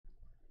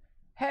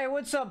Hey,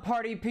 what's up,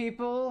 party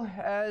people?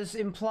 As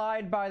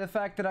implied by the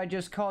fact that I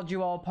just called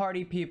you all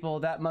party people,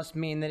 that must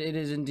mean that it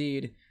is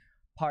indeed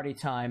party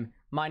time.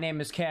 My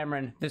name is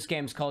Cameron. This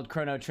game's called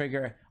Chrono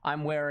Trigger.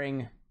 I'm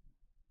wearing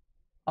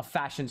a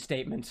fashion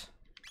statement.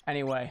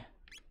 Anyway,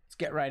 let's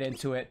get right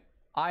into it.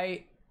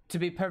 To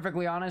be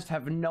perfectly honest,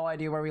 have no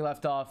idea where we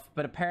left off,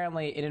 but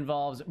apparently it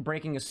involves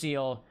breaking a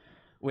seal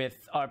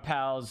with our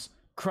pals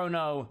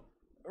Chrono,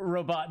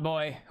 Robot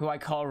Boy, who I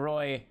call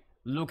Roy,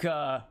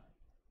 Luca,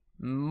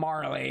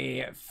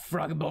 Marley,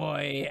 Frog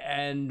Boy,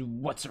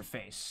 and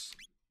what's-her-face?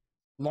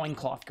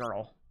 Loincloth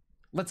Girl.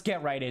 Let's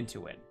get right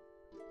into it.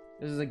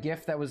 This is a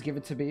gift that was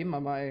given to me by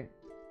my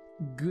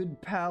good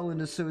pal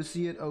and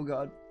associate. Oh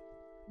god.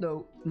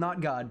 No,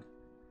 not God.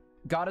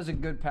 God is a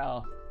good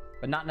pal,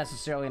 but not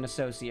necessarily an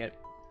associate.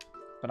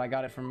 But I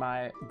got it from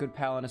my good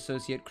pal and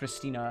associate,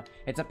 Christina.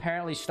 It's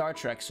apparently Star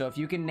Trek, so if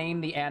you can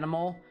name the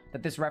animal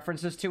that this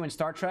references to in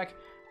Star Trek,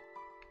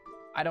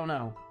 I don't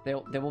know.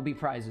 There will be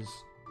prizes.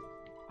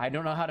 I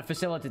don't know how to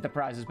facilitate the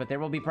prizes, but there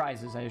will be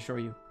prizes, I assure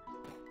you.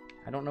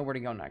 I don't know where to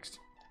go next.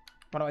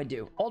 What do I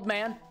do? Old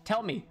man,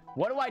 tell me.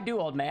 What do I do,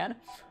 old man?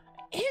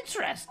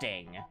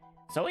 Interesting.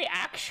 So he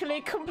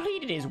actually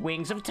completed his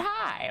Wings of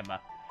Time.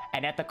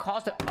 And at the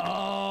cost of...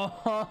 Oh!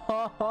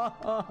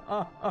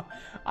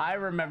 I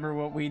remember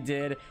what we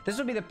did. This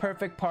would be the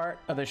perfect part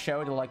of the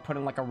show to, like, put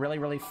in, like, a really,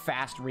 really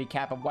fast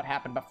recap of what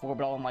happened before,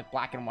 but all in, like,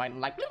 black and white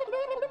and, like...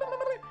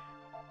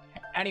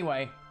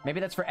 Anyway, maybe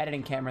that's for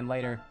editing Cameron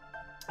later.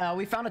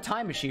 We found a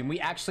time machine. We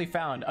actually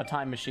found a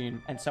time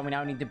machine. And so we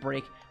now need to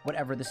break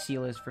whatever the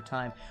seal is for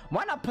time.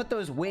 Why not put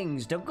those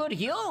wings to good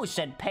use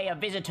and pay a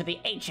visit to the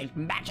ancient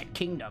Magic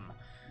Kingdom?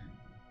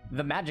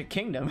 The Magic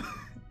Kingdom?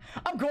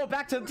 I'm going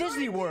back to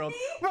Disney World.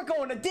 We're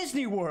going to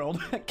Disney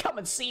World. Come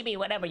and see me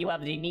whenever you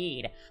have the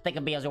need. They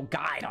can be as your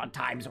guide on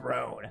Time's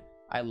Road.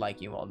 I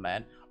like you, old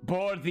man.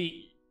 Board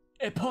the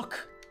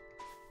epoch.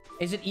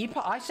 Is it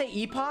epoch? I say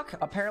epoch.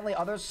 Apparently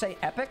others say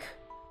epic.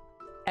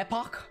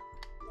 Epoch.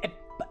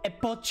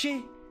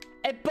 Epoche.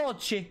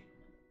 Epoche.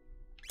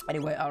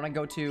 Anyway, I want to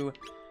go to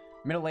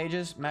Middle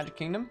Ages, Magic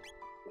Kingdom,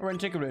 or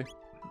Antiquity.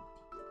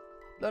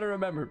 Let her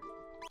remember.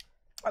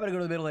 I'm gonna go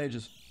to the Middle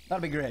Ages.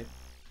 That'll be great.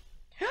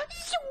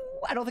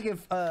 I don't think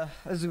if this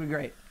is gonna be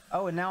great.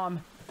 Oh, and now I'm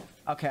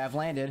okay. I've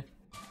landed.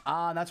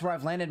 That's where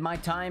I've landed my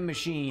time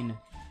machine.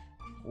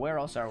 Where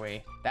else are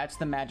we? That's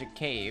the Magic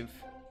Cave.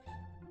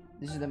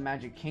 This is the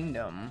Magic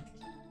Kingdom.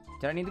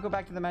 Did I need to go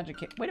back to the Magic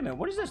Cave? Wait a minute.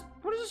 What is this?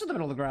 What is this in the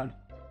middle of the ground?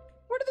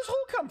 Where did this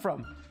hole come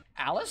from?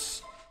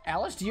 Alice?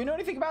 Alice, do you know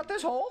anything about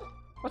this hole?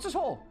 What's this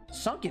hole?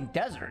 Sunken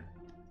desert.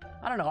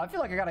 I don't know. I feel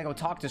like I gotta go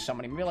talk to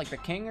somebody. Maybe like the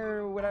king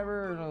or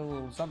whatever.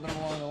 Or something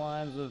along the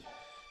lines of...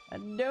 I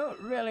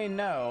don't really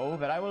know,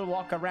 but I will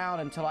walk around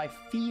until I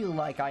feel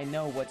like I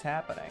know what's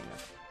happening.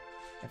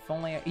 If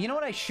only... You know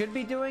what I should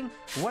be doing?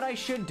 What I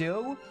should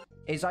do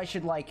is I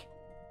should, like,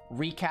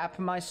 recap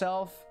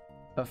myself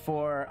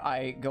before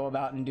I go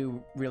about and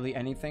do really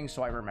anything,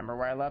 so I remember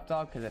where I left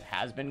off, because it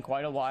has been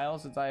quite a while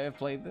since I have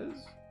played this.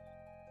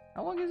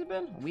 How long has it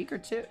been? A week or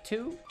two?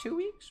 Two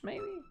weeks,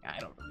 maybe? I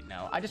don't really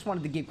know. I just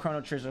wanted to give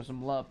Chrono Trigger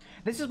some love.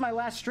 This is my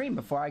last stream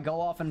before I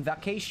go off on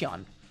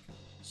vacation.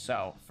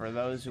 So, for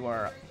those who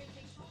are...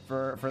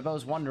 For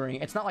those wondering,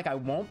 it's not like I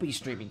won't be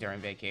streaming during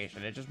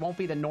vacation. It just won't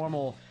be the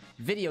normal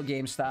video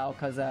game style,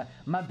 because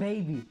my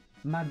baby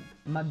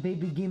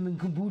gaming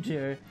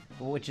computer,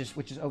 which is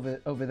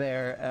over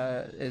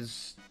there,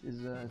 is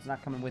it's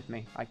not coming with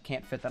me. I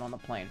can't fit that on the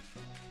plane.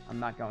 I'm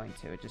not going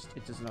to. It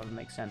doesn't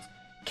make sense.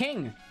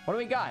 King, what do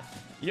we got?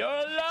 You're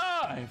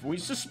alive! We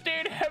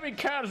sustained heavy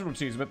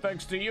casualties, but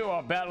thanks to you,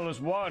 our battle is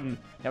won.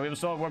 Now we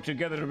must all work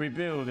together to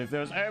rebuild. If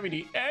there's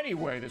any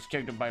way this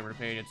kingdom might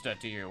repay its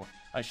debt to you,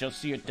 I shall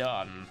see it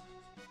done.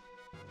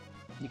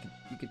 You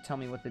could tell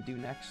me what to do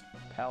next,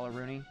 pal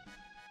Rooney?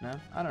 No?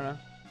 I don't know.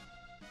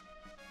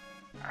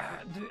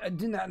 I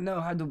do not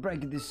know how to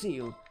break the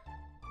seal.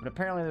 But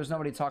apparently there's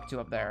nobody to talk to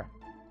up there.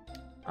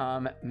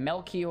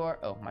 Melchior...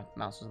 Oh, my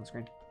mouse is on the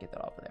screen. Get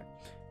that off of there.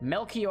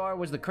 Melchior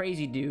was the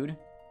crazy dude.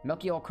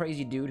 Melchior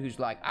crazy dude who's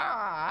like,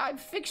 I've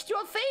fixed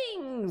your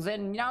things,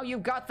 and now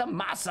you've got the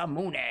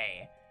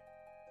Masamune.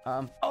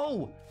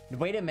 Oh,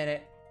 wait a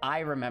minute. I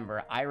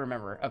remember.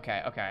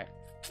 Okay.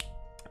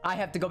 I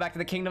have to go back to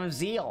the Kingdom of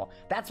Zeal.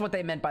 That's what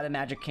they meant by the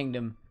Magic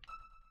Kingdom.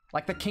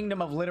 Like the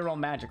Kingdom of literal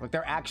magic. Like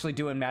they're actually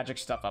doing magic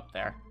stuff up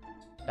there.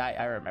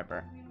 I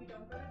remember.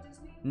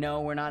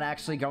 No, we're not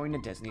actually going to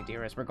Disney,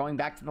 dearest. We're going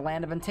back to the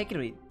land of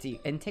antiquity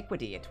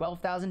at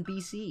 12,000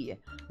 BC.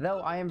 Though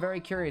I am very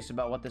curious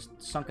about what this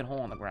sunken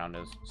hole in the ground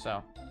is.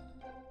 So,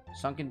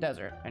 sunken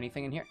desert.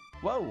 Anything in here?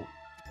 Whoa!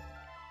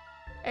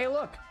 Hey,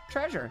 look!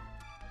 Treasure!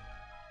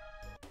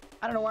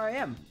 I don't know where I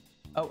am.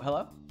 Oh,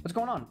 hello? What's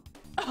going on?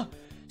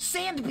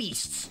 Sand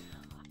beasts!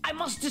 I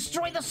must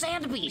destroy the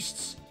sand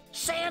beasts!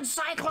 Sand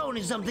cyclone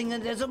is something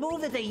that there's a move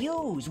that they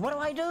use. What do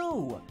I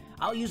do?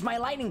 I'll use my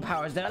lightning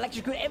powers that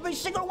electrocute every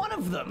single one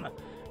of them.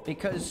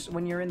 because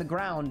when you're in the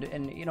ground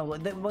and, you know,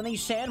 when they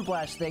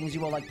sandblast things,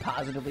 you will, like,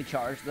 positively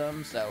charge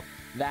them, so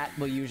that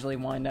will usually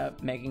wind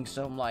up making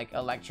some, like,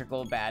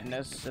 electrical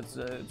badness. It's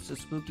a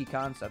spooky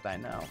concept, I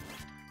know.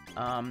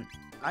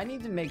 I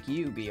need to make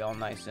you be all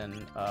nice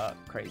and,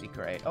 crazy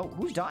great. Oh,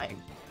 who's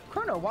dying?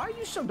 Chrono, why are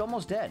you so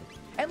almost dead?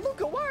 And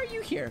Luca, why are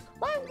you here?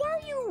 Why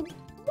are you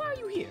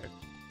here?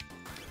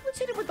 Let's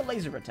hit him with the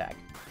laser attack.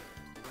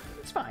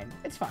 It's fine.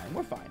 It's fine.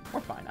 We're fine.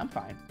 We're fine. I'm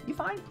fine. You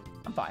fine?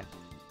 I'm fine.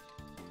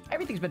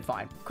 Everything's been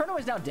fine. Chrono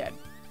is now dead.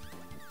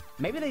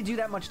 Maybe they do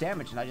that much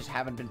damage and I just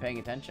haven't been paying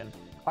attention.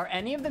 Are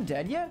any of them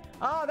dead yet?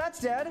 Oh, that's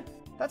dead.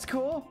 That's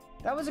cool.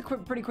 That was a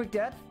pretty quick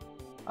death.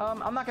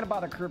 I'm not gonna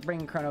bother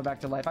bringing Chrono back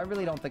to life. I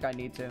really don't think I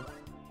need to.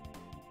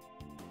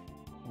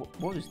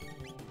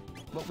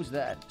 What was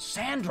that?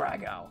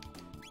 Sandrago.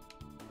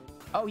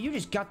 Oh, you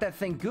just got that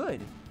thing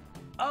good.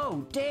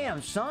 Oh,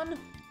 damn, son.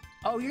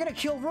 Oh, you're gonna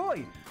kill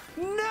Roy.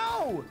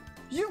 No!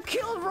 You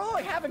killed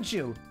Roy, haven't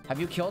you? Have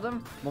you killed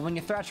him? Well, when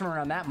you thrash him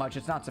around that much,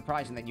 it's not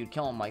surprising that you'd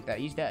kill him like that.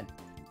 He's dead.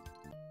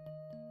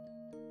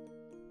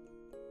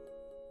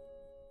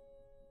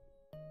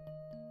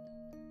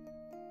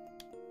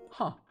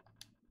 Huh.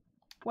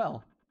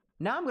 Well,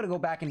 now I'm gonna go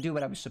back and do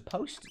what I was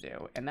supposed to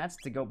do, and that's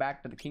to go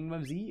back to the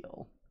Kingdom of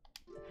Zeal.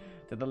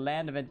 To the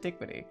land of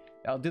antiquity.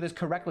 I'll do this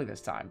correctly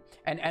this time.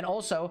 And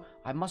also,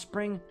 I must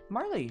bring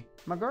Marley,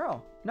 my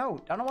girl.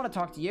 No, I don't want to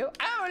talk to you.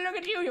 Oh, look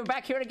at you. You're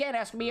back here again.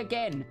 Ask me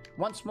again.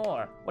 Once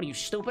more. What, are you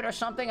stupid or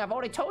something? I've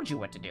already told you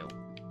what to do.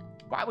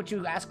 Why would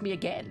you ask me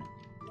again?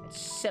 It's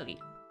silly.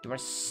 You're a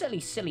silly,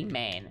 silly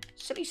man.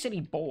 Silly,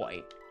 silly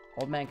boy.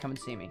 Old man, come and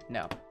see me.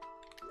 No.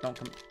 Don't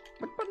come.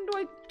 What button do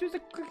I do to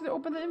click to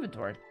open the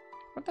inventory?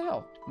 What the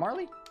hell?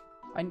 Marley?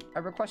 I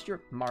request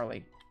your...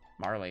 Marley.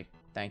 Marley.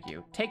 Thank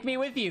you. Take me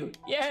with you.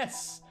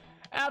 Yes.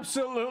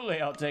 Absolutely.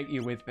 I'll take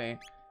you with me.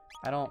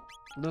 I don't...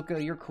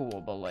 Luca, you're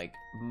cool, but, like,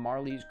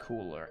 Marley's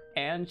cooler.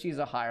 And she's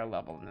a higher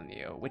level than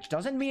you, which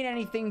doesn't mean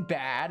anything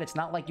bad. It's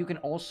not like you can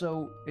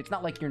also... It's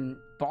not like you're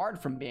barred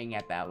from being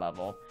at that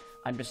level.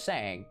 I'm just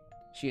saying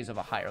she is of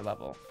a higher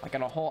level. Like,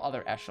 on a whole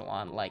other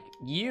echelon. Like,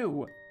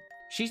 you...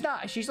 She's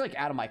not... She's, like,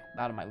 out of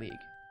my league.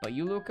 But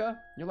you, Luca,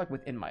 you're, like,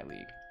 within my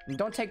league. And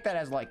don't take that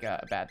as, like,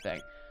 a bad thing.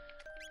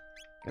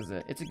 Because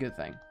it's a good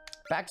thing.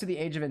 Back to the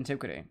Age of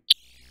Antiquity.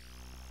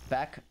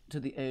 Back to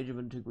the Age of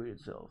Antiquity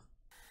itself.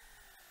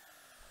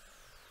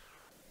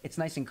 It's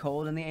nice and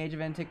cold in the Age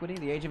of Antiquity.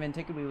 The Age of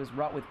Antiquity was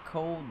wrought with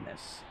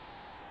coldness.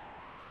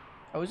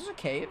 Oh, is this a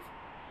cave?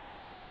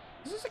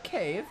 Is this a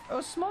cave? Oh,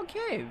 a small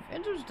cave.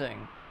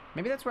 Interesting.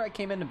 Maybe that's where I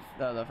came in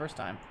the first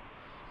time.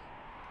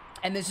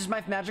 And this is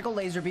my magical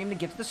laser beam to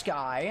get to the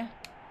sky.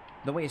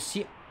 The way is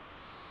see...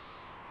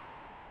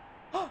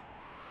 What?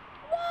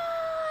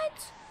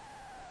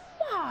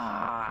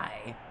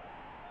 Why?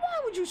 Why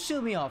would you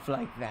sue me off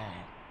like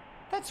that?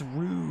 That's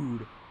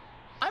rude.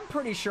 I'm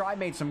pretty sure I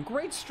made some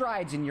great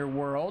strides in your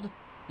world.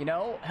 You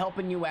know,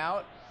 helping you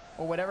out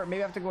or whatever.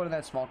 Maybe I have to go to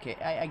that small cave.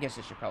 I guess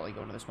I should probably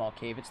go to the small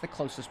cave. It's the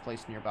closest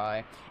place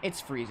nearby. It's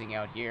freezing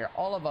out here.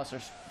 All of us are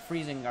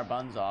freezing our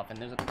buns off, and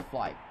there's a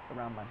fly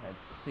around my head.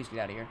 Please get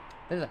out of here.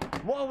 There's a...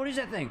 Whoa, what is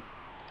that thing?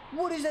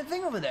 What is that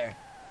thing over there?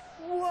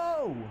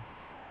 Whoa!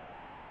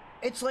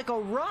 It's like a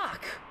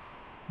rock,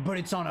 but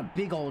it's on a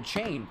big old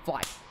chain.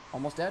 Fly.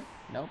 Almost dead?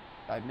 Nope.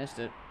 I missed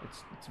it.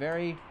 It's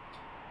very...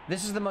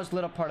 This is the most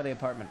lit up part of the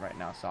apartment right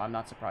now, so I'm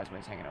not surprised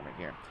when he's hanging over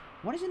here.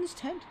 What is in this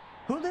tent?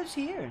 Who lives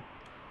here?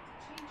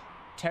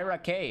 Terra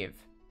Cave.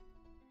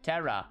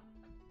 Terra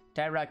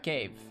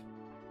Cave.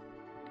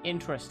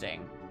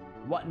 Interesting.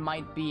 What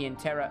might be in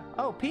Terra...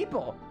 Oh,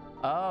 people!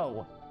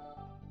 Oh.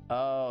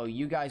 Oh,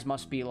 you guys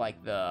must be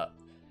like the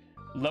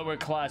lower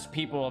class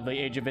people of the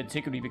Age of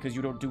Antiquity because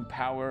you don't do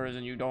powers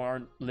and you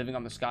aren't living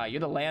on the sky. You're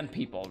the land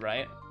people,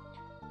 right?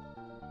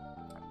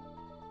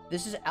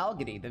 This is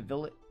Algady,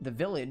 the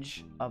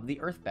village of the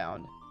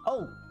Earthbound.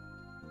 Oh,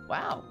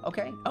 wow,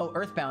 okay. Oh,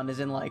 Earthbound is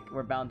in like,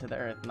 we're bound to the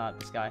earth, not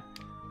the sky.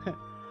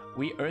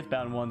 We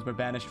Earthbound ones were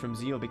banished from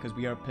Zeal because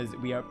we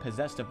are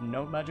possessed of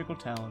no magical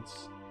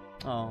talents.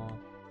 Oh,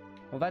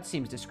 well that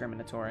seems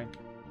discriminatory.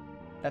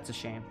 That's a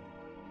shame.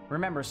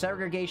 Remember,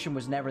 segregation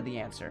was never the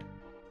answer.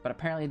 But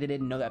apparently they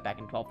didn't know that back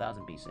in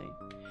 12,000 BC.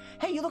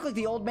 Hey, you look like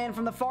the old man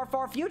from the far,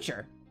 far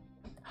future.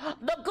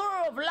 The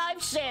Guru of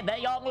Life said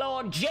that young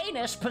Lord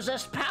Janus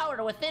possessed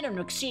power within him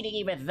exceeding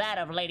even that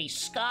of Lady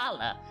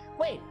Scala.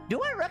 Wait,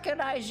 do I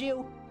recognize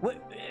you?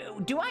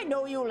 Do I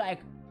know you like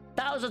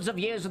thousands of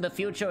years in the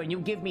future and you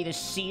give me this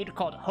seed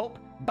called hope?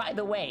 By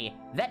the way,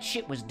 that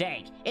shit was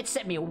dank. It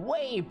sent me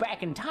way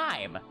back in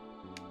time.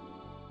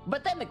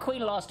 But then the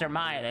queen lost her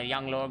mind, and the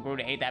young lord grew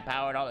to hate that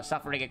power and all the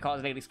suffering it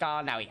caused Lady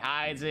Scala. Now he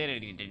hides it,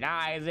 and he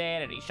denies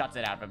it, and he shuts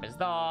it out from his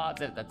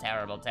thoughts. It's a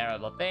terrible,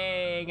 terrible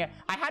thing.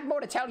 I had more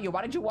to tell you.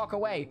 Why did you walk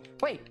away?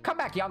 Wait, come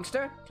back,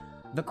 youngster.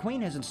 The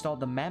queen has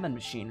installed the Mammon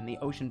Machine in the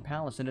Ocean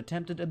Palace and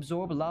attempted to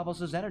absorb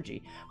Lavos'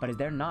 energy. But is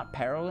there not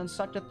peril in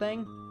such a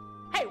thing?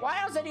 Hey,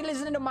 why else are you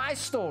listening to my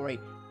story?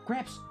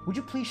 Gramps, would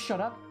you please shut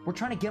up? We're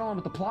trying to get on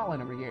with the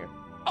plotline over here.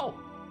 Oh,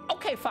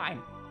 okay,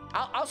 fine.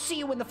 I'll see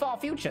you in the far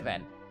future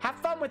then. Have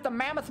fun with the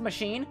mammoth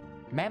machine.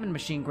 Mammoth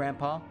machine,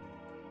 Grandpa.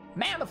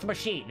 Mammoth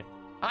machine.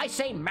 I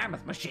say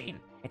mammoth machine.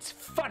 It's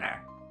funner.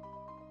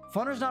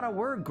 Funner's not a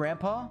word,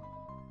 Grandpa.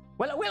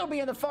 Well, it will be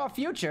in the far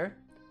future.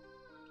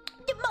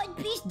 The mud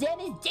beast den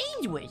is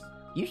dangerous.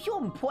 You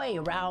shouldn't play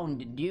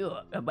around here.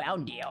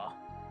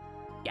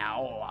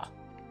 Yeah.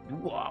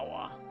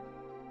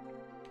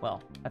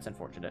 Well, that's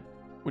unfortunate.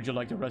 Would you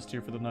like to rest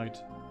here for the night?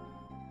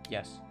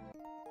 Yes.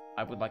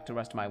 I would like to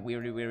rest my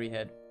weary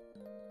head.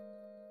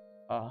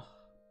 Ah,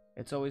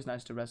 it's always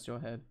nice to rest your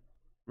head.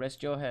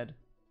 Rest your head,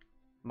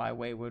 my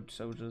wayward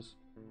soldiers.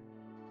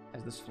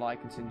 As this fly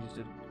continues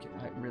to...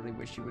 I really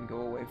wish you would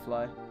go away,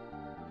 fly.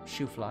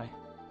 Shoo fly.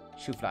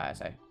 Shoo fly, I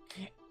say.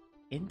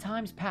 In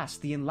times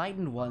past, the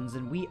enlightened ones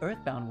and we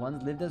earthbound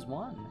ones lived as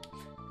one.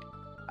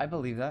 I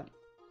believe that.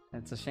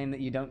 It's a shame that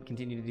you don't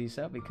continue to do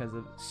so because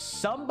of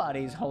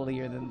somebody's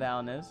holier than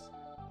thou-ness.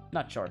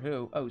 Not sure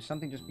who. Oh,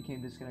 something just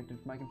became disconnected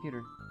from my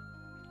computer.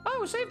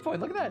 Oh, save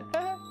point. Look at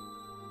that.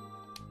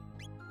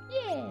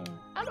 Yeah,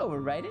 I'll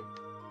overwrite it.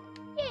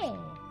 Yeah.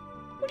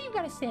 What do you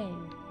gotta say?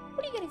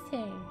 What do you gotta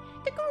say?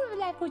 The Guru of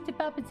Life was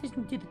to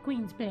opposition to the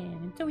Queen's plan,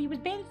 and so he was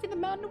banished to the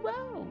Mountain of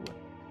Woe.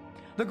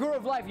 The Guru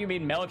of Life, you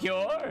mean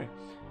Melchior?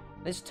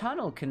 This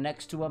tunnel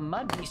connects to a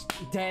mud beast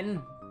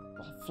den.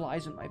 Oh,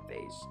 flies in my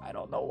face. I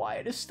don't know why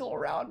it is still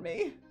around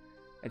me.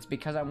 It's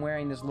because I'm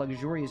wearing this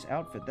luxurious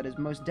outfit that is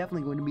most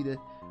definitely going to be the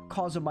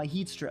cause of my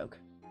heat stroke.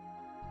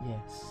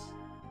 Yes.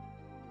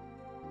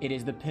 It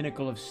is the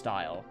pinnacle of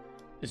style.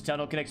 This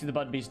tunnel connects to the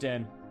Mud Beast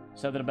Den.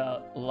 Something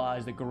about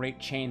lies the great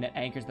chain that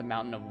anchors the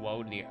Mountain of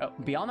Woe to the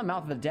beyond the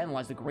mouth of the den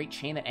lies the great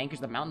chain that anchors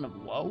the Mountain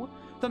of Woe?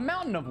 The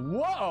Mountain of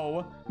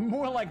Woe?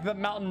 More like the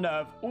Mountain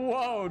of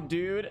Whoa,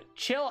 dude.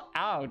 Chill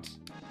out.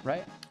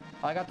 Right?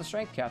 I got the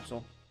strength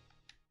capsule.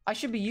 I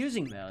should be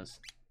using those.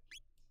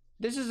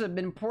 This is an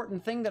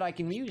important thing that I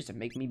can use to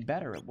make me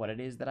better at what it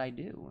is that I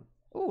do.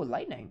 Ooh,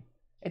 lightning.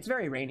 It's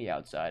very rainy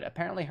outside.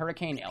 Apparently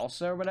Hurricane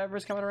Elsa or whatever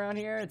is coming around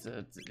here. It's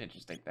an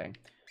interesting thing.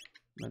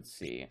 Let's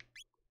see.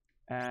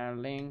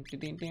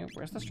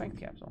 Where's the strength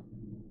capsule?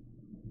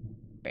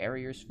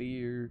 Barrier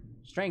sphere.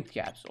 Strength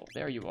capsule.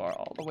 There you are,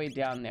 all the way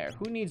down there.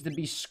 Who needs to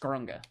be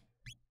Scrunga?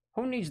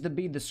 Who needs to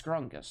be the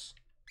Scrungus?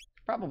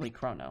 Probably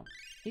Chrono.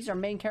 He's our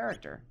main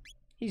character.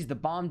 He's the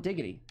bomb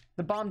diggity.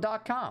 The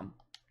bomb.com.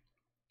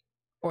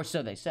 Or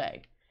so they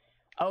say.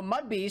 Oh,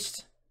 Mud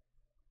Beast.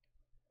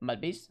 Mud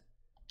Beast?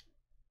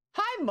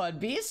 Hi, Mud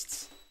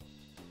Beasts.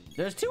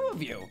 There's two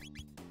of you.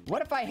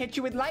 What if I hit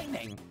you with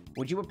lightning?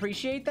 Would you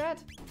appreciate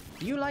that?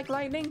 Do you like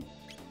lightning?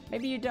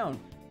 Maybe you don't.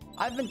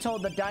 I've been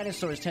told that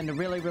dinosaurs tend to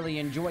really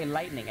enjoy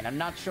lightning, and I'm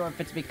not sure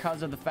if it's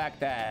because of the fact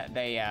that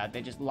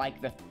they just like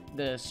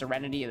the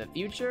serenity of the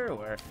future,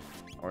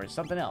 or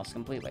something else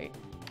completely.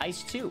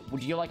 Ice too.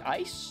 Would you like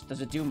ice? Does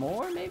it do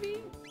more,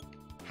 maybe?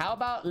 How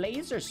about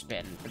laser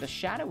spin for the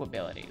shadow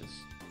abilities?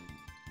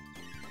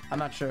 I'm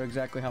not sure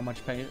exactly how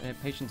much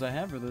patience I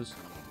have for this.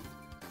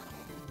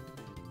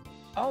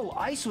 Oh,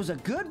 ice was a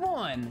good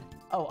one!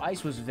 Oh,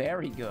 ice was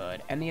very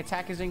good. And the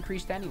attack is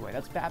increased anyway.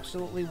 That's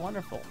absolutely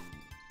wonderful.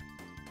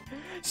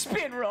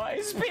 Spin, Roy!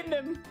 Spin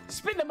them!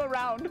 Spin them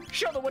around!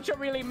 Show them what you're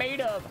really made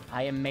of!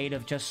 I am made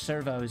of just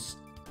servos.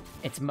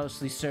 It's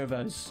mostly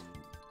servos.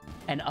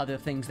 And other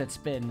things that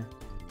spin.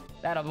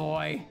 That a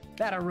boy.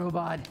 That a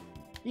robot.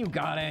 You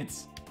got it.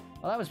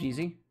 Well, that was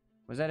easy.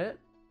 Was that it?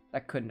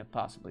 That couldn't have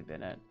possibly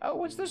been it. Oh,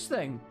 what's this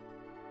thing?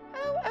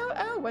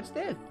 Oh, what's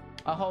this?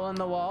 A hole in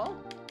the wall?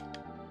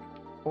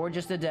 Or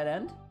just a dead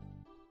end?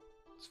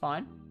 It's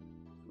fine.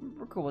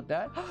 We're cool with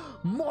that.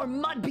 More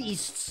mud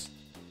beasts!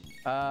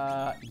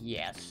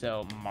 Yeah,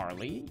 so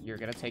Marley, you're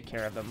gonna take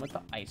care of them with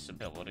the ice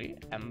ability.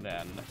 And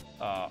then,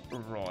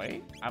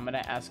 Roy, I'm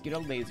gonna ask you to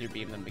laser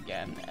beam them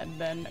again. And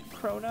then,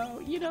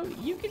 Chrono, you know,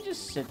 you can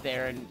just sit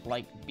there and,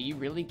 like, be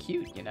really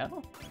cute, you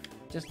know?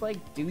 Just,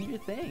 like, do your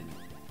thing.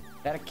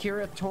 That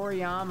Akira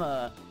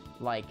Toriyama,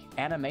 like,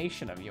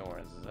 animation of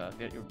yours,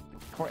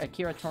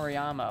 Akira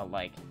Toriyama,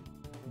 like,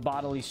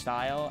 bodily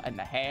style and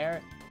the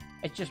hair,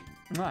 it's just,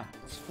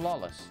 it's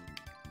flawless.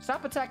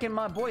 Stop attacking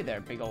my boy there,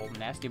 big old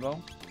nasty boy.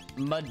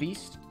 Mud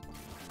Beast.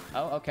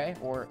 Oh, okay.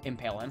 Or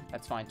impale him.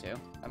 That's fine, too.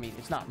 I mean,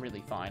 it's not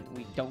really fine.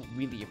 We don't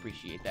really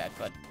appreciate that,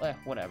 but,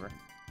 whatever.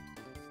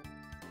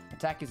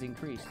 Attack is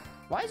increased.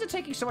 Why is it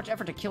taking so much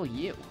effort to kill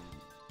you?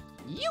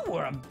 You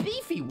were a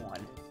beefy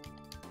one.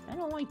 I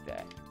don't like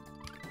that.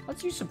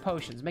 Let's use some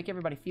potions. Make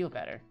everybody feel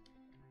better.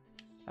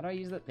 How do I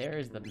use that?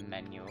 There's the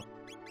menu.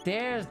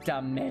 There's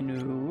the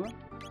menu.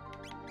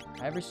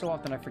 Every so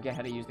often I forget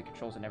how to use the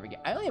controls in every game.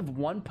 I only have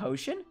one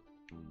potion,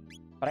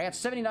 but I got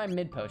 79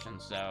 mid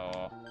potions,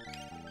 so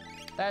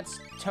that's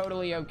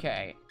totally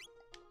okay.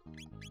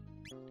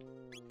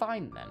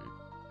 Fine then.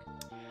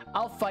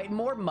 I'll fight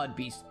more mud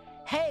beasts.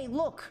 Hey,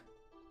 look!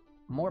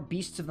 More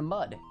beasts of the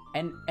mud.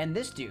 And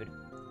this dude.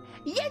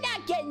 You're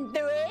not getting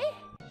through it!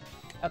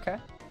 Okay.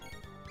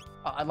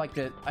 I'd like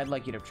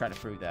you to try to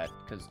prove that,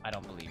 because I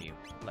don't believe you,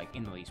 like,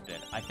 in the least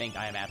bit. I think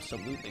I am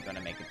absolutely going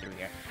to make it through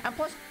here. And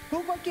plus,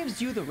 what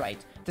gives you the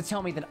right to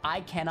tell me that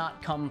I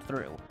cannot come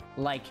through?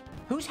 Like,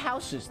 whose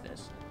house is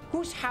this?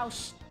 Whose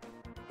house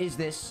is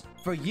this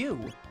for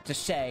you to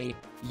say,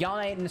 y'all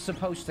ain't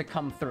supposed to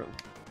come through.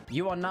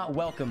 You are not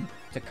welcome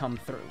to come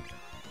through.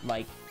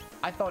 Like,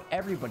 I thought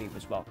everybody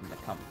was welcome to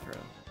come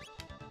through.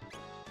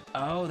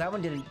 Oh, that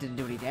one didn't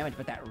do any damage,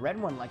 but that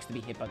red one likes to be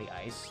hit by the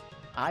ice.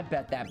 I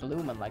bet that blue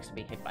one likes to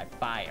be hit by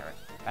fire.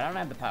 I don't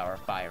have the power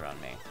of fire on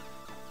me.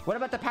 What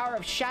about the power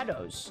of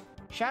shadows?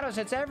 Shadows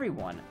hits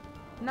everyone.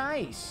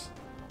 Nice.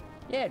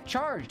 Yeah,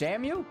 charge,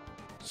 damn you.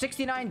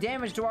 69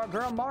 damage to our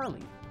girl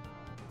Marley.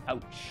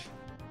 Ouch.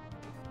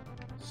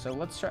 So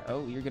let's try.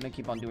 Oh, you're gonna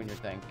keep on doing your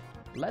thing.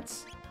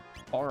 Let's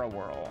aura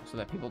whirl so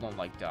that people don't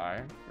like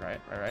die. Right.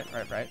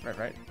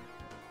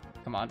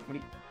 Come on. What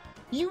do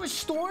you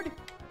restored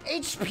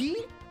HP?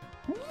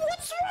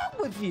 What's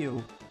wrong with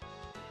you?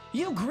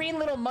 You green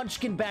little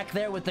munchkin back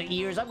there with the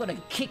ears, I'm gonna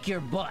kick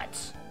your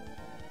butt.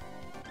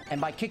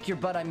 And by kick your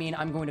butt, I mean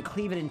I'm going to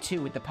cleave it in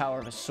two with the power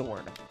of a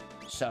sword.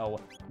 So,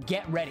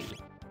 get ready,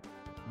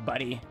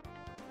 buddy.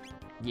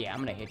 Yeah, I'm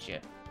gonna hit you.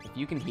 If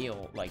you can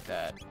heal like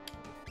that,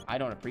 I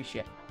don't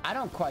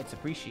quite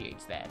appreciate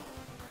that.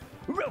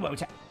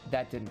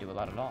 That didn't do a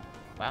lot at all.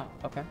 Wow,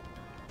 okay.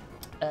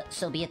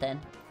 So be it then.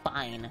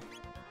 Fine.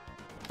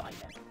 Fine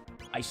then.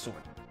 Ice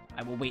sword.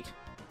 I will wait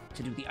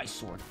to do the ice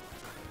sword.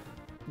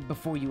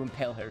 Before you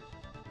impale her,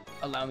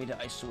 allow me to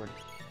ice sword.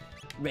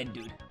 Red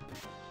dude.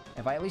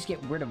 If I at least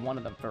get rid of one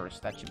of them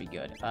first, that should be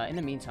good. In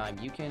the meantime,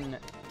 you can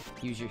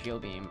use your heal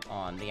beam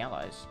on the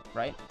allies,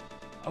 right?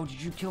 Oh,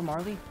 did you kill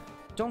Marley?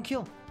 Don't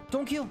kill!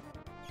 Don't kill!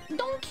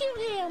 Don't kill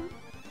him!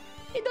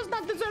 He does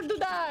not deserve to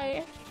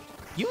die!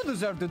 You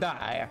deserve to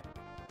die!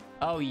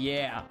 Oh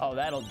yeah, oh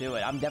that'll do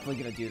it. I'm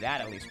definitely gonna do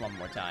that at least one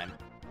more time.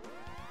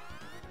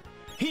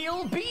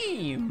 Heal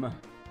beam!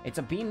 It's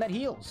a beam that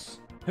heals.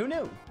 Who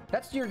knew?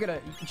 That's your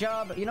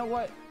job. You know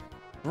what?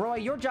 Roy,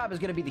 your job is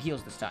gonna be the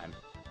heals this time.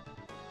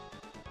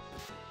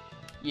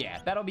 Yeah,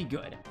 that'll be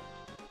good.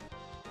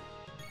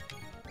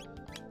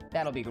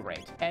 That'll be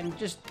great. And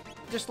just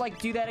like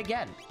do that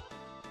again.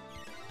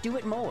 Do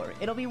it more.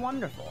 It'll be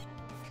wonderful.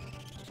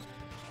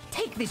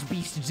 Take this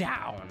beast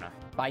down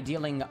by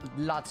dealing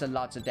lots and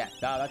lots of damage.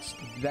 Oh,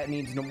 that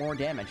means no more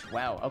damage.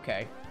 Wow,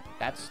 okay.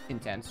 That's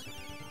intense.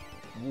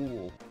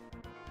 Ooh.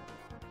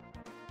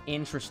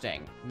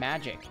 Interesting.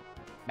 Magic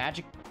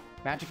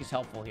is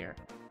helpful here.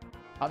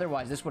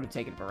 Otherwise, this would have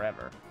taken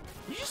forever.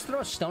 You just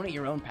throw a stone at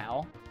your own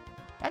pal?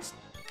 That's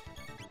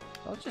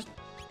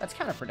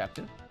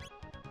counterproductive.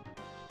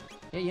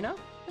 Yeah, you know?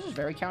 This is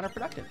very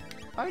counterproductive.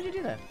 Why would you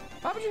do that?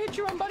 Why would you hit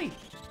your own buddy?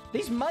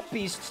 These mud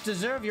beasts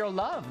deserve your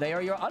love. They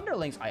are your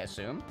underlings, I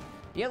assume.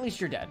 Yeah, at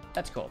least you're dead.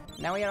 That's cool.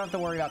 Now we don't have to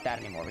worry about that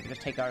anymore. We can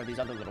just take out these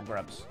other little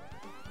grubs.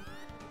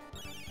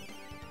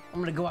 I'm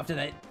gonna go after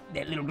that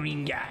little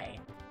green guy.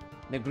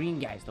 The green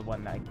guy's the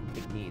one that I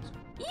think needs.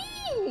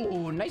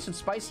 Ooh, nice and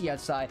spicy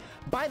outside.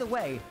 By the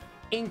way,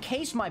 in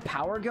case my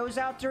power goes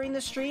out during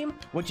the stream,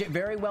 which it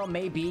very well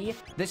may be,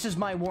 this is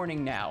my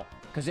warning now,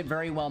 because it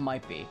very well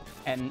might be.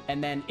 And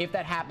then if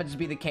that happens to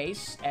be the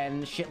case,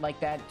 and shit like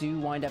that do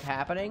wind up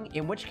happening,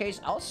 in which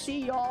case I'll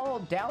see y'all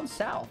down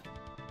south.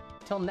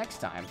 Till next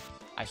time,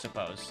 I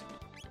suppose.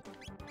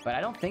 But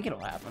I don't think it'll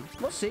happen.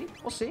 We'll see.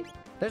 We'll see.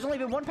 There's only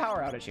been one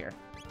power outage here.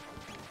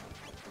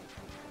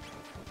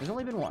 There's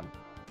only been one.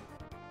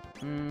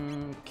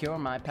 Cure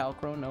my pal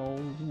Chrono.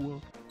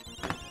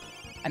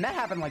 And that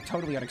happened like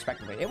totally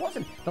unexpectedly. It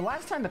wasn't the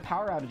last time the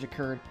power outage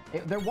occurred.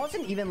 There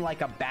wasn't even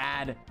like a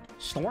bad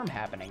storm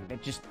happening.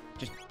 That just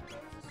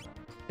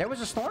there was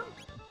a storm?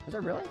 Was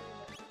there really?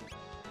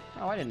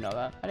 Oh, I didn't know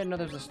that. I didn't know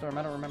there was a storm.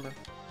 I don't remember.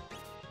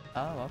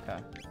 Oh, okay.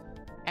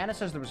 Anna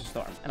says there was a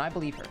storm, and I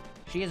believe her.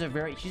 She's a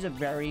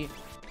very,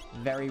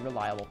 very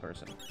reliable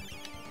person.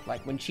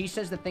 Like when she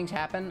says that things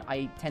happen,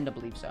 I tend to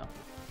believe so.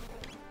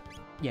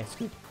 Yes,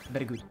 good.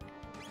 Very good.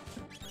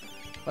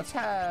 Let's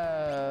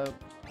have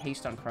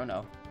haste on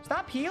Chrono.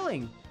 Stop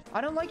healing.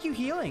 I don't like you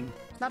healing.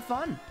 It's not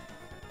fun.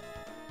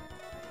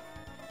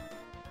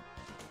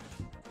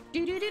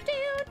 Can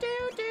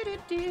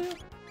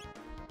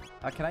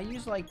I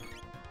use like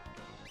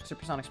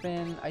supersonic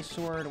spin, ice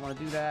sword? I want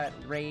to do that.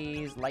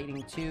 Raise,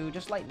 lightning 2,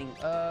 just lightning.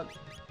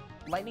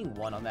 Lightning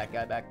 1 on that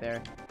guy back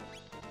there.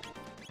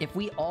 If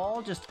we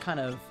all just kind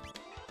of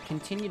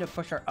continue to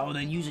push our. Oh,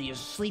 then using your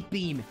sleep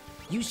beam.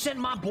 You sent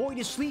my boy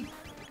to sleep.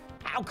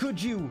 How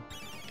could you?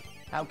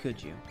 How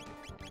could you?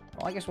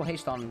 Well, I guess we'll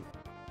haste on.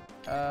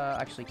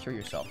 Actually, cure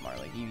yourself,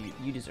 Marley.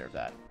 You deserve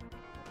that.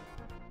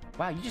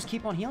 Wow, you just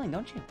keep on healing,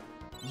 don't you?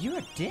 You're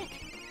a dick.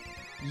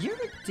 You're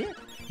a dick.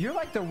 You're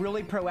like the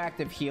really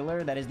proactive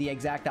healer that is the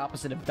exact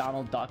opposite of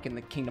Donald Duck in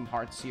the Kingdom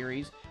Hearts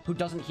series, who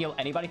doesn't heal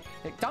anybody.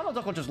 Donald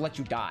Duck will just let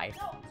you die.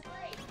 No, it's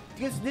great.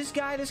 Because this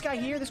guy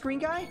here, this green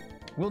guy,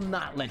 will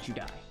not let you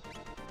die.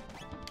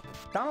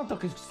 Donald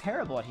Duck is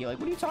terrible at healing.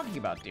 What are you talking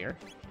about, dear?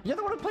 You're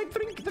the one who played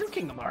through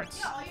Kingdom Hearts.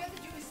 Yeah, all you have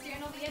to do is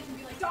stand on the edge and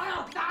be like,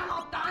 Donald,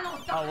 Donald,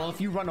 Donald, Donald. Oh, well,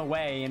 if you run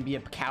away and be a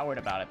coward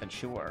about it, then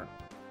sure.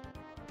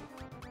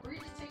 Or you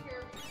just take care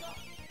of yourself.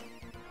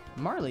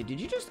 Marley, did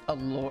you just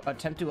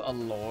attempt to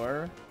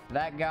allure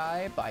that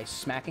guy by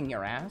smacking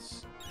your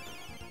ass?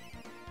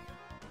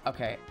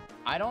 Okay,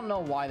 I don't know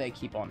why they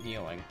keep on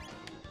healing.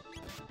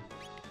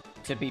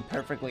 to be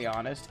perfectly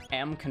honest,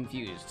 am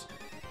confused.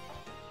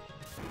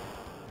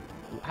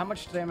 How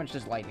much damage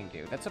does lightning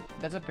do?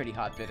 That's a pretty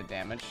hot bit of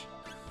damage.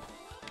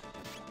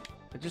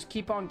 But just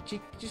keep on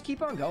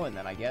going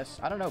then, I guess.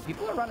 I don't know.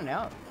 People are running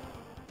out.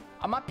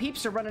 My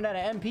peeps are running out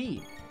of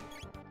MP.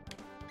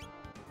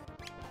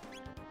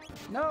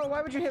 No,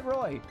 why would you hit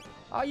Roy?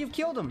 Oh, you've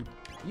killed him.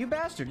 You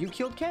bastard. You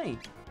killed Kenny.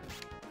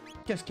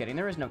 Just kidding.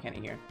 There is no Kenny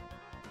here.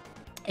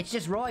 It's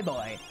just Roy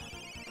Boy.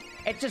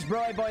 It's just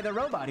Roy Boy the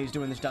robot who's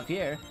doing the stuff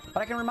here.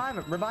 But I can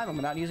revive him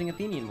without using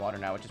Athenian water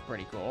now, which is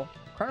pretty cool.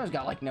 Chrono's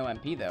got, like, no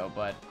MP, though,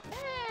 but...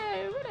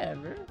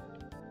 whatever.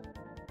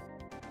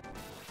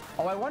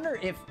 Oh, I wonder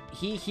if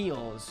he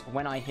heals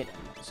when I hit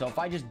him. So if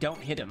I just don't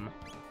hit him,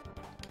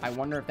 I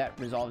wonder if that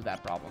resolves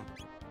that problem.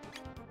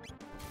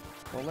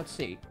 Well, let's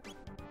see.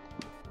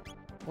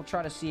 We'll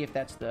try to see if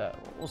that's the...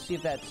 We'll see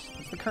if that's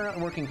the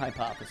current working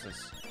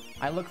hypothesis.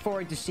 I look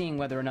forward to seeing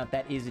whether or not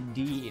that is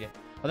indeed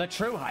the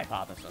true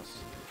hypothesis.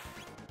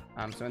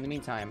 So in the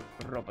meantime,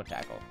 Robo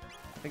Tackle.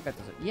 I think that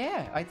does it.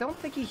 Yeah, I don't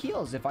think he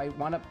heals if I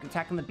wind up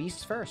attacking the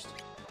beasts first.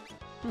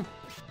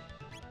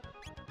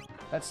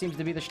 That seems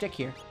to be the shtick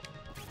here.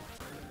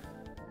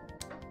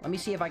 Let me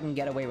see if I can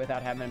get away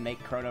without having to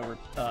make Chrono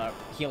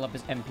heal up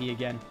his MP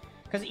again.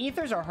 Because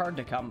ethers are hard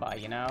to come by,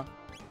 you know?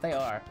 They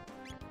are.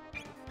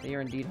 They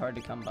are indeed hard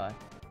to come by.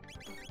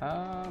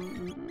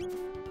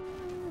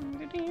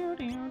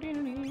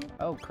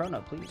 Oh,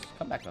 Chrono, please.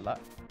 Come back to life.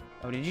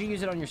 Oh, did you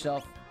use it on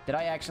yourself? Did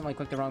I accidentally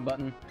click the wrong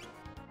button?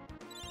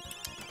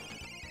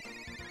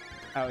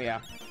 Oh, yeah.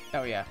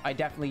 Oh, yeah. I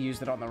definitely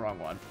used it on the wrong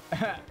one.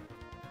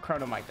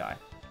 Chrono might die.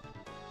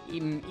 He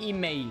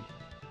may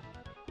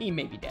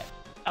be dead.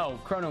 Oh,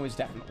 Chrono is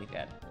definitely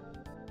dead.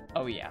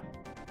 Oh, yeah.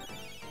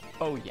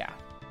 Oh, yeah.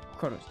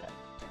 Chrono's dead.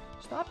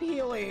 Stop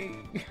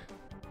healing!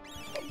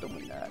 Stop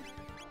doing that.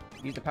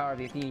 Use the power of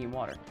the Athenian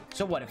water.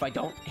 So what, if I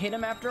don't hit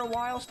him after a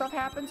while, stuff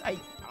happens?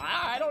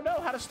 I don't know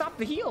how to stop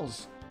the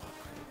heals.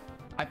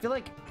 I feel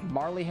like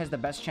Marley has the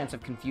best chance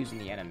of confusing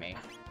the enemy.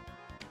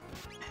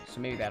 So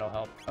maybe that'll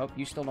help. Oh,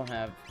 you still don't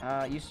have...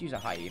 use a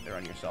high ether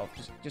on yourself.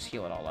 Just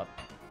heal it all up.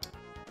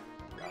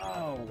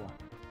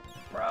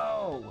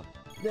 Bro!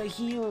 The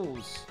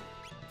heals!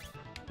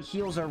 The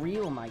heals are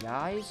real, my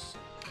guys.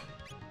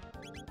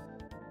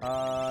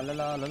 Oh,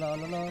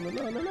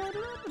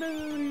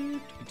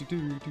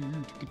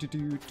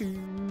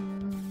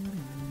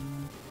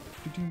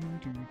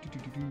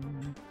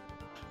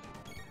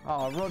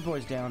 Road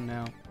Boy's down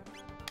now.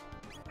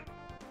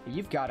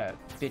 You've gotta...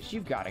 Bitch,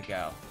 you've gotta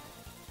go.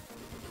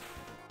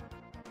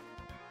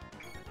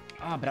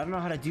 Ah, but I don't know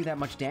how to do that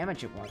much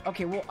damage at once.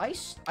 Okay, well,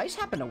 ice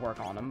happened to work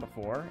on him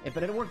before.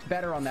 But it worked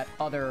better on that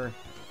other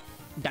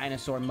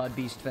dinosaur mud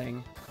beast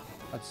thing.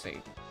 Let's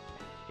see.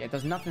 Yeah, it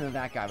does nothing to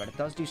that guy, but it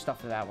does do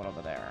stuff to that one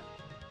over there.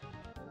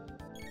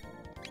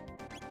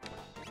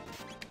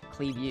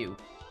 Cleave you.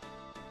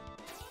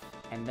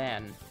 And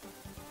then,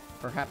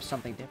 perhaps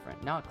something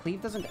different. No,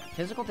 cleave doesn't...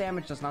 Physical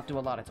damage does not do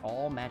a lot. It's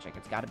all magic.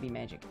 It's gotta be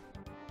magic.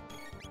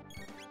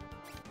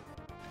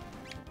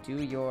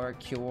 Do your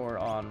cure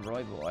on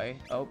Roy Boy.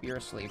 Oh, you're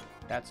asleep.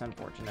 That's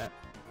unfortunate.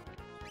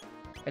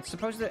 It's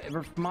supposed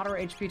to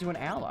moderate HP to an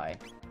ally.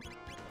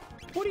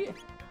 What are you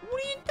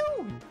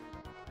doing?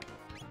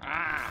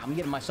 Ah, I'm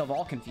getting myself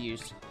all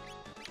confused.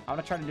 I'm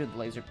gonna try to do the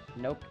laser.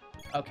 Nope.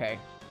 Okay.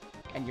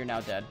 And you're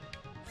now dead.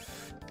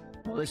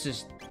 Well, this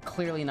is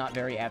clearly not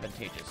very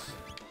advantageous.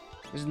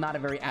 This is not a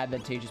very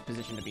advantageous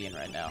position to be in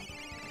right now.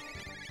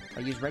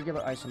 I'll use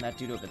regular ice on that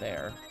dude over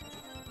there.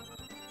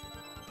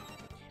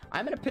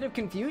 I'm in a pit of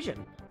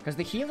confusion, because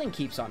the healing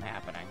keeps on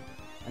happening.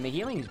 And the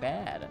healing is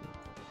bad.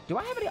 Do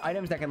I have any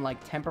items that can,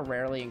 like,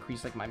 temporarily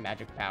increase, like, my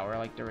magic power,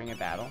 like, during a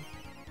battle?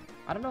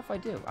 I don't know if I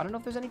do. I don't know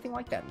if there's anything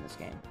like that in this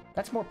game.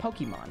 That's more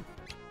Pokemon.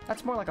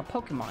 That's more like a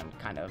Pokemon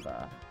kind of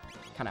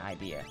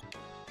idea.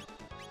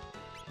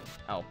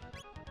 Oh.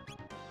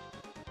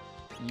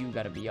 You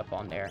gotta be up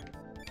on there.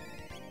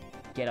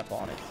 Get up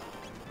on it.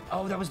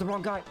 Oh, that was the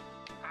wrong guy.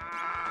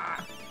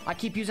 Ah, I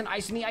keep using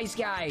ice in the ice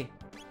guy.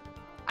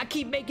 I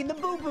keep making the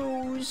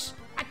boo-boos.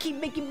 I keep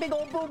making big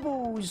old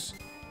boo-boos.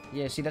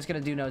 Yeah, see, that's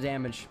gonna do no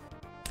damage.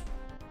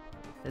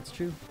 That's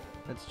true.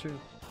 That's true.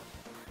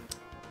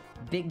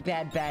 Big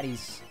bad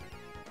baddies.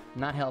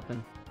 Not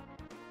helping.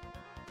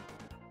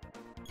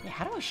 Yeah,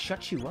 how do I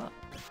shut you up?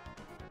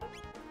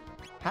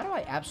 How do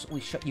I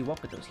absolutely shut you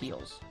up with those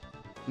heals?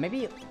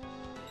 Maybe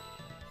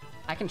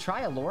I can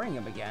try alluring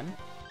him again.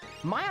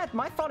 My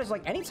thought is,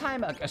 like,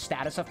 anytime a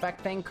status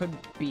effect thing could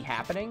be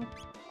happening,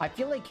 I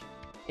feel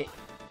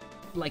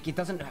like it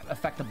doesn't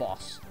affect the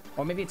boss.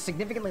 Or maybe it's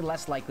significantly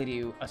less likely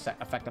to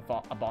affect a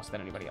boss than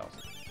anybody else.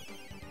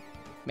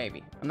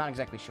 Maybe. I'm not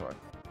exactly sure.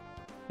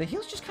 The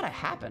heals just kind of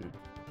happen.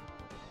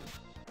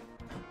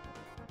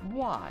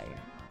 Why?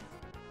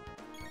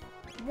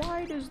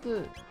 Why does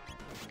the...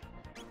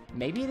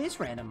 Maybe it is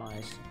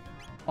randomized.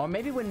 Or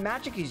maybe when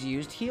magic is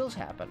used, heals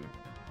happen.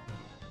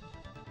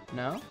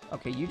 No?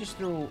 Okay, you just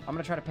threw... I'm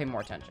gonna try to pay more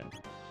attention.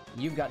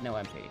 You've got no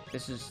MP.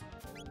 This is...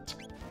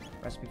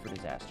 Recipe for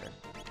disaster.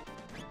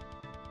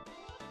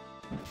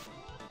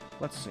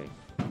 Let's see.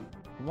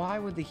 Why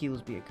would the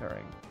heals be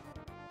occurring?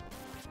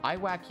 I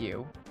whack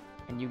you,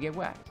 and you get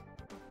whacked.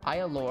 I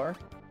allure.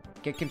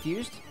 Get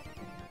confused?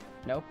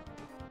 Nope.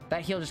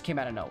 That heal just came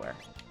out of nowhere.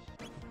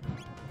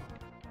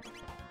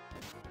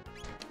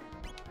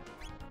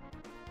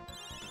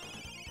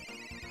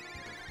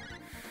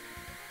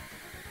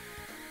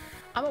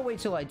 I'm gonna wait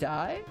till I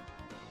die.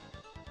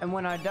 And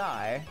when I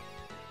die,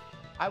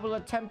 I will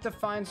attempt to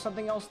find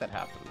something else that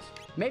happens.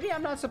 Maybe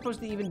I'm not supposed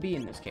to even be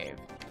in this cave.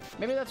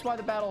 Maybe that's why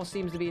the battle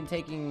seems to be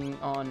taking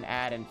on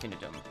ad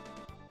infinitum.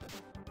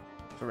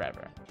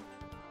 Forever.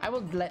 I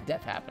will let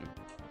death happen.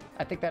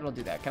 I think that'll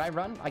do that. Can I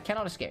run? I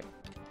cannot escape.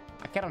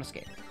 I cannot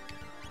escape.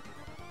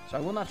 So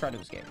I will not try to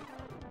escape.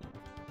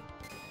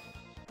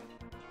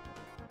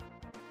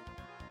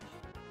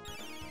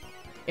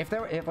 If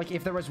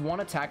there was one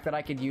attack that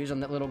I could use on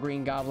that little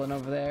green goblin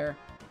over there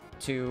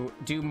to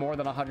do more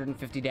than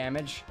 150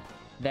 damage,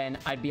 then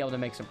I'd be able to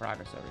make some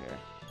progress over here.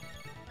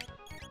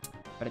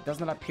 But it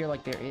does not appear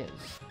like there is.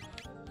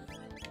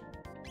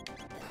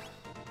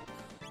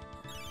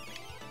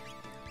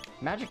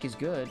 Magic is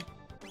good,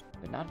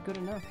 but not good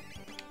enough.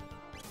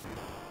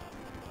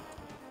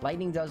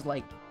 Lightning does,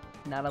 like,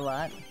 not a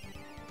lot.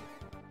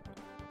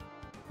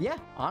 Yeah,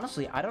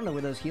 honestly, I don't know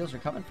where those heals are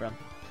coming from.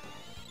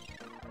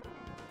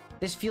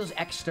 This feels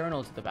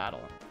external to the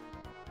battle.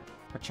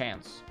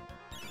 Perchance.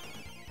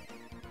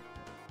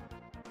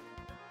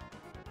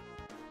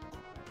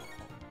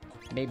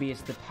 Maybe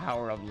it's the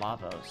power of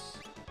Lavos.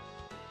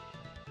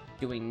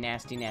 Doing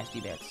nasty, nasty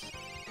bits.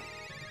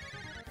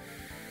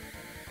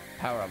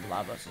 Power of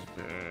Lavos is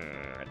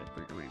bad.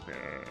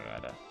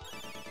 Bad.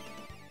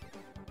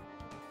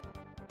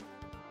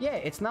 Yeah,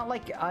 it's not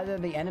like either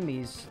the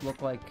enemies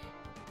look like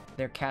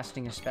they're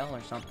casting a spell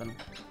or something.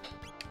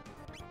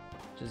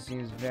 Just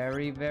seems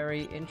very,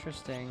 very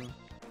interesting.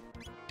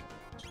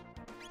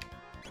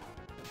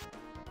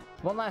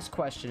 One last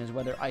question is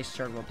whether Ice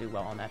Sword will do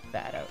well on that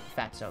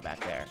fatso back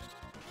there.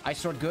 Ice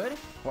Sword good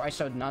or Ice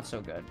Sword not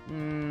so good?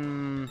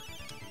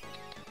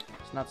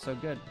 It's not so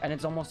good. And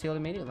it's almost healed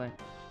immediately.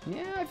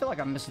 Yeah, I feel like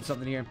I'm missing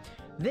something here.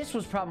 This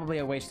was probably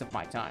a waste of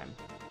my time.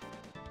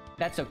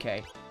 That's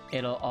okay.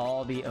 It'll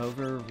all be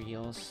over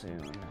real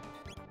soon.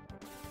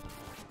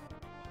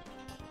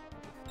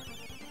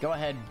 Go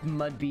ahead,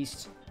 Mud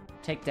Beast.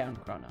 Take down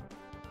Chrono.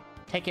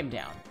 Take him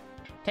down.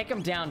 Take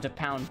him down to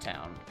Pound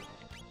Town.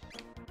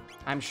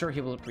 I'm sure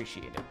he will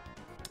appreciate it.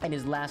 In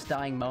his last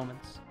dying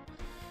moments.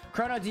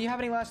 Chrono, do you have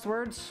any last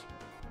words?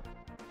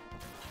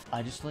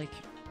 I just, like,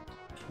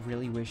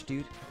 really wish,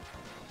 dude,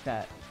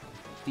 that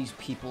these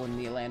people in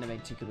the land of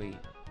Antiquity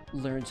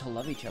learn to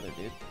love each other,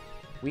 dude.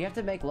 We have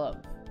to make love,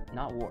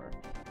 not war.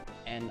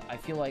 And I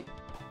feel like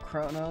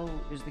Chrono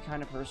is the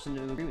kind of person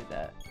to agree with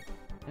that.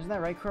 Isn't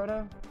that right,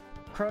 Chrono?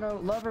 Chrono,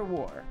 love or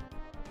war?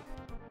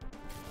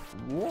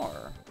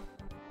 War?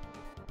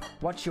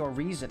 What's your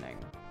reasoning?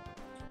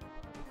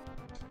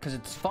 Because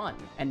it's fun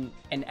and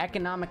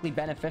economically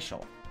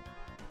beneficial.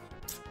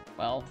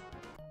 Well,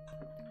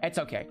 it's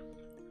okay.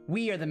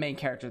 We are the main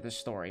character of this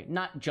story,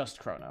 not just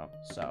Chrono.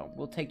 So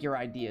we'll take your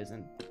ideas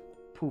and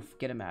poof,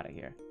 get him out of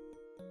here.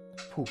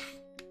 Poof.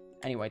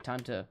 Anyway, time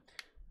to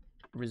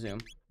resume.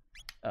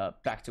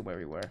 Back to where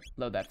we were.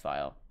 Load that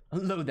file.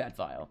 Load that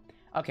file.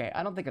 Okay,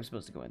 I don't think I'm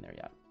supposed to go in there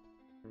yet.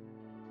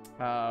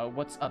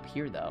 What's up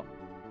here, though?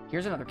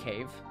 Here's another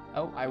cave.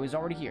 Oh, I was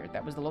already here.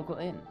 That was the local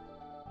inn.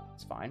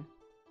 It's fine.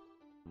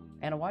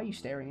 Anna, why are you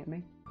staring at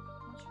me?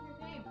 Watching your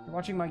game. You're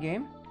watching my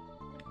game?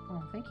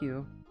 Oh, thank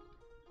you.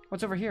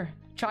 What's over here?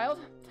 Child?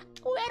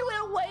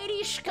 Well,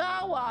 Lady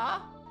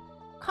Scala,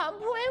 come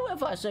play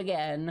with us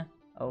again.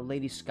 Oh,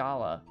 Lady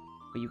Scala.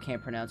 But you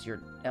can't pronounce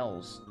your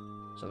L's,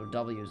 so they're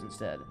W's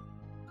instead.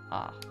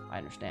 Ah, I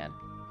understand.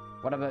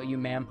 What about you,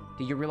 ma'am?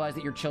 Do you realize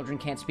that your children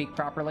can't speak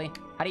properly?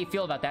 How do you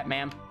feel about that,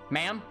 ma'am?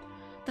 Ma'am?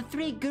 The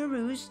three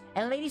gurus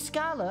and Lady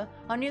Scala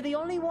are near the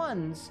only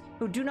ones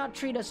who do not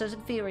treat us as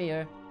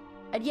inferior.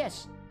 And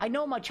yes, I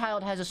know my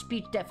child has a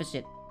speech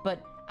deficit,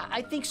 but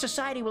I think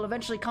society will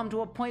eventually come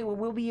to a point where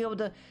we'll be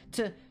able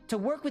to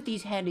work with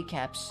these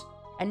handicaps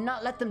and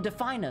not let them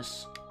define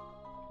us.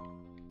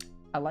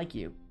 I like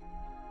you.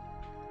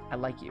 I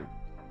like you.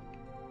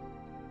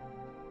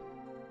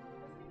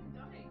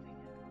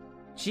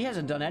 She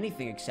hasn't done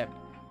anything except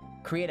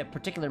create a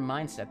particular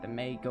mindset that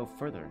may go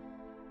further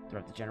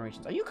throughout the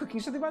generations. Are you cooking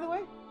something, by the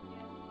way?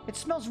 Yeah. It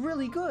smells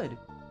really good.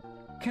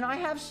 Can I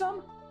have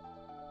some?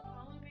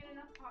 I only made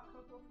enough hot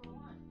cocoa for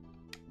one.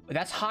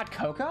 That's hot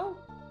cocoa?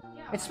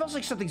 Yeah. It smells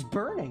like something's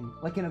burning,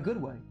 like in a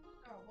good way.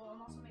 Oh, well,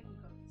 I'm also making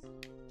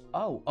cookies.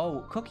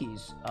 Oh,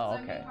 cookies. Oh, So I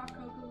okay. made hot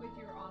cocoa with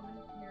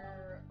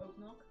your oat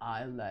milk.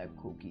 I like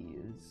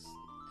cookies.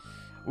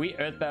 We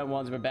Earthbound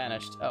ones were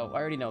banished. Oh, I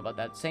already know about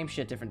that. Same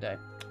shit, different day.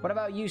 What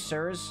about you,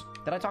 sirs?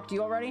 Did I talk to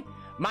you already?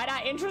 Might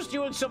I interest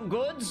you in some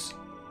goods?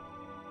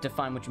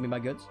 Define what you mean by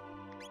goods.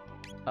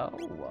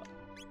 Oh.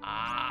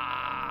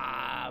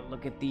 Ah,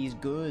 look at these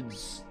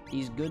goods.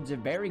 These goods are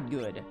very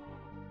good.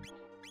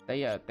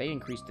 They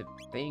increased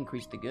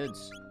the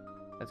goods.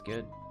 That's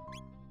good.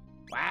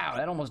 Wow,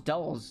 that almost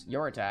doubles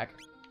your attack.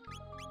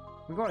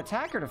 We're going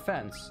attack or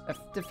defense? If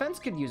defense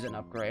could use an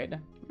upgrade,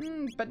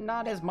 but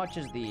not as much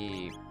as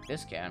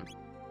this can.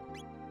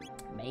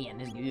 Man,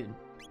 this is good.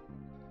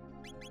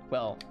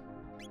 Well,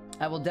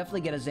 I will definitely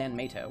get a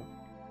Zanmato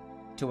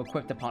to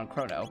equip upon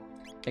Chrono,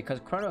 because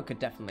Chrono could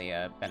definitely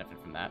benefit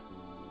from that.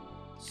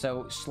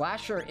 So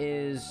Slasher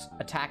is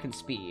attack and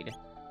speed.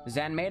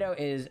 Zanmato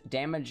is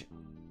damage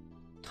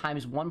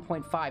times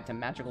 1.5 to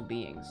magical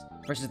beings,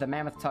 versus the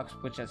Mammoth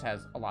Tusk, which just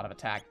has a lot of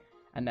attack,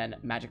 and then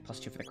magic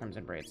 +2 for the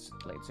Crimson Blade.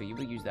 So you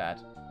will use that.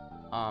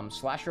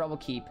 Slasher I will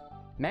keep.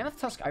 Mammoth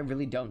Tusk I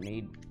really don't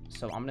need,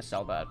 so I'm gonna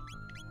sell that.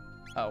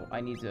 Oh, I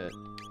need to...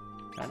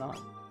 Can I not?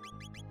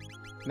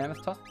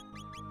 Mammoth Tusk?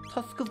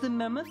 Tusk of the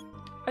Mammoth?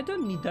 I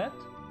don't need that.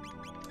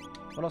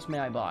 What else may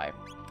I buy?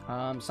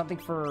 Something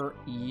for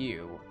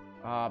you.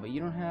 But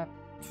you don't have...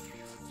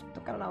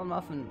 Don't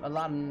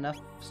got enough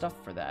stuff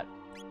for that.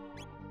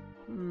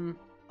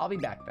 I'll be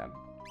back then.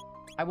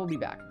 I will be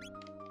back.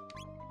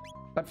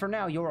 But for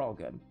now, you're all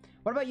good.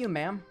 What about you,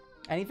 ma'am?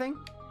 Anything?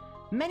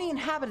 Many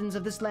inhabitants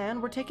of this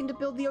land were taken to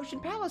build the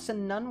Ocean Palace,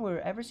 and none were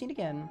ever seen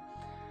again.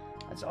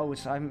 That's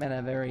always... I'm in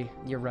a very...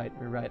 You're right.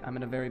 I'm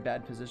in a very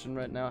bad position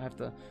right now. I have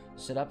to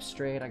sit up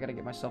straight. I gotta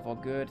get myself all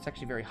good. It's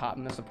actually very hot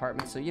in this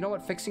apartment. So you know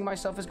what fixing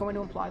myself is going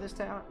to imply this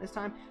time? It's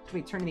going to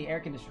be turning the air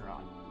conditioner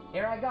on.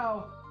 Here I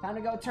go. Time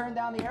to go turn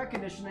down the air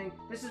conditioning.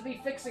 This is me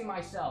fixing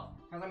myself,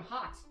 because I'm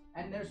hot.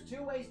 And there's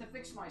two ways to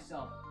fix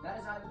myself. That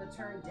is either to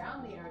turn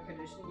down the air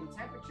conditioning in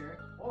temperature,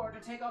 or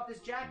to take off this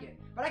jacket.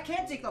 But I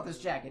can't take off this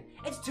jacket.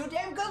 It's too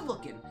damn good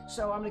looking.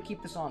 So I'm gonna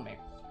keep this on me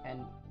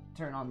and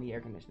turn on the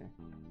air conditioner.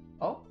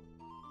 Oh,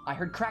 I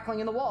heard crackling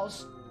in the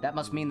walls. That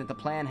must mean that the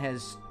plan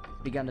has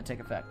begun to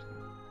take effect.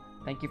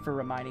 Thank you for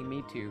reminding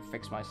me to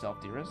fix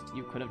myself, dearest.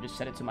 You could have just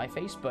said it to my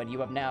face, but you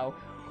have now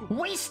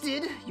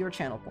wasted your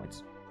channel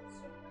points.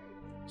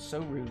 So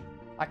rude.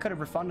 I could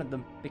have refunded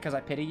them because I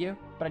pity you,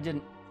 but I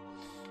didn't.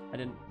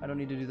 I don't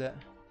need to do that.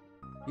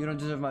 You don't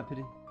deserve my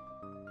pity.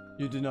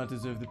 You do not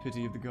deserve the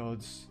pity of the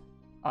gods.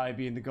 I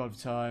being the god of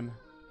time.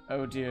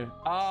 Oh dear.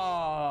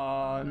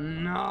 Oh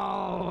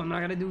no, I'm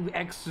not gonna do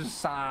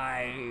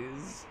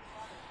exercise.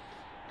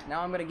 Now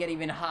I'm gonna get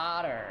even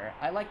hotter.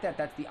 I like that.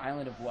 That's the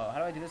island of woe. How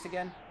do I do this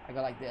again? I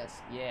go like this.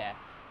 Yeah.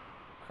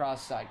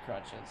 Cross-side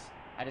crunches.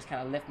 I just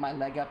kind of lift my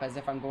leg up as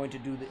if I'm going to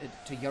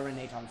to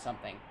urinate on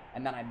something,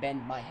 and then I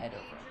bend my head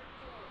over.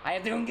 I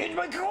have to engage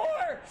my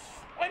core!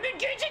 I'm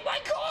engaging my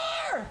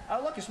core!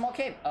 Oh, look, a small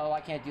cave. Oh,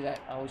 I can't do that.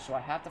 Oh, so I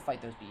have to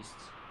fight those beasts.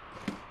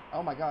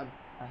 Oh my god,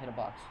 I hit a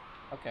box.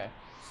 Okay,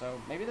 so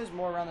maybe there's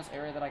more around this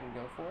area that I can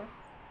go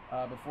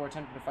for before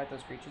attempting to fight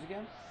those creatures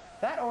again.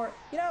 That or,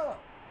 you know,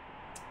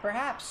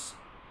 perhaps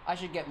I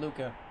should get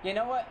Luca. You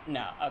know what?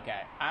 No,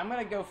 okay. I'm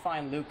gonna go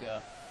find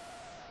Luca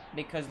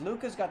because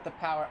Luca's got the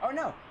power. Oh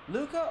no,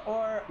 Luca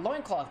or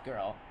Loincloth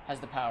Girl has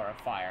the power of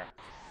fire.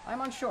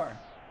 I'm unsure.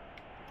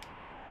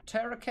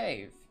 Terra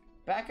Cave.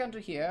 Back under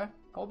here.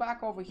 Go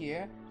back over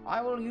here.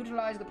 I will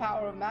utilize the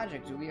power of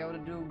magic to be able to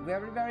do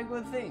very, very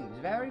good things.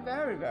 Very,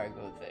 very, very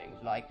good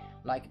things.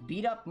 Like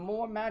beat up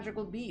more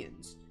magical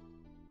beings.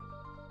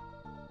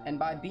 And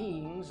by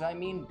beings, I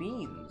mean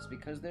beans,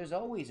 because there's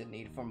always a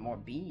need for more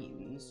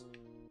beans.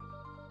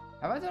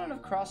 Have I done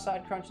enough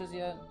cross-side crunches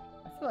yet?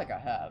 I feel like I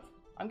have.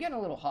 I'm getting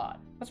a little hot.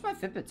 What's my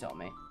Fitbit tell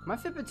me? My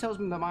Fitbit tells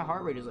me that my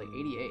heart rate is like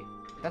 88.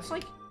 That's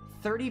like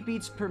 30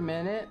 beats per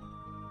minute.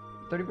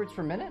 30 beats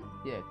per minute?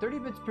 Yeah, 30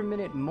 beats per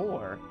minute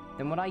more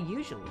than what I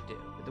usually do,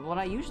 than what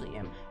I usually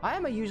am. I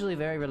am a usually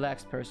very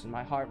relaxed person.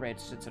 My heart rate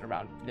sits at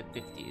around the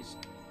 50s.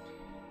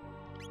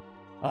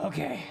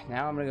 Okay,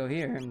 now I'm gonna go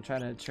here and try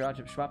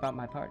to swap out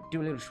my party.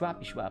 Do a little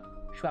swappy swap.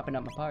 Swapping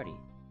out my party.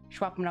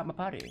 Swapping out my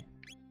party.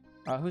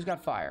 Who's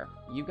got fire?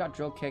 You got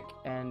Drill Kick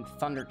and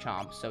Thunder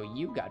Chomp, so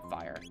you got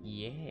fire.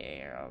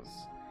 Yes.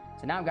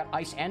 So now I've got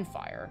ice and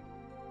fire.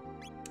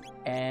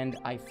 And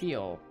I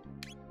feel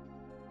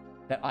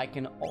that I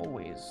can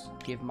always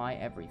give my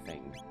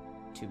everything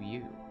to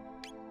you.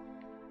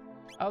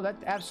 Oh, that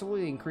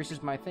absolutely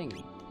increases my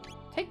thingy.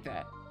 Take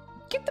that.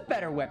 Get the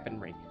better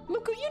weaponry.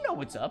 Luca, you know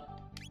what's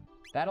up.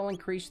 That'll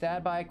increase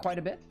that by quite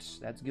a bit.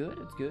 That's good,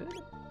 it's good.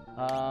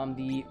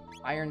 The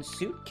iron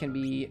suit can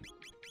be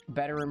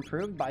better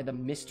improved by the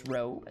mist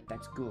robe.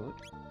 That's good.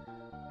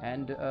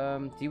 And,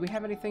 do we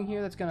have anything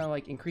here that's gonna,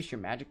 like, increase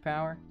your magic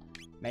power?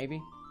 Maybe?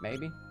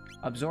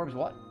 Absorbs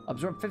what?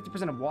 Absorb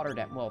 50% of water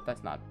damage. Well,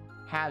 that's not...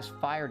 Has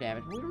fire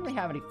damage. We don't really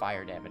have any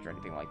fire damage or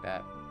anything like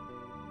that.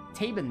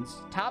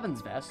 Tabin's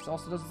vest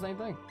also does the same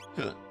thing.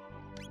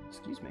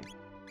 Excuse me.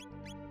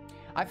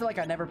 I feel like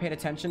I never paid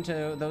attention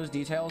to those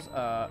details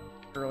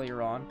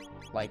earlier on.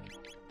 Like,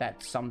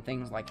 that some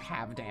things, like,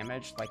 have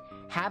damage. Like,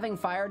 having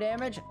fire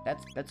damage,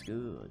 that's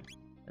good.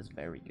 That's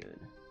very good.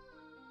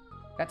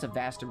 That's a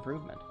vast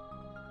improvement.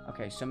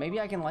 Okay, so maybe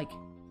I can, like...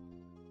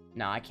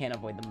 No, I can't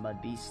avoid the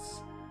mud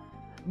beasts.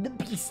 The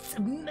beasts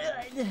of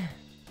mud!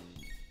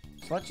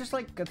 So let's just,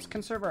 like, let's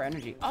conserve our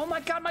energy. Oh my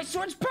god, my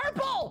sword's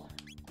purple!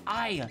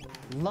 I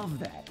love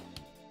that.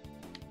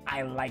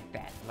 I like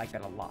that. I like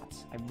that a lot.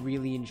 I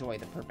really enjoy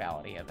the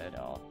purplity of it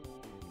all.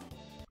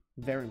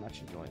 Very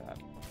much enjoy that.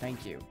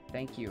 Thank you.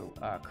 Thank you,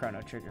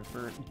 Chrono Trigger,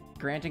 for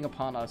granting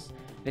upon us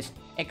this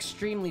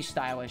extremely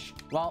stylish,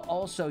 while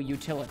also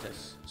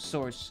utilitous,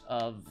 source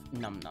of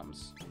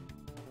num-nums.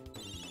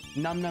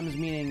 Num-nums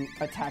meaning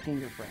attacking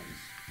your friends.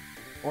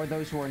 Or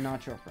those who are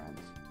not your friends.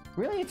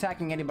 Really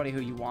attacking anybody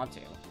who you want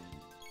to.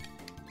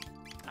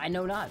 I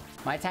know not.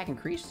 My attack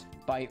increased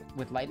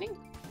with lightning?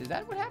 Is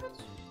that what happens?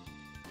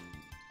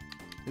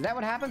 Is that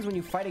what happens when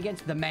you fight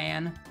against the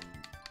man?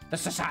 The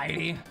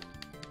society?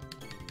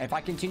 If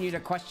I continue to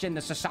question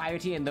the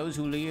society and those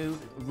who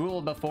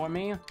rule before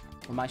me,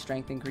 will my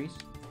strength increase?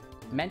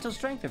 Mental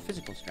strength or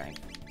physical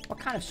strength? What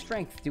kind of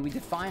strength do we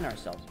define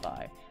ourselves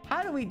by?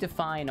 How do we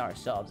define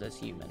ourselves as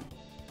human?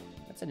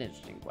 That's an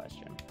interesting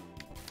question.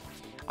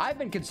 I've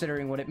been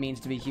considering what it means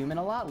to be human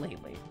a lot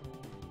lately,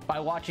 by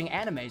watching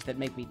animes that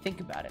make me think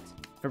about it.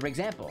 For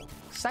example,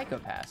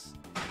 Psychopaths.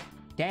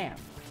 Damn,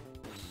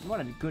 what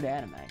a good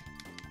anime.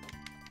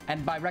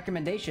 And by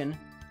recommendation,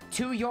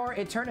 To Your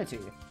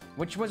Eternity,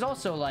 which was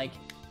also like,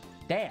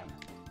 damn,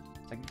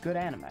 it's a good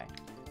anime.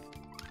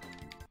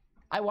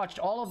 I watched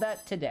all of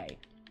that today.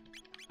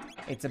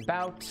 It's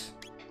about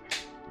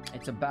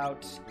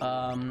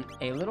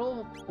a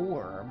little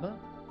orb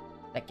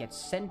that gets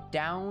sent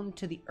down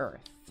to the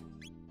earth,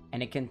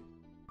 and it can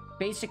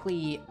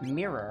basically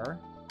mirror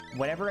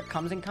whatever it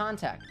comes in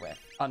contact with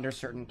under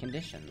certain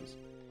conditions.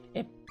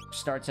 It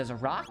starts as a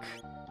rock,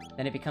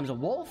 then it becomes a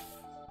wolf,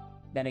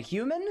 then a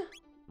human.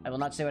 I will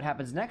not say what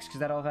happens next because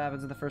that all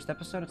happens in the first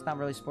episode. It's not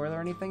really spoiler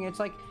or anything. It's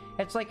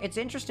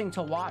interesting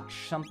to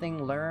watch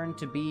something learn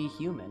to be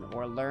human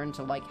or learn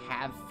to like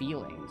have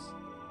feelings.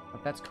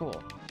 But that's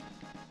cool.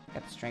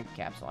 Got the strength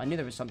capsule. I knew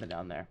there was something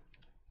down there.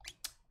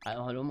 I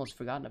had almost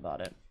forgotten about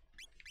it.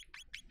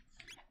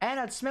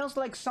 Anna, it smells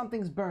like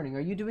something's burning.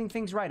 Are you doing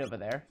things right over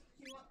there?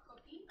 You want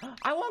cookie?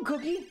 I want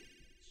cookie.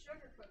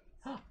 Sugar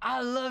cookies.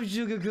 I love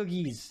sugar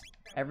cookies.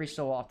 Every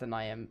so often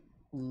I am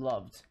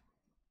loved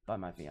by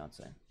my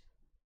fiance.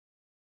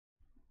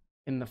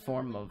 In the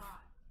form of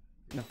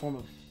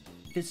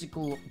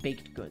physical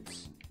baked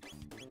goods.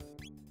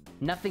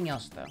 Nothing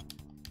else though.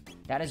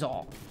 That is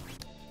all.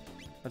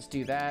 Let's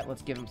do that.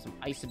 Let's give him some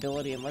ice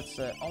ability and let's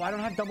oh, I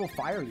don't have double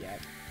fire yet.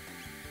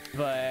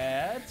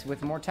 But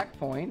with more tech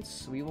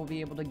points, we will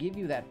be able to give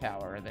you that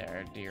power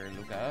there, dear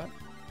Luca.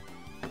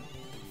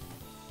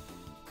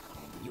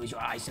 Use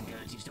your ice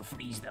abilities to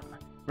freeze them.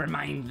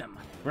 Remind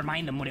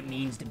them what it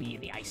means to be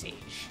in the Ice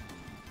Age.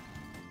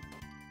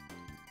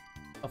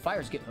 Oh,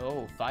 fire's good.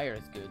 Oh, fire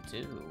is good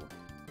too.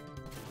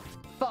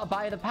 But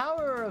by the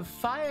power of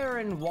fire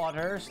and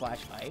water /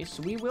 ice,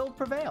 we will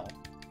prevail.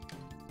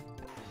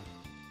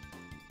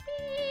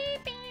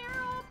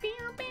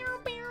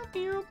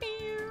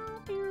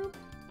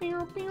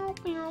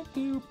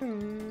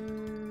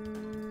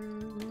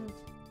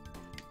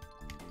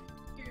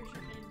 Here's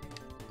your hidden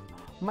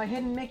Mickey. My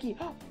hidden Mickey.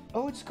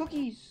 Oh, it's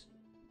cookies.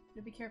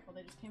 But be careful,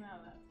 they just came out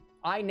of that.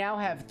 I now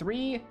have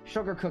 3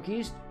 sugar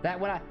cookies that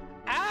when I...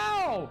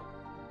 Ow!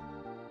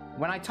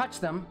 When I touch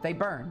them, they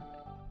burn.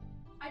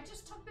 I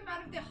just took them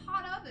out of the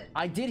hot oven.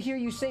 I did hear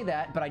you say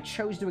that, but I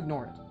chose to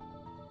ignore it.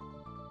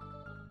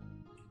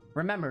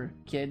 Remember,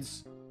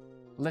 kids,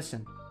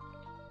 listen.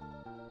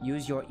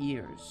 Use your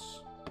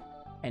ears.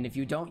 And if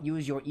you don't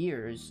use your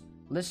ears,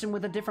 listen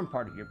with a different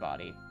part of your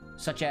body,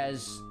 such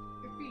as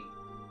Your feet.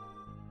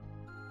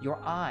 your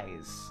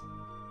eyes,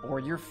 or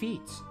your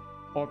feet,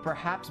 or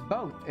perhaps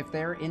both if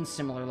they're in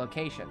similar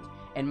locations.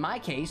 In my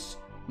case,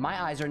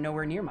 my eyes are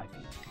nowhere near my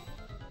feet.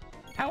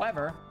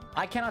 However,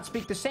 I cannot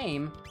speak the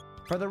same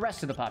for the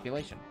rest of the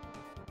population.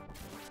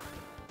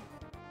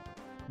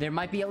 There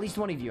might be at least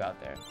one of you out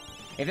there.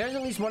 If there's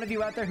at least one of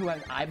you out there who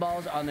has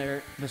eyeballs on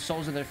the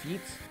soles of their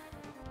feet,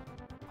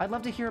 I'd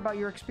love to hear about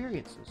your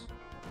experiences.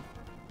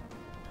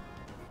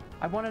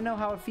 I want to know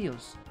how it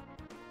feels.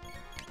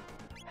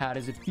 How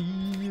does it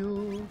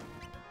feel?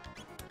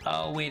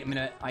 Oh, wait a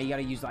minute. I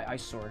gotta use the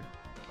ice sword.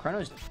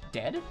 Chrono's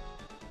dead?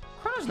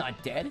 Chrono's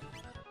not dead.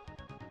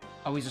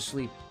 Oh, he's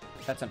asleep.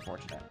 That's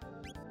unfortunate.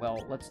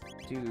 Well, let's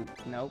do...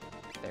 Nope.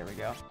 There we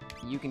go.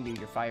 You can do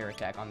your fire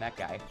attack on that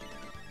guy.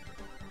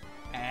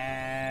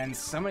 And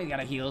somebody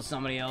gotta heal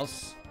somebody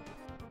else.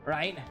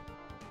 Right?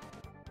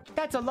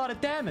 That's a lot of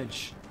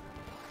damage.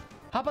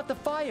 How about the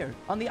fire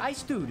on the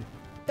ice dude?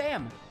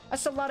 Damn,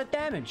 that's a lot of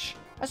damage.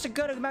 That's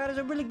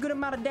a really good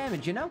amount of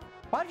damage, you know?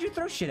 Why did you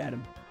throw shit at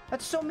him?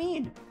 That's so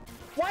mean.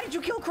 Why did you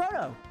kill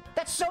Chrono?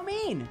 That's so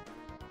mean.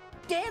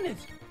 Damn it.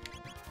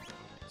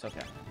 It's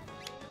okay.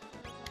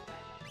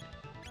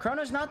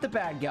 Chrono's not the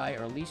bad guy,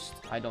 or at least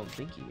I don't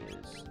think he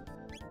is.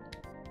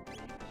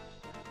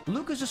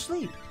 Luca's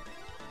asleep.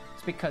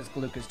 It's because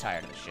Luca's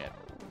tired of the shit.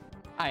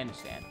 I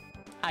understand.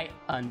 I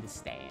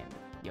understand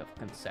your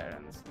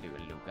concerns, dear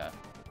Luca.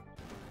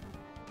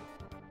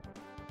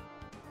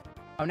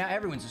 Oh, now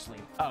everyone's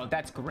asleep. Oh,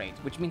 that's great.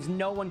 Which means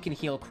no one can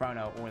heal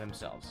Chrono or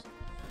themselves.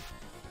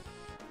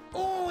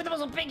 Oh, that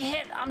was a big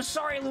hit. I'm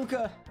sorry,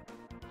 Luca.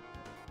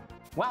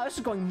 Wow, this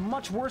is going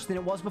much worse than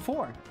it was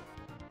before.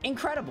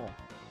 Incredible.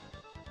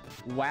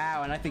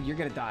 Wow, and I think you're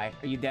gonna die.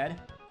 Are you dead?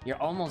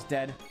 You're almost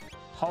dead.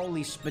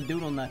 Holy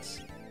spadoodle nuts.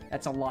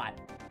 That's a lot.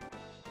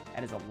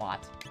 That is a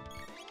lot.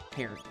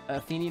 Here,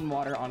 Athenian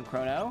water on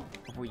Chrono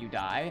before you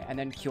die, and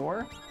then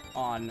cure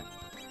on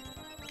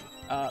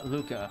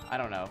Luca. I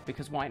don't know,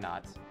 because why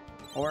not?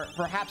 Or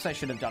perhaps I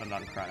should have done it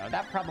on Chrono.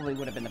 That probably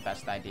would have been the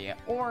best idea.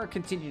 Or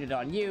continued it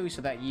on you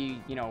so that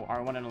you know,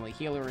 our one and only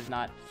healer is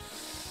not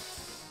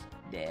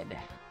dead.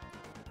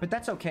 But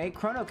that's okay.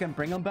 Chrono can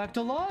bring him back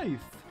to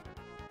life.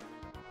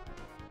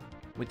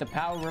 With the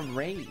power of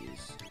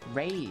raise.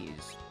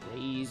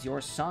 Raise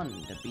your son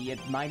to be a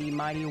mighty,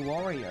 mighty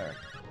warrior.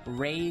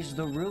 Raise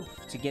the roof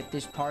to get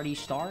this party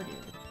started.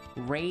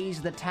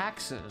 Raise the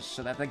taxes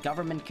so that the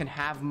government can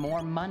have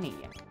more money.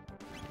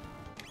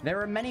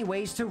 There are many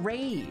ways to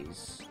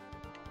raise.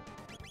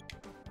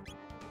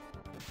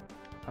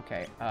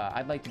 Okay,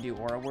 I'd like to do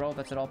Aura World.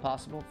 That's at all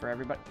possible for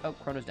everybody. Oh,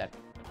 Chrono's dead.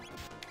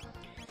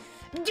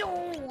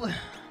 No!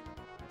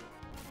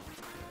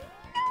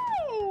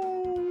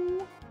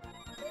 No!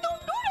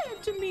 Don't do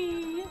that to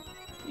me!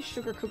 These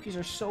sugar cookies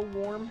are so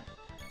warm.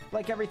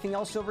 Like everything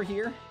else over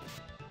here.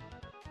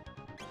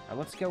 Alright,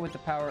 let's go with the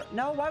power.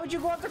 No, why would you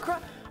go after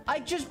Chrono? I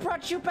just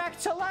brought you back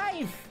to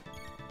life!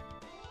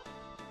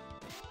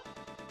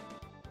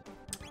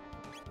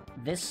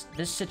 This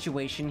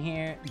situation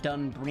here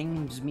done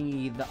brings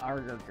me the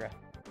argh.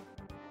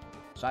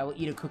 So I will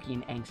eat a cookie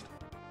in angst.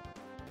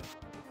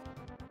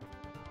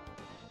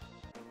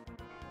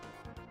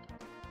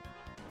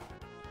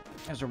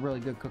 That's a really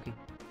good cookie.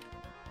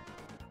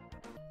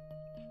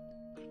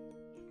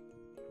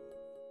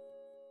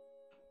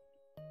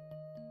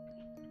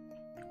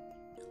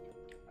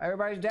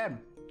 Everybody's dead.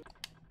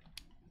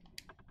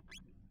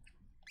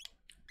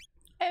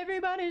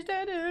 Everybody's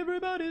dead,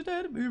 everybody's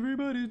dead,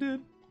 everybody's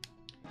dead.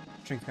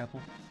 Drink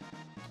apple.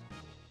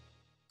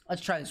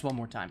 Let's try this one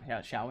more time,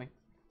 yeah, shall we?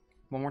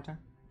 One more time.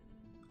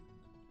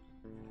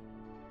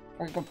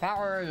 With the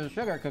power of the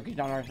sugar cookies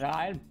on our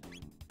side,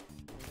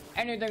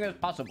 anything is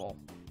possible.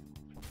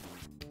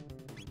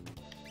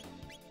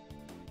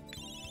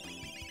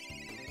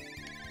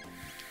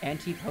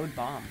 Antipode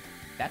bomb.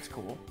 That's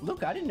cool.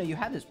 Luke, I didn't know you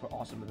had this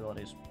awesome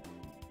abilities.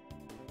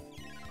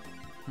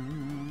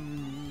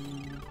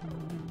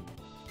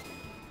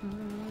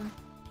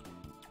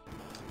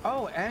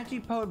 Oh,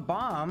 Antipode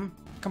bomb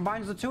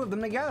combines the two of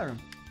them together.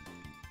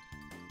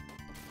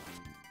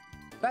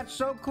 That's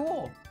so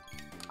cool.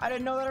 I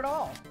didn't know that at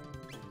all.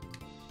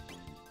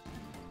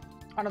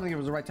 I don't think it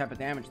was the right type of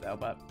damage though,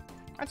 but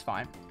that's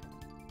fine.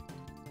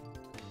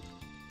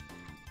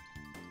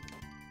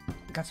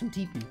 Got some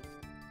TP.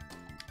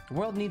 The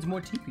world needs more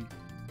TP.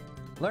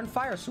 Learn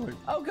Fire Sword.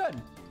 Oh, good.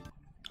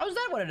 Oh, is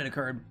that what had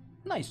occurred?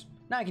 Nice.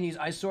 Now I can use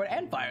Ice Sword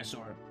and Fire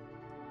Sword.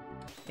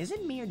 Is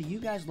it me or do you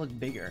guys look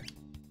bigger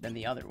than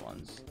the other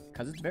ones?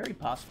 Because it's very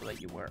possible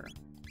that you were.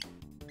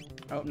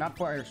 Oh, not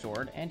Fire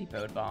Sword.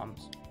 Antipode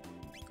bombs.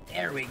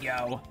 There we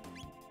go.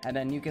 And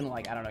then you can,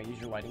 like, I don't know, use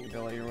your lighting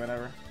ability or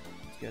whatever.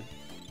 It's good.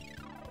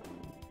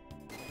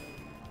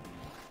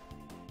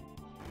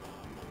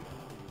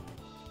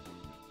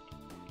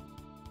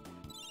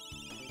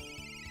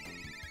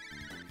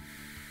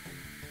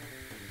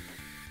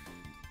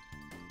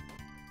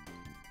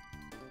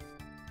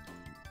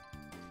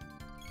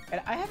 And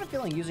I have a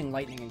feeling using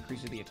lightning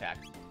increases the attack.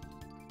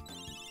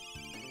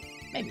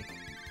 Maybe.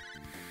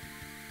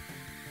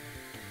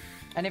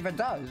 And if it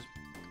does,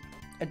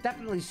 it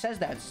definitely says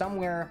that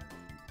somewhere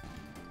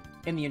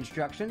in the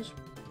instructions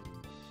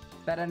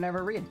that I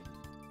never read.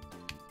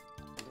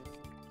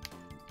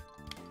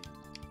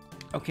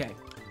 Okay,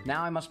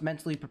 now I must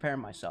mentally prepare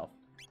myself.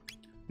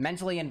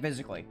 Mentally and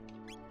physically.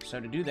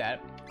 So to do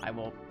that, I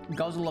will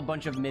guzzle a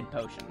bunch of mid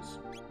potions.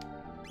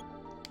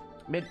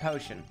 Mid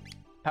potion.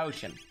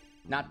 Potion.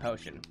 Not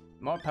potion.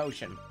 More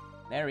potion.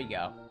 There we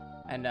go.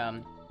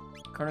 And,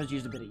 Chrono's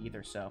used a bit of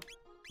ether, so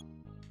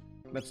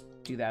let's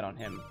do that on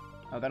him.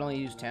 Oh, that only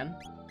used 10?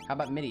 How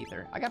about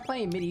mid-ether? I got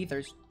plenty of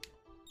mid-ethers.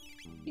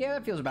 Yeah,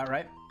 that feels about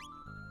right.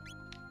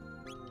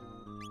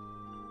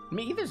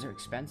 Mid-ethers are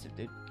expensive,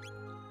 dude.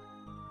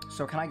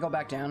 So can I go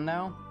back down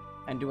now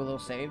and do a little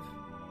save?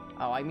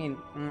 Oh, I mean,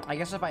 I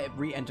guess if I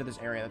re-enter this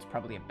area, that's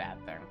probably a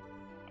bad thing.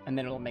 And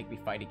then it'll make me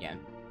fight again.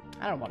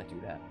 I don't want to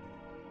do that.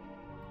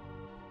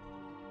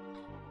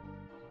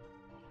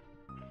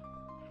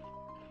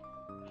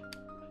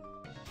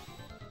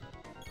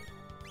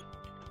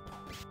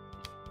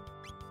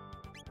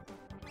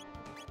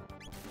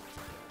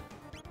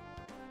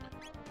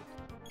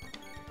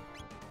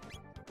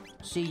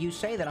 See, you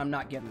say that I'm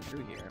not getting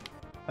through here,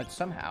 but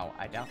somehow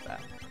I doubt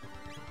that.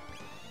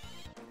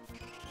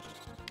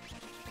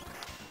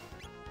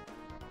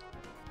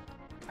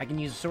 I can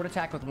use a sword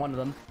attack with one of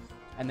them,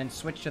 and then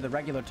switch to the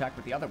regular attack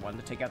with the other one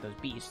to take out those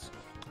beasts.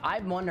 I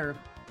wonder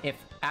if,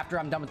 after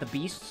I'm done with the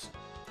beasts,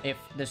 if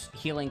this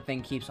healing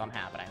thing keeps on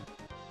happening.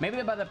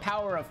 Maybe by the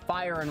power of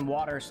fire and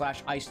water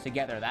 / ice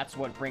together, that's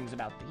what brings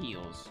about the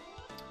heals.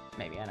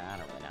 Maybe, I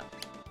don't really know.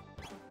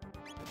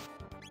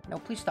 No,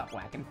 please stop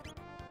whacking.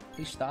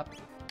 Please stop.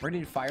 We're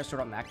gonna do Fire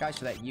Sword on that guy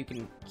so that you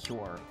can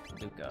cure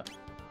Luca.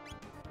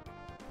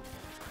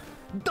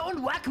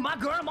 Don't whack my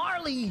girl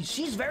Marley!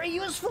 She's very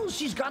useful!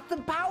 She's got the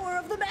power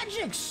of the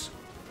magics!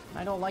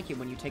 I don't like it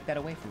when you take that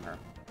away from her.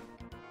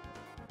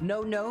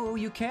 No, no,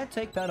 you can't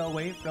take that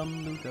away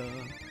from Luca.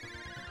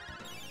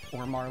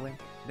 Or Marley.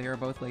 They are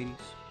both ladies.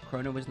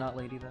 Chrono is not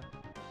lady, though.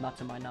 Not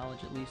to my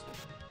knowledge, at least.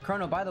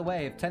 Chrono, by the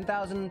way, if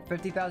 10,000,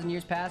 50,000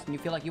 years pass and you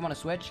feel like you want to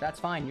switch, that's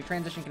fine. Your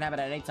transition can happen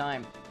at any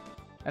time.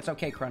 That's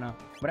okay, Chrono.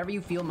 Whatever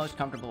you feel most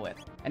comfortable with.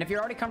 And if you're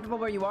already comfortable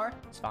where you are,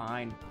 it's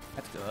fine.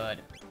 That's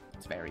good.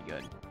 It's very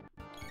good.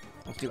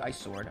 Let's do Ice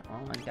Sword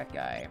on that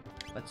guy.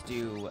 Let's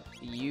do...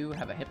 You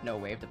have a Hypno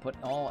Wave to put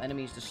all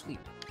enemies to sleep,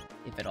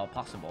 if at all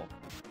possible.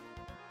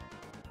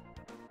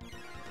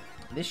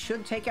 This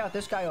should take out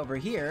this guy over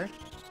here,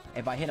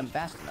 if I hit him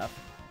fast enough.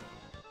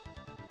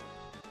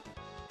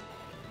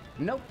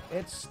 Nope,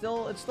 it's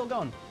still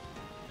going.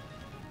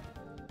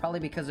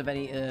 Probably because of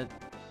any,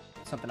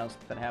 something else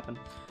that happened.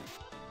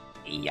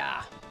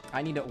 Yeah,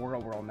 I need to Aura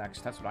Whirl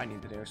next. That's what I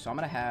need to do. So I'm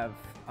gonna have,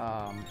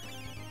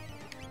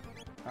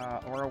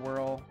 Aura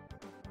Whirl.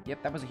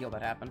 Yep, that was a heal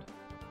that happened.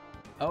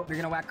 Oh, you're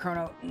gonna whack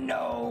Chrono.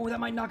 No, that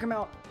might knock him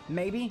out.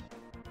 Maybe.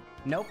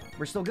 Nope,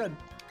 we're still good.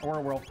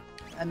 Aura Whirl.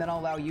 And then I'll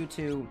allow you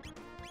to...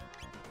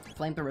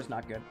 Flamethrower's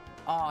not good.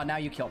 Oh, now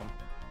you killed him.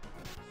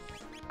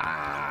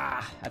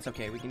 Ah, that's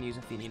okay. We can use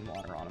Athenian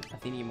Water on him.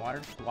 Athenian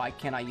Water? Why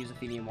can't I use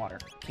Athenian Water?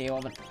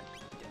 KO him.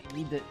 I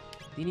need the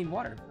Athenian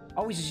Water.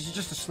 Oh, he's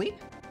just asleep?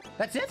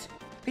 That's it?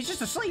 He's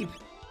just asleep?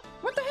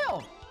 What the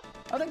hell?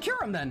 Oh, then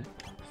cure him then.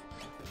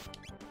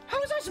 How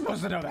was I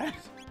supposed to know that?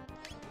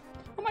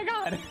 Oh my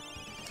god.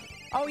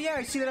 Oh yeah,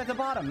 I see that at the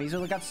bottom. He's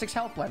only got 6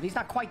 health left. He's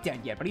not quite dead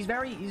yet, but he's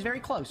very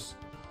close.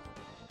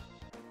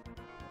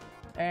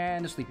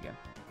 And asleep again.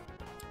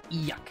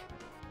 Yuck.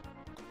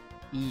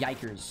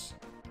 Yikers.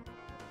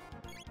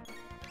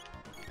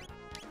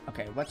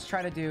 Okay, let's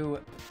try to do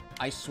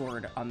Ice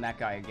Sword on that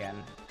guy again.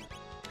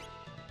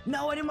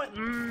 No, I didn't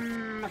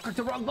want... I clicked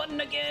the wrong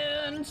button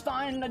again. It's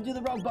fine. I do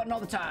the wrong button all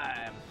the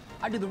time.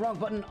 I do the wrong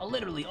button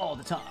literally all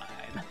the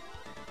time.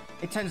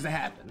 It tends to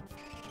happen.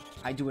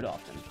 I do it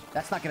often.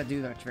 That's not going to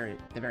do that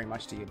very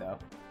much to you, though.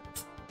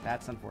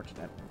 That's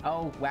unfortunate.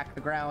 Oh, whack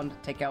the ground.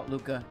 Take out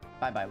Luca.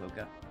 Bye-bye,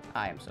 Luca.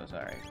 I am so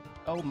sorry.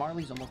 Oh,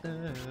 Marley's almost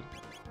dead.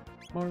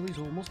 Marley's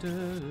almost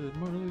dead.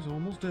 Marley's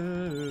almost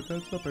dead.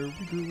 That's not very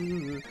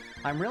good.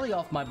 I'm really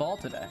off my ball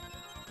today.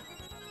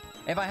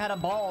 If I had a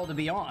ball to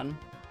be on,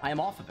 I am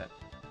off of it.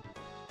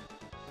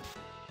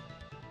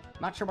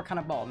 Not sure what kind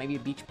of ball. Maybe a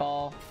beach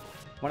ball.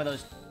 One of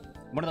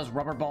those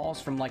rubber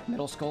balls from like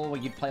middle school where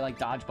you'd play like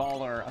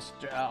dodgeball or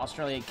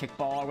Australian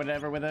kickball or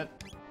whatever with it.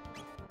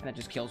 And it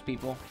just kills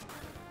people.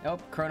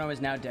 Nope, Chrono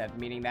is now dead,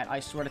 meaning that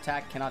Ice Sword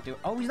attack cannot do...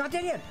 Oh, he's not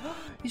dead yet!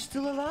 He's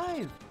still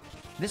alive!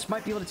 This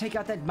might be able to take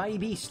out that mighty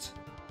beast.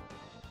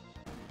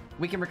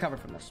 We can recover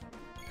from this.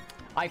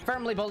 I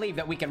firmly believe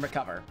that we can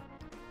recover.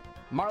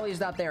 Marley's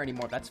not there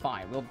anymore, that's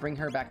fine. We'll bring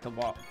her back to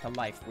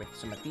life with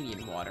some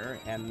Athenian water,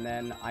 and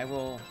then I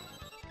will...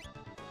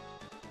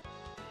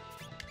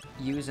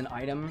 use an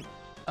item.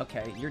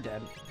 Okay, you're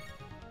dead.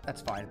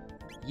 That's fine.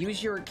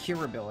 Use your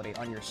cure ability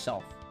on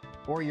yourself.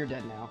 Or you're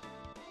dead now.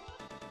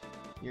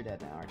 You're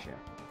dead now, aren't you?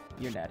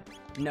 You're dead.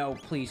 No,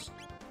 please.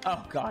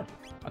 Oh, God.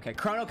 Okay,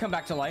 Chrono, come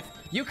back to life.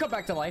 You come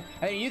back to life,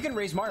 and you can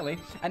raise Marley,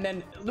 and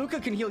then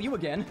Luca can heal you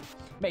again.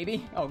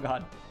 Maybe. Oh,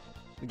 God.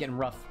 We're getting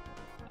rough.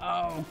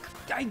 Oh,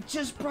 I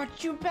just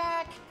brought you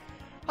back.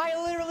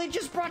 I literally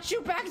just brought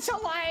you back to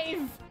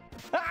life.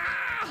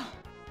 Ah!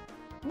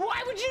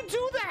 Why would you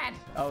do that?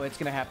 Oh, it's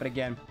gonna happen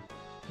again.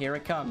 Here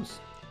it comes.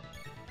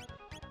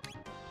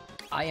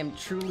 I am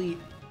truly...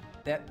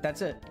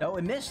 That's it. Oh,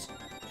 it missed.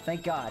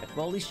 Thank God.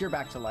 Well, at least you're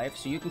back to life,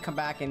 so you can come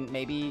back and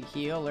maybe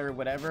heal or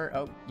whatever.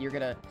 Oh, you're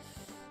gonna...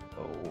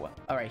 Oh,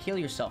 all right. Heal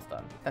yourself,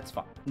 then. That's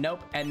fine.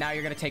 Nope. And now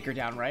you're gonna take her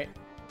down, right?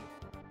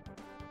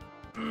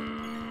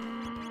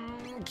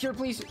 Cure,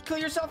 please. Kill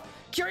yourself.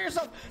 Cure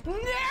yourself.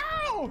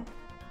 No!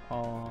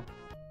 Oh.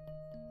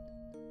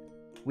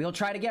 We'll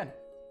try it again.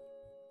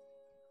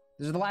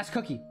 This is the last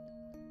cookie.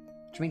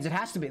 Which means it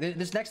has to be.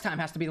 This next time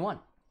has to be the one.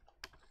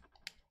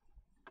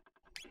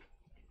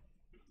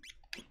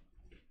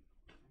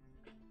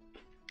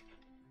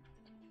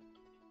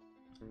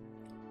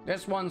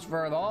 This one's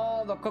for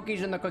all the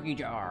cookies in the cookie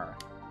jar.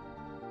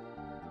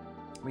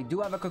 We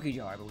do have a cookie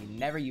jar, but we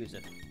never use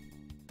it.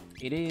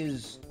 It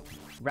is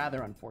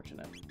rather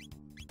unfortunate.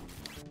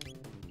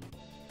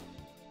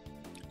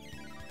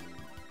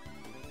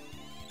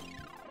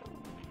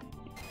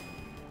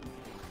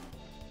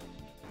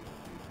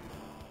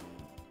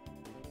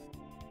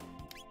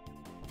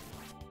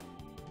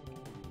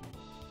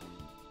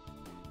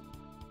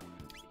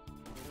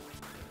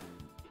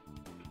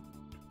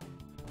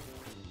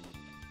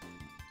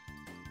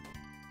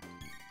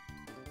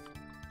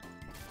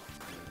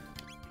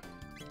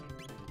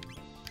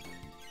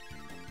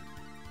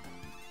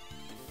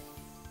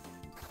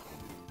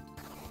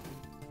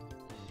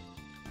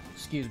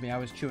 Excuse me, I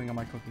was chewing on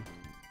my cookie.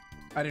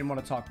 I didn't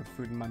want to talk with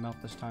food in my mouth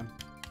this time.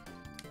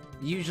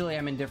 Usually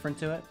I'm indifferent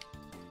to it.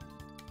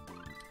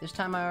 This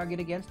time I argued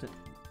against it.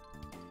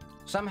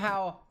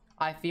 Somehow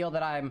I feel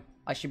that I'm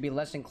I should be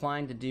less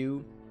inclined to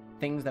do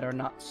things that are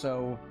not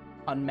so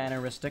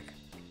unmanneristic.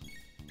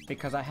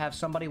 Because I have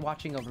somebody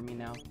watching over me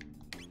now.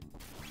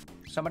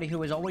 Somebody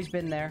who has always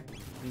been there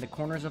in the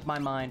corners of my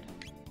mind,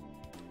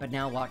 but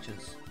now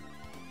watches.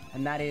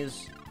 And that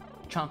is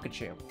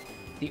Chonkachu,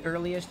 the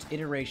earliest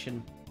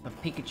iteration of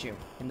Pikachu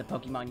in the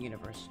Pokemon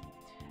universe.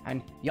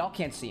 And y'all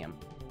can't see him,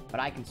 but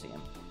I can see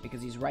him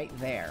because he's right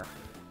there,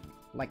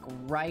 like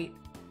right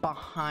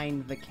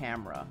behind the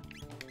camera.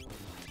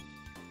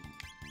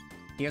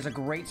 He has a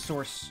great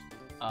source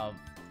of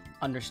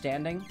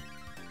understanding.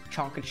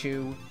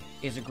 Chonkachu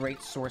is a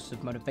great source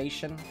of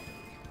motivation.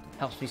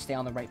 Helps me stay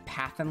on the right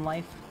path in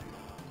life.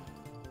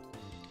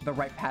 The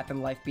right path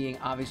in life being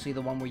obviously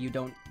the one where you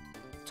don't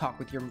talk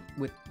with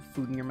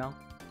food in your mouth.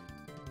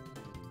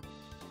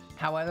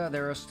 However,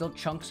 there are still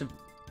chunks of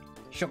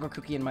sugar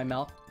cookie in my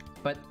mouth,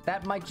 but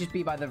that might just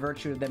be by the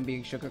virtue of them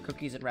being sugar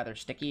cookies and rather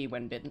sticky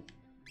when bitten.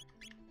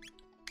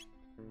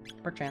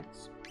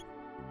 Perchance.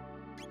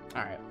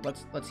 All right,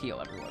 let's heal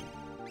everyone.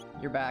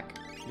 You're back.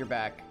 You're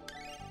back.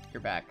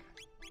 You're back.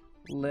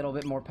 Little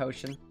bit more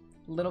potion.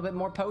 Little bit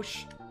more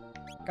posh.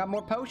 Got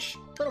more posh?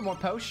 Little more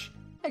posh.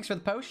 Thanks for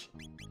the posh.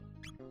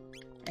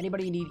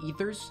 Anybody need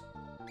ethers?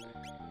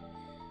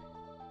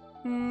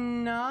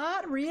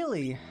 Not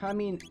really. I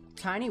mean,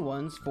 tiny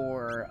ones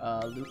for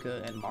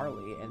Luca and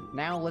Marley. And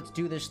now let's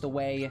do this the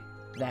way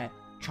that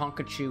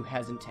Chonkachu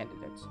has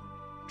intended it.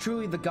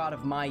 Truly the god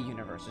of my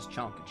universe is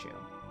Chonkachu.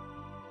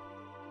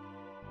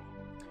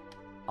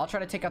 I'll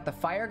try to take out the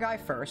fire guy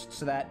first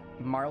so that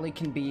Marley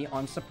can be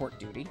on support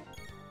duty.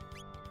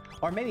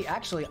 Or maybe,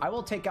 actually, I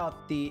will take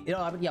out the...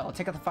 yeah, I'll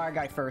take out the fire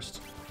guy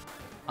first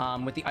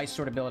with the ice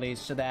sword abilities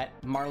so that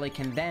Marley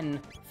can then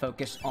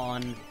focus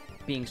on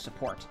being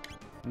support.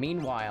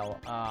 Meanwhile,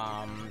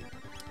 I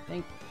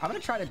think I'm going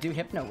to try to do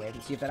Hypno Wave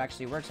and see if that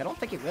actually works. I don't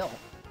think it will.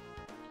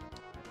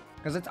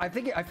 Because I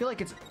feel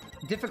like it's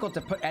difficult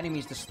to put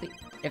enemies to sleep,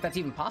 if that's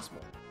even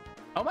possible.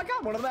 Oh my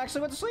god, one of them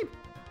actually went to sleep.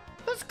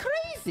 That's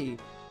crazy.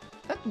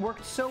 That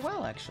worked so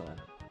well, actually.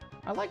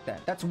 I like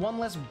that. That's one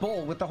less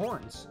bull with the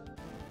horns.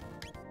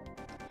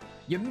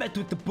 You met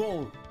with the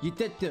bull. You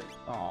did the...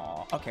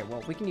 Aw. Okay,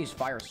 well, we can use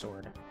Fire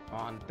Sword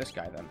on this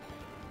guy, then.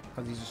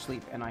 Because he's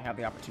asleep, and I have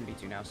the opportunity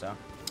to now, so...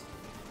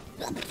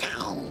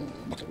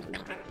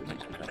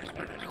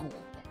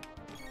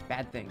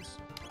 Bad things.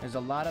 There's a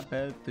lot of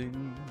bad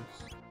things.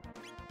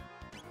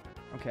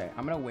 Okay,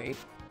 I'm gonna wait.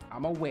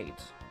 I'm gonna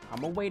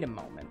wait a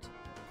moment.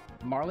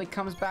 Marley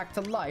comes back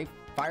to life.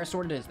 Fire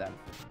Sword it is, then.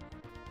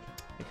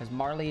 Because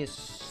Marley is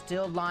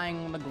still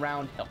lying on the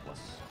ground helpless.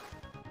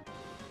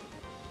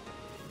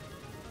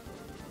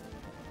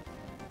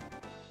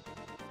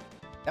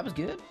 That was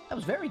good. That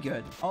was very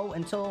good. Oh,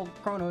 until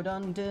Chrono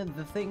done did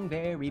the thing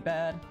very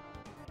bad.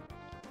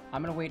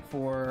 I'm gonna wait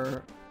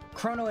for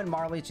Chrono and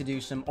Marley to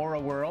do some Aura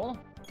Whirl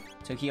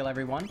to heal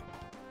everyone.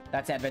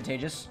 That's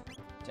advantageous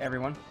to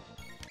everyone.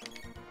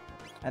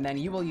 And then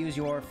you will use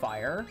your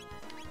fire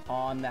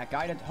on that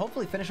guy to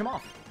hopefully finish him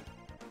off.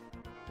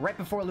 Right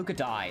before Luca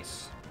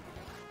dies.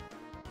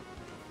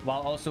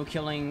 While also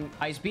killing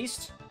Ice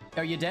Beast.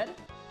 Are you dead?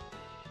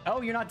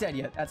 Oh, you're not dead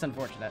yet. That's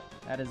unfortunate.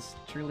 That is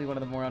truly one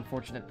of the more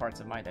unfortunate parts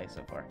of my day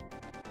so far.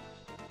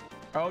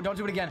 Oh, don't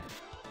do it again.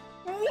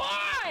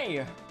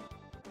 Why?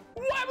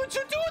 Why would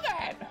you do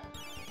that?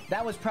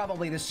 That was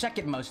probably the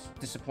second most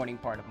disappointing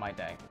part of my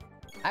day.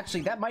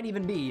 Actually, that might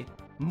even be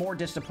more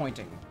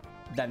disappointing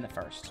than the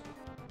first.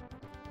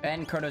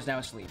 And Chrono's now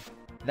asleep.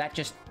 That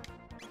just...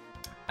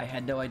 I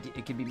had no idea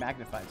it could be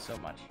magnified so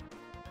much.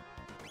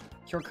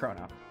 Cure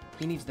Chrono.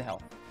 He needs the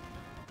health.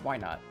 Why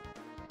not?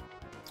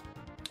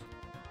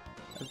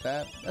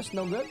 That's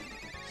no good.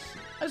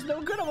 That's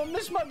no good. I'm gonna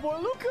miss my boy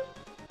Luca.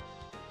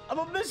 I'm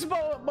gonna miss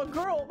my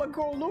girl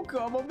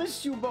Luca. I'm gonna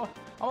miss you, bro.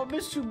 I'm gonna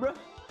miss you, bro.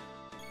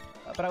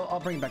 But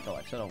I'll bring you back to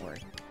life, so don't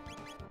worry.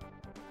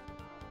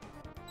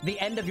 The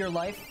end of your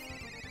life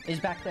is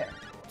back there.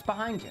 It's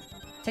behind you.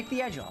 Take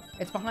the edge off.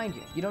 It's behind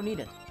you. You don't need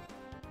it.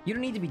 You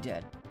don't need to be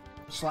dead.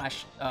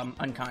 Slash,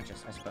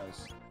 unconscious, I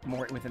suppose.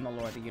 More within the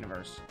lore of the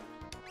universe.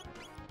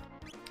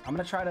 I'm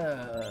gonna try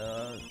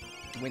to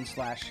win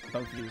slash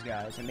both of these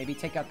guys and maybe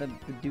take out the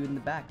dude in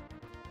the back.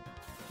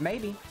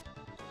 Maybe.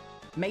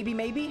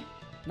 Maybe?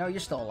 No, you're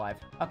still alive.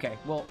 Okay,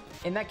 well,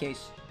 in that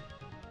case...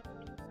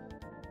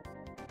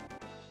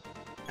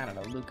 I don't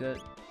know, Luca,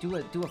 do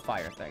a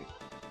fire thing.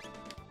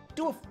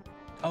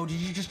 Oh, did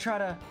you just try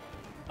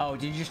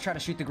to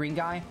shoot the green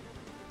guy?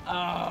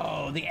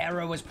 Oh, the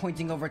arrow was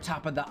pointing over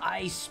top of the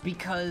ice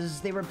because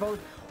they were both...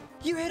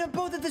 You hit them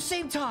both at the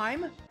same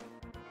time?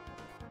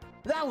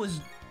 That was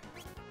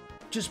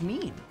just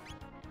mean.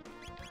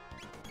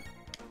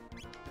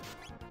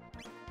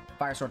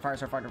 Fire sword.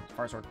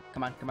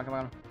 Come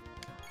on.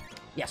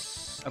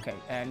 Yes. Okay,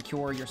 and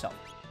cure yourself.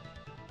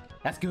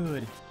 That's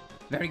good.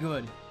 Very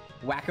good.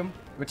 Whack him.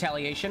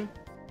 Retaliation.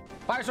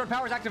 Fire sword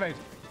powers activate.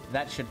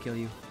 That should kill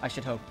you. I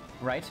should hope.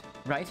 Right.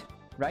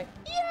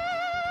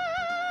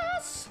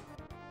 Yes!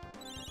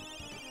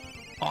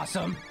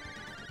 Awesome.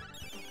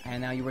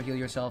 And now you will heal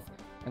yourself,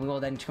 and we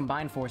will then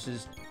combine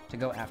forces to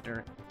go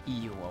after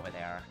you over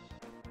there.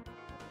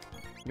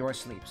 You're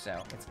asleep,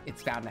 so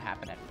it's bound to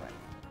happen anyway.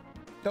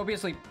 Don't be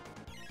asleep.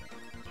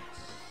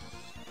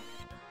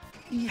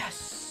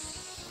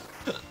 Yes!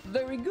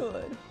 Very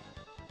good.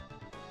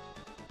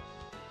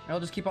 I'll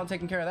just keep on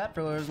taking care of that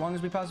for as long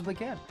as we possibly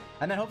can.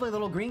 And then hopefully the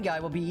little green guy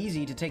will be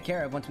easy to take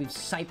care of once we've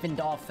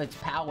siphoned off its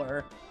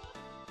power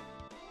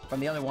from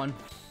the other one.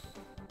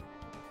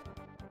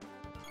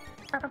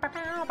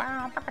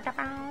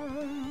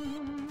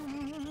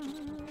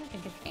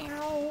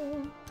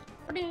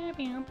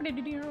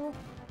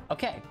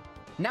 Okay,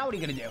 now what are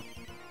you gonna do?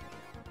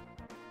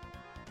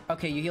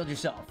 Okay, you healed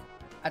yourself.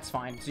 That's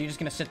fine. So you're just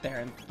gonna sit there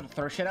and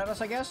throw shit at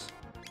us, I guess?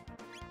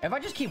 If I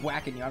just keep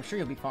whacking you, I'm sure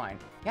you'll be fine.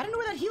 Yeah, I don't know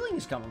where that healing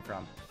is coming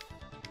from.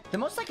 The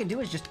most I can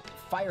do is just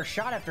fire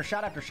shot after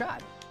shot after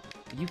shot.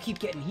 You keep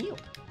getting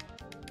healed.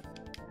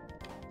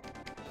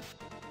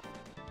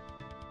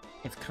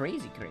 It's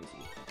crazy, crazy.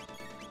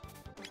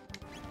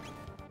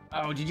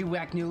 Oh, did you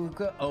whack new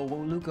Luca? Oh,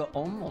 well, Luca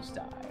almost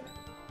died.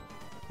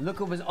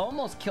 Luca was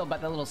almost killed by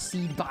the little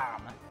seed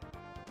bomb.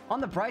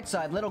 On the bright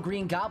side, little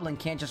green goblin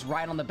can't just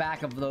ride on the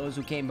back of those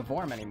who came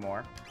before him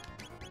anymore.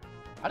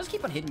 I'll just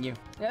keep on hitting you.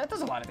 Yeah, that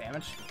does a lot of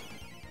damage.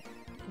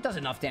 It does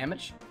enough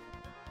damage.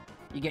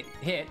 You get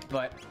hit,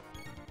 but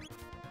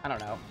I don't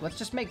know. Let's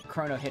just make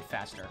Chrono hit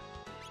faster.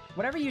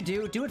 Whatever you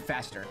do, do it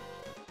faster.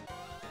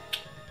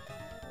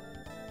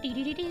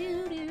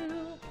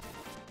 And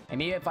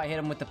maybe if I hit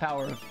him with the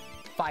power of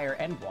fire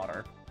and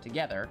water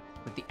together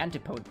with the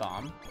antipode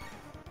bomb.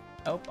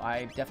 Oh,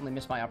 I definitely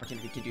missed my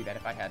opportunity to do that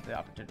if I had the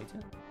opportunity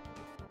to.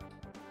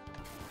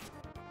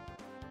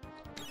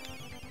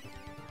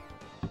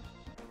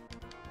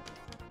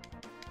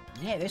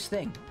 Yeah, this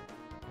thing.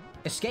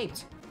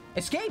 Escaped.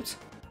 Escaped!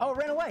 Oh, it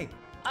ran away.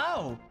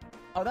 Oh!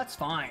 Oh, that's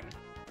fine.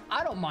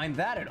 I don't mind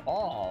that at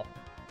all.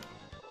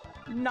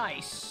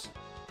 Nice.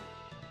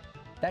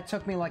 That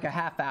took me like a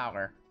half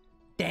hour.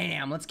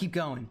 Damn, let's keep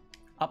going.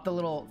 Up the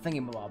little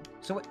thingy-mabob.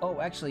 So, wait, oh,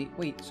 actually,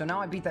 wait. So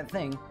now I beat that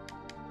thing.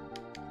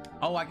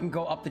 Oh, I can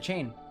go up the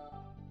chain.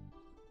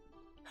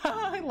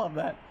 I love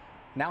that.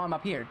 Now I'm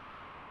up here.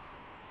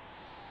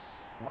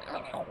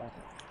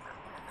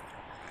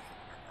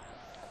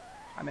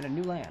 I'm in a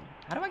new land.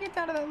 How do I get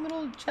down to that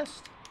little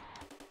chest?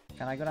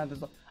 Can I go down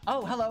this?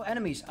 Oh, hello,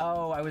 enemies.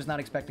 Oh, I was not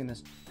expecting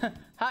this.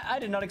 I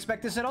did not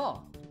expect this at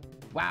all.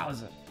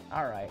 Wowza.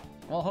 All right.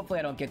 Well, hopefully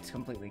I don't get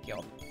completely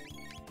killed.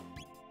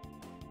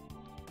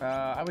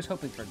 I was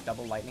hoping for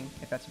double lightning,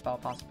 if that's at all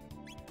possible.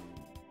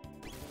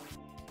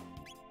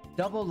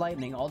 Double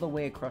lightning all the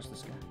way across the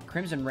sky.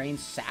 Crimson Rain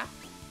sap?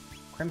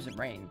 Crimson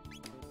Rain.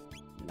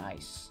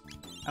 Nice.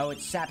 Oh, it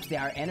saps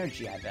our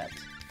energy, I bet.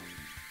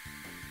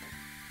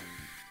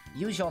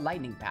 Use your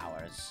lightning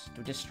powers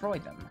to destroy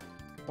them.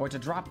 Or to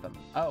drop them.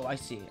 Oh, I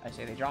see. I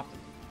see. They drop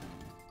them.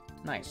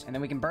 Nice. And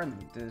then we can burn them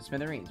to the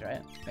smithereens,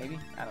 right? Maybe?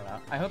 I don't know.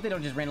 I hope they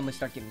don't just randomly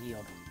start getting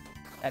healed.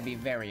 That'd be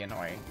very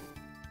annoying.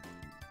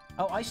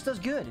 Oh, ice does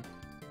good.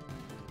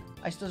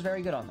 Ice does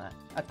very good on that.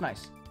 That's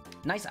nice.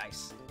 Nice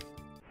ice.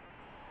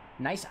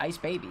 Nice ice,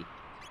 baby.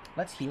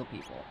 Let's heal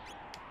people.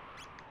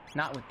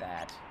 Not with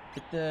that.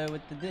 With the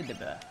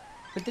didibba.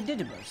 With the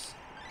didibas.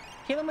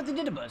 Heal them with the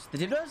didibas. The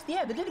didibas?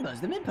 Yeah, the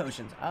didibas. The mid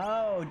potions.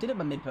 Oh,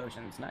 didiba mid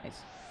potions.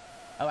 Nice.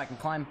 Oh, I can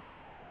climb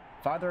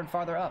farther and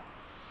farther up.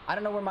 I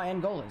don't know where my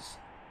end goal is,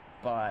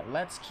 but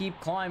let's keep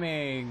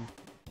climbing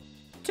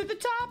to the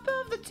top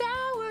of the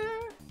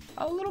tower.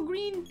 Oh,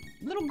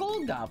 little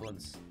gold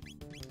goblins.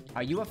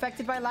 Are you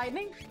affected by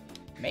lightning?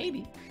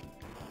 Maybe.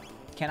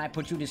 Can I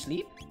put you to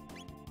sleep?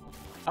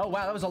 Oh,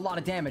 wow, that was a lot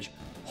of damage.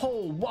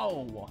 Oh,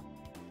 whoa.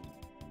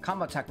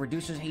 Combo attack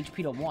reduces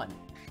HP to 1.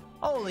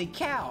 Holy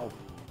cow.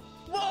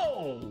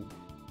 Whoa.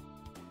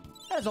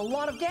 That is a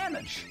lot of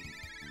damage.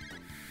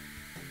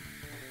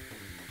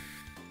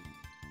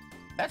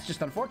 That's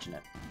just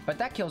unfortunate. But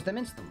that kills them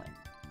instantly.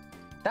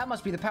 That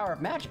must be the power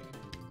of magic.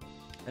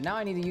 But now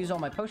I need to use all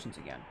my potions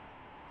again.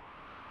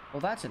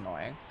 Well, that's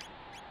annoying.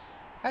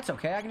 That's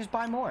okay, I can just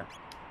buy more.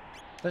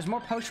 There's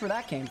more potions where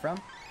that came from.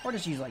 Or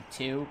just use like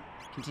 2.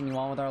 Continue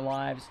on with our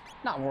lives.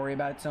 Not worry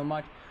about it so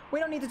much. We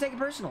don't need to take it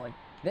personally.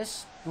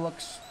 This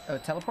looks... a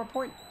teleport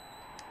point?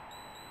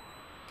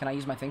 Can I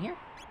use my thing here?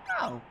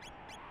 No.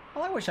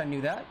 Well, I wish I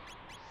knew that.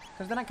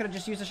 Because then I could have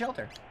just used a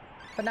shelter.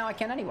 But now I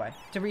can anyway.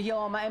 To reheal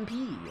all my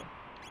MP.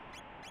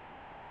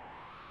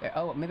 There,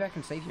 oh, maybe I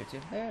can save here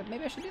too. There,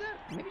 maybe I should do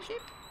that. Maybe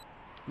save.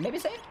 Maybe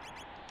save.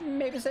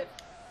 Maybe save.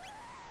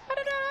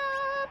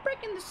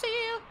 Breaking the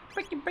seal.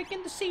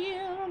 Breaking the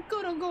seal. I'm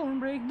gonna go and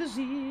break the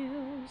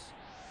seals.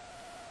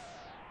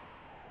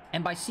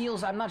 And by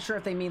seals, I'm not sure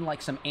if they mean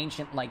like some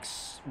ancient, like,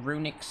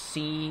 runic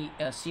seal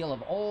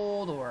of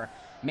old, or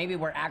maybe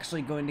we're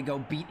actually going to go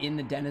beat in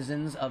the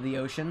denizens of the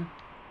ocean,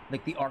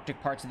 like the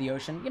Arctic parts of the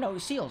ocean. You know,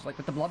 seals, like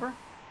with the blubber.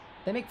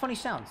 They make funny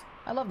sounds.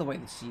 I love the way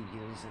the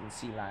seals and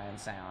sea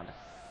lions sound.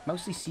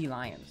 Mostly sea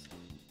lions.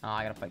 Oh,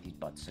 I gotta fight these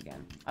butts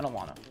again. I don't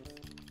wanna.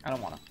 I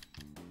don't wanna.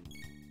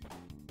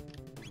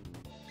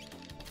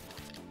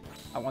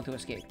 I want to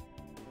escape.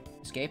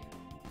 Escape?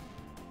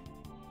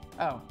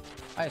 Oh,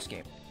 I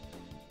escaped.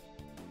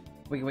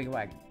 Wiggy wiggy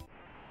wag.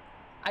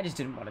 I just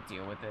didn't want to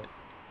deal with it.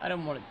 I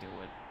don't want to do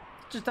it.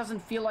 It just doesn't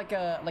feel like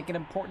an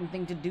important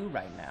thing to do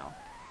right now.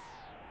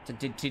 To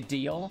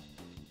deal,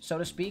 so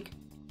to speak.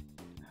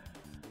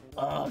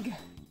 Ugh.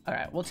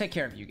 Alright, we'll take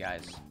care of you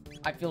guys.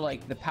 I feel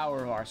like the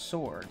power of our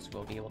swords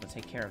will be able to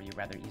take care of you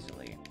rather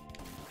easily.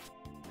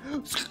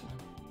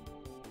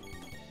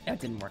 That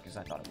didn't work as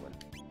I thought it would.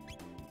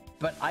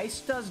 But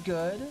ice does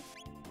good.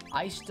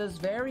 Ice does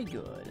very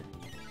good.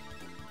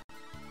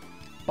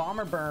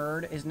 Bomber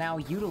Bird is now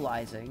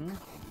utilizing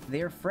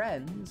their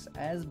friends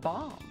as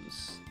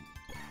bombs.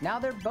 Now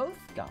they're both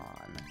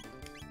gone.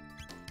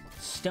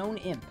 Stone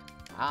Imp.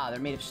 Ah, they're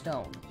made of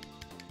stone.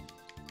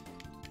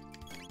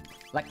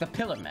 Like the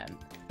Pillar Men.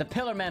 The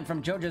Pillar Men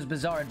from JoJo's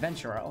Bizarre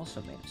Adventure are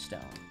also made of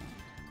stone.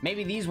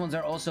 Maybe these ones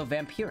are also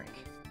vampiric.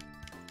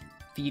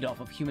 Feed off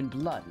of human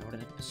blood in order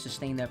to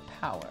sustain their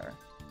power.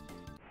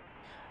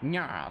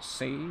 Yeah,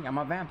 see? I'm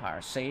a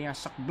vampire, see? I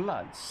suck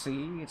blood,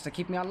 see? It's to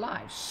keep me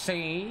alive,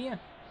 see?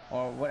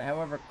 Or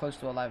however close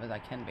to alive as I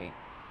can be.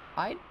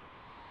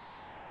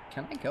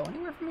 Can I go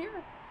anywhere from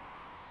here?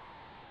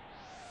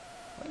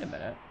 Wait a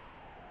minute.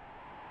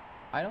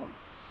 I don't...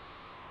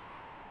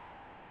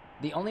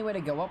 The only way to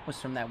go up was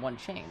from that one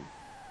chain.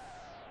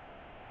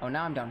 Oh,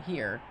 now I'm down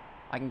here.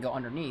 I can go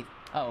underneath.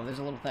 Oh, there's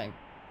a little thing.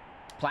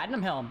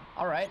 Platinum Helm.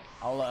 Alright.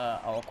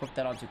 I'll equip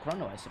that onto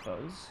Chrono, I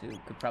suppose, who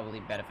could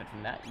probably benefit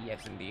from that.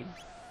 Yes, indeed.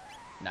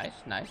 Nice,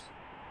 nice.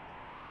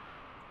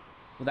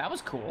 Well, that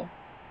was cool.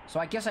 So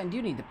I guess I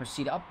do need to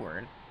proceed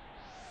upward.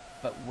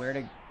 But where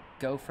to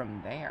go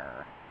from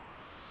there?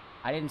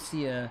 I didn't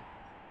see a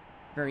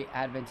very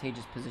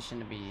advantageous position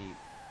to be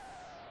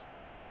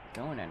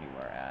going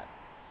anywhere at.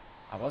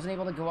 I wasn't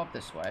able to go up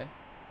this way.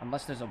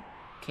 Unless there's a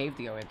cave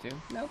to go into.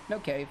 Nope, no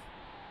cave.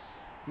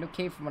 No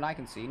cave from what I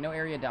can see. No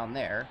area down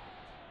there.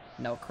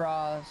 No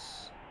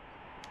cross.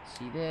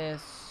 See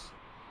this.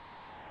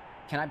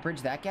 Can I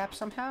bridge that gap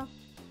somehow?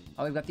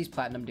 Oh, we've got these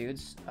platinum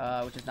dudes,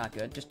 which is not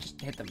good. Just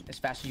hit them as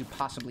fast as you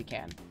possibly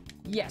can.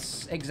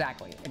 Yes,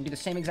 exactly. And do the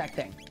same exact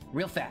thing.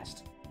 Real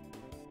fast.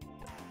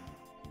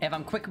 If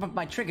I'm quick with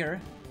my trigger,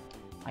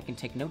 I can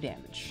take no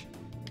damage.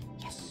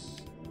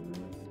 Yes.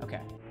 Okay.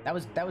 That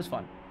was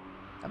fun.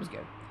 That was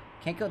good.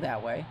 Can't go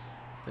that way.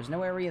 There's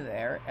no area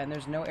there, and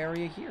there's no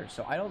area here,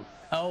 so I don't...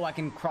 Oh, I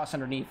can cross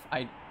underneath.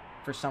 I,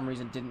 for some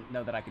reason, didn't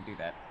know that I could do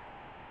that.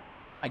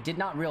 I did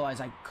not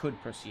realize I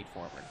could proceed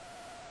forward.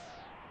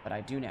 But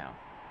I do now.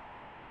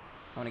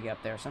 I want to get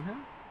up there somehow.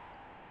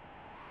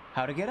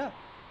 How to get up?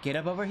 Get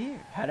up over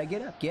here. How to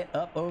get up? Get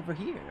up over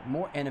here.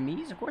 More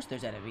enemies? Of course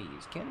there's enemies.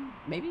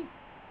 Maybe?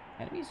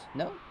 Enemies?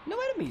 No? No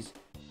enemies.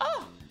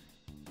 Oh!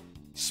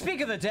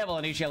 Speak of the devil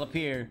and he shall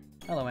appear.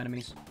 Hello,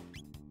 enemies.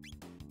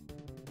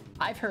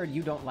 I've heard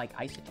you don't like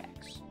ice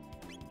attacks.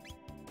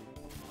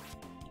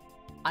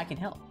 I can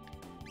help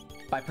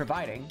by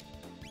providing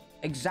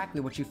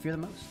exactly what you fear the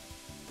most.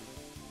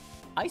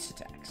 Ice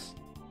attacks.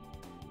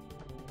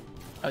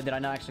 Oh, did I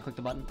not actually click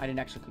the button? I didn't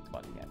actually click the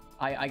button yet.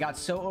 I got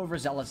so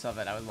overzealous of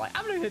it, I was like,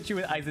 I'm gonna hit you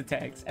with ice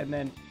attacks, and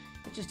then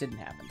it just didn't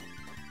happen.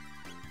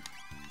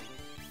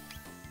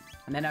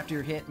 And then after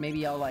you're hit,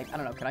 maybe I'll like, I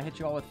don't know, can I hit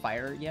you all with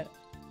fire yet?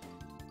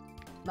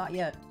 Not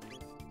yet.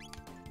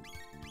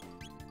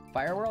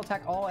 Fire will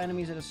attack all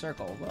enemies in a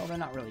circle. Well, they're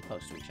not really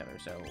close to each other,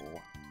 so...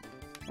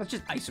 Let's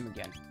just ice them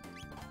again.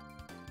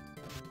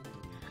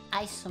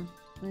 Ice them.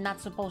 Not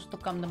supposed to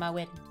come to my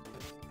wedding.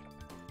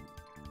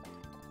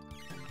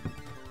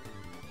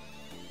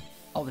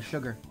 Oh, the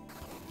sugar.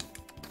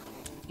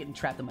 It's getting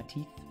trapped in my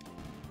teeth.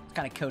 It's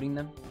kind of coating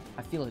them.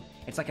 I feel it.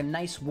 It's like a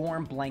nice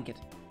warm blanket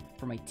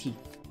for my teeth.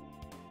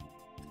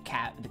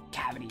 The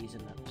cavities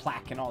and the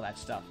plaque and all that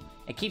stuff.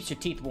 It keeps your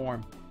teeth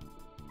warm.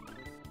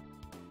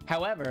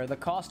 However, the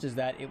cost is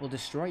that it will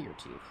destroy your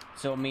teeth.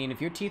 So, I mean,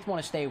 if your teeth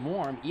want to stay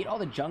warm, eat all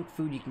the junk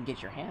food you can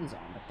get your hands on.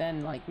 But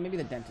then, like, maybe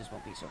the dentist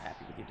won't be so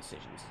happy with your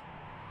decisions.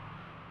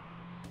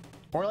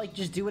 Or, like,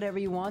 just do whatever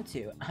you want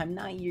to. I'm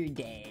not your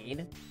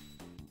dad.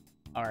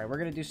 Alright, we're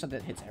gonna do something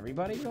that hits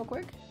everybody real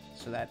quick.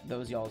 So that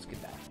those y'alls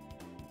get that.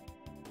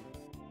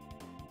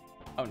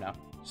 Oh, no.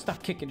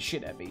 Stop kicking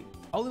shit at me.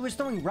 Oh, he was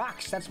throwing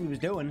rocks. That's what he was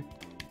doing.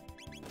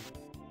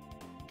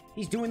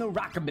 He's doing the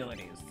rock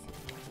abilities.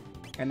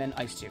 And then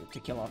ice you to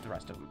kill off the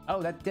rest of them.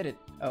 Oh, that did it.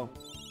 Oh.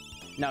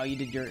 No, you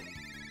did your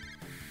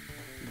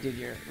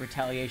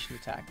retaliation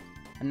attack.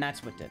 And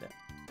that's what did it.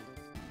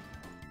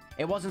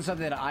 It wasn't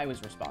something that I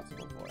was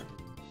responsible for.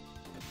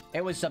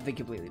 It was something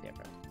completely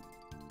different.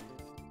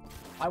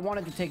 I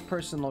wanted to take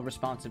personal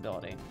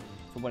responsibility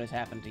for what has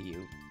happened to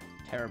you.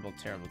 Terrible,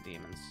 terrible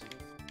demons.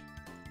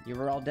 You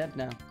were all dead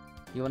now.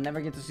 You will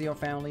never get to see your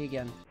family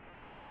again.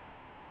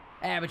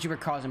 But you were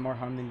causing more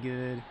harm than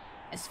good.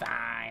 It's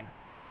fine.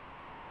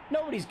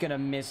 Nobody's gonna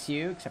miss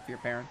you, except for your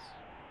parents.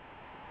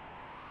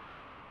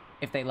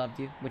 If they loved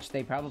you, which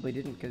they probably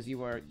didn't, because you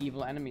were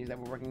evil enemies that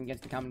were working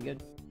against the common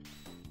good.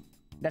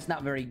 That's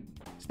not very...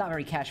 It's not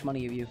very cash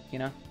money of you, you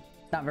know?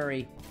 It's not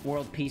very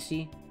world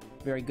PC.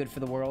 Very good for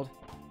the world.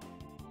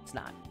 It's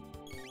not.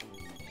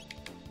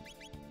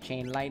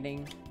 Chain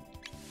lightning.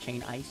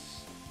 Chain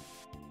ice.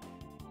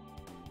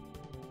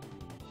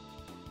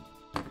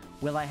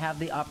 Will I have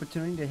the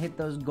opportunity to hit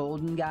those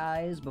golden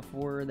guys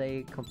before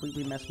they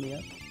completely mess me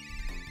up?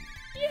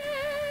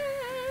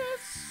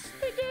 Yes,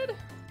 they did.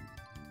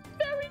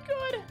 Very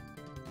good.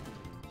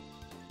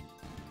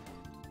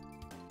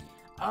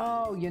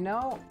 Oh, you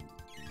know,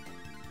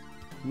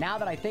 now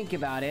that I think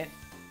about it,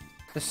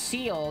 the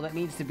seal that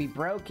needs to be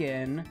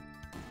broken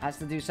has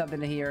to do something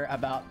here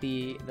about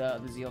the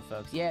Zeal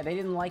folks. Yeah, they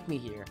didn't like me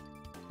here.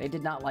 They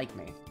did not like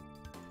me.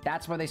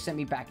 That's where they sent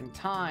me back in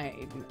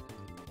time.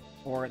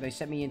 Or they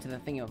sent me into the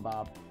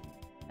thingamabob.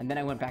 And then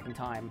I went back in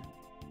time.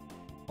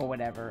 Or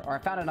whatever. Or I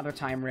found another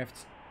time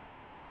rift.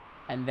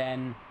 And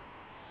then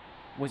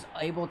was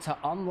able to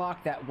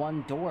unlock that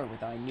one door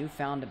with my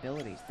newfound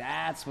abilities.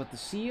 That's what the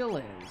seal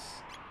is.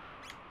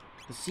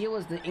 The seal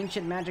is the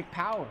ancient magic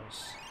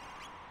powers.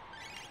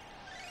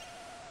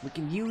 We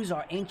can use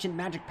our ancient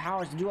magic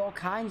powers to do all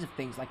kinds of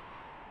things, like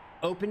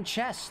open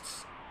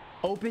chests,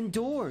 open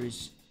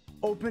doors,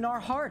 open our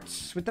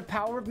hearts with the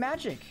power of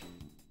magic.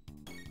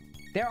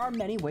 There are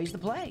many ways to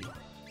play.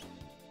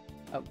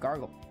 Oh,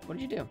 Gargle. What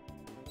did you do?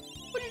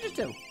 What did you just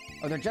do?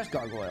 Oh, they're just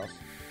gargoyles.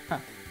 Huh,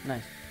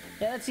 nice.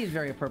 Yeah, that seems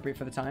very appropriate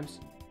for the times.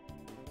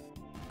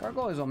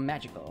 Gargoyles are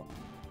magical.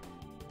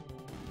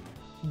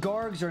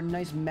 Gargs are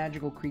nice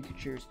magical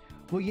creatures.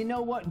 Well, you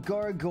know what,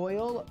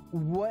 Gargoyle?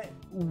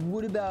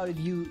 What about if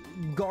you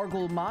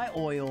gargle my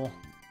oil?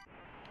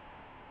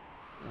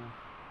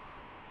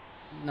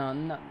 No,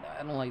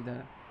 I don't like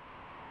that.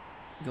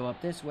 Go up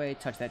this way,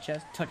 touch that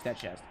chest, touch that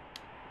chest.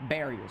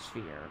 Barrier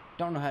sphere.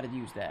 Don't know how to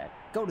use that.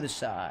 Go to the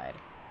side.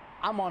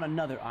 I'm on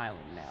another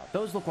island now.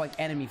 Those look like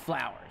enemy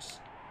flowers.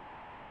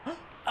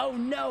 Oh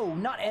no,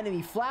 not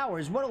enemy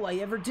flowers. What will I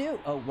ever do?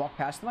 Oh, walk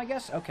past them, I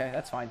guess? Okay,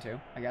 that's fine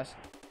too, I guess.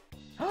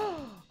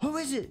 Who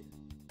is it?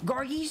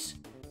 Gargies?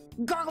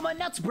 Gargle my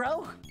nuts,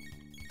 bro!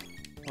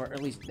 Or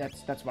at least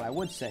that's what I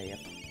would say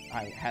if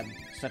I had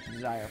such a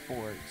desire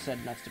for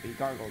said nuts to be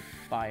gargled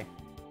by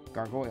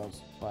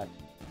gargoyles, but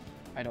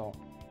I don't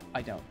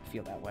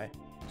feel that way.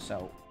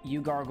 So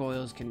you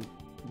gargoyles can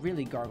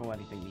really gargle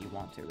anything that you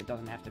want to. It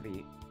doesn't have to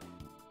be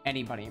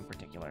anybody in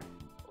particular.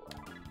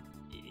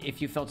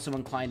 If you felt so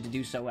inclined to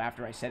do so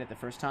after I said it the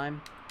first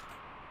time,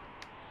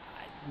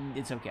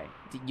 it's okay.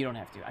 You don't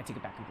have to. I take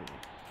it back completely.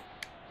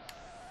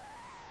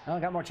 Oh, I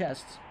got more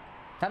chests.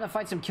 Time to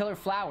fight some killer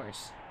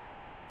flowers.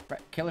 Right,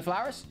 killer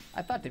flowers?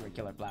 I thought they were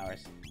killer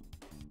flowers.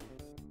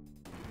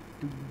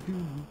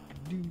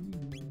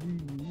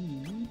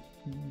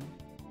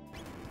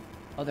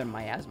 Oh, they're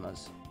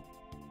miasmas.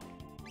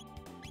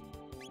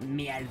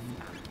 Miasma.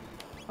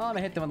 Well, I'm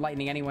gonna hit them with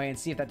lightning anyway and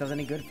see if that does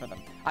any good for them.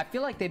 I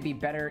feel like they'd be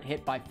better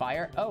hit by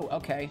fire. Oh,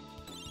 okay.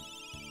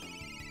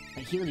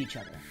 They heal each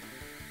other.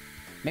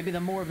 Maybe the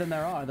more of them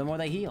there are, the more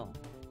they heal.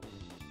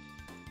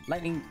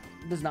 Lightning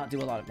does not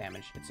do a lot of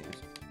damage, it seems.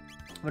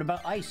 What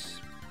about ice?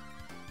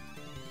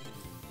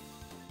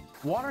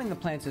 Watering the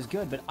plants is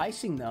good, but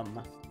icing them,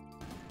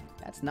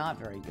 that's not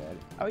very good.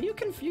 Are you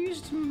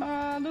confused,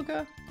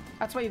 Luca?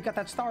 That's why you've got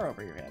that star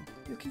over your head.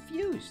 You're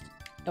confused.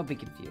 Don't be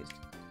confused.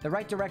 The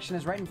right direction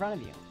is right in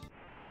front of you.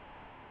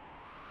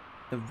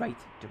 The right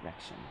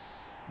direction.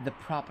 The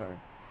proper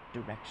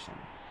direction.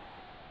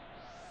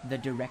 The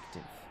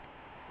directive.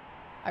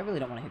 I really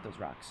don't want to hit those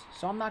rocks,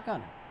 so I'm not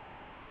gonna.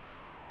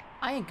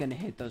 I ain't gonna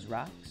hit those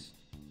rocks.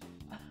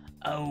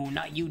 Oh,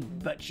 not you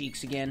butt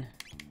cheeks again.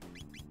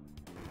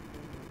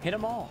 Hit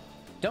them all.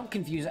 Don't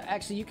confuse.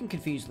 Actually, you can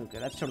confuse Luca.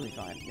 That's totally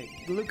fine.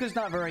 Luca's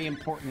not very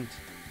important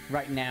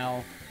right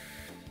now.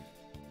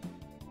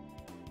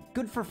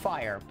 Good for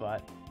fire,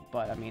 but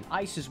I mean,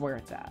 ice is where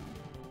it's at.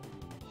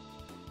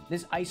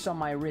 This ice on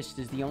my wrist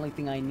is the only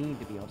thing I need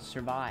to be able to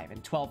survive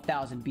in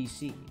 12,000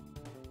 BC.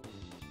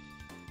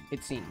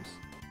 It seems.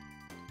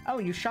 Oh,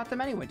 and you shot them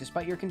anyway,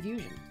 despite your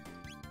confusion.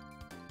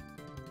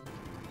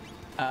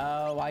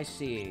 Oh, I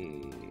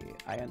see.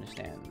 I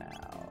understand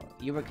now.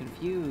 You were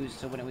confused,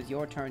 so when it was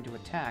your turn to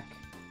attack...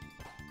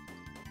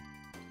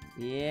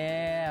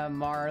 Yeah,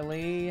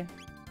 Marley.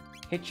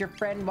 Hit your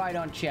friend, why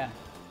don't ya?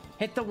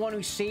 Hit the one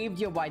who saved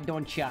you, why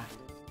don't ya?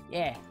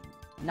 Yeah,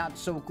 not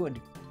so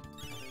good.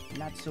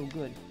 Not so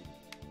good.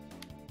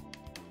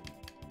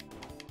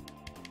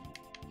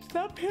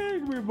 Stop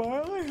hitting me,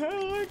 Marley. I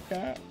don't like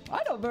that.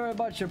 I don't very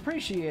much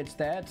appreciate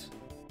that.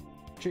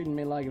 Treating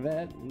me like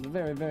that.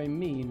 Very, very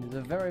mean. It's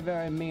a very,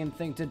 very mean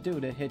thing to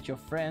do, to hit your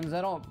friends. I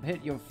don't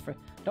hit your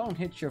don't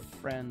hit your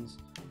friends.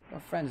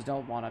 Your friends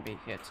don't want to be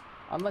hit.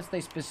 Unless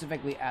they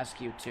specifically ask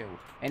you to.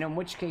 And in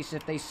which case,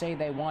 if they say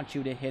they want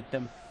you to hit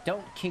them,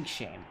 don't kink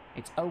shame.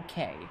 It's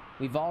okay.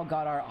 We've all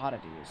got our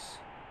oddities.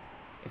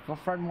 If a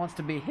friend wants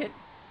to be hit,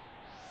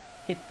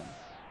 hit them.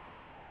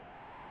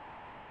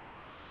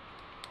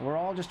 We're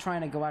all just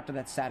trying to go after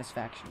that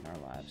satisfaction in our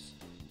lives.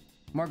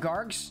 More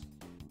gargs?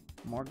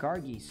 More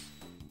gargies.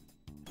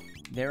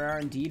 There are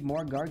indeed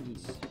more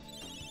gargies.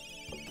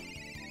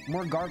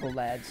 More gargle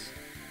lads.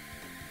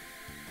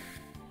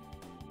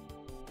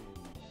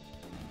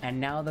 And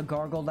now the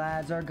gargle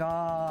lads are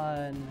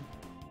gone.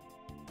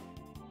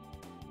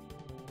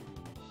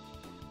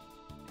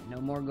 No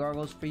more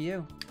gargles for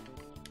you.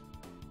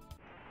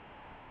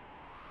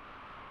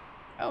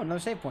 Oh, no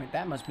save point.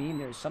 That must mean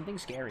there's something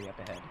scary up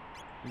ahead.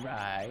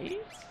 Right?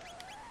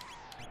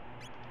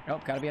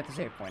 Nope, gotta be at the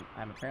save point.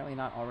 I'm apparently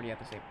not already at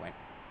the save point.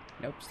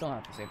 Nope, still not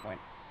at the save point.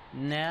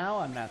 Now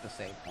I'm at the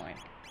save point.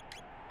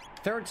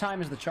 Third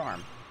time is the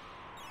charm.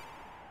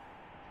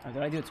 Oh,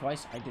 did I do it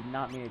twice? I did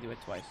not mean to do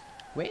it twice.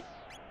 Wait.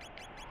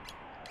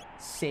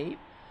 Save?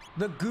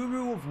 The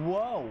Guru of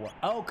Woe.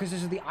 Oh, because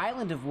this is the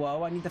island of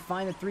Woe. I need to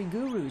find the 3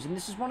 gurus, and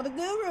this is one of the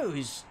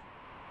gurus.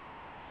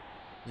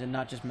 Is it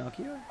not just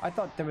Melchior? I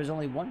thought there was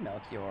only one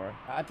Melchior.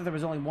 I thought there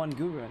was only one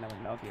guru, and that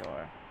was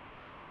Melchior.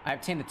 I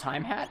obtained the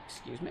time hat.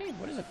 Excuse me?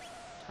 What does a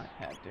time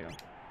hat do?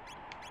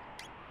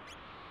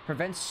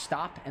 Prevents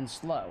stop and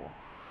slow.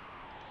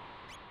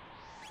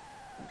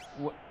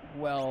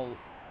 Well,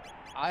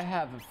 I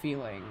have a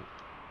feeling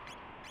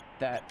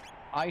that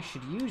I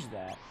should use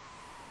that.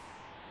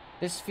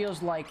 This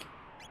feels like...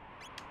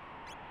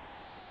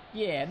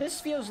 Yeah, this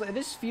feels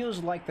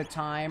like the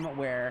time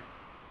where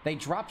they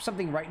drop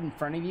something right in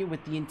front of you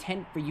with the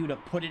intent for you to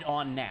put it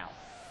on now.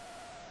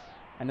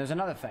 And there's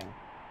another thing,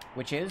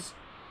 which is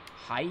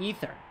high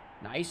ether.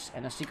 Nice.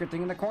 And a secret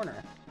thing in the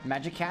corner.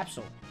 Magic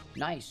capsule.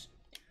 Nice.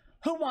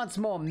 Who wants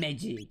more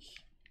magic?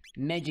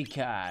 Magic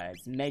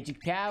cards.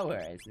 Magic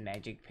powers.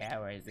 Magic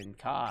powers and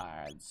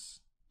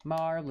cards.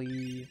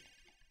 Marley.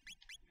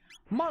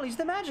 Molly's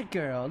the magic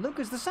girl.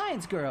 Luca's the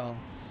science girl.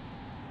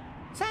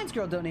 Science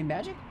girl don't need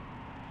magic.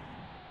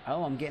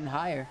 Oh, I'm getting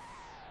higher.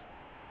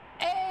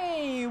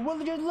 Hey, well,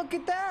 just look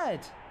at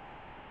that.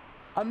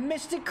 A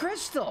mystic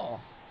crystal.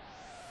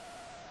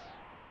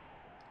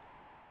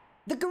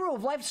 The Guru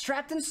of Life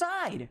trapped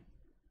inside.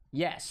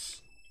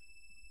 Yes.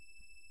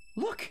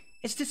 Look,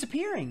 it's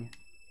disappearing.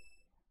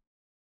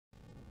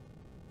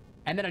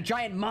 And then a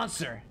giant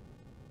monster.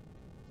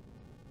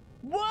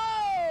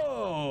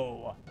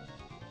 Whoa!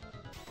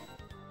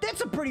 That's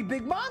a pretty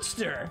big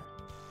monster.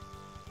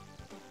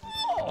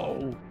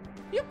 Whoa!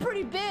 You're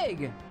pretty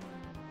big.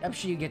 I'm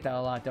sure you get that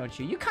a lot, don't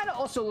you? You kind of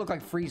also look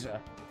like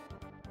Frieza.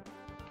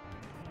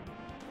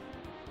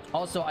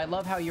 Also, I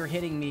love how you're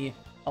hitting me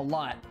a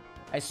lot.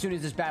 As soon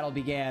as this battle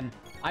began,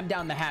 I'm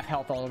down to half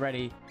health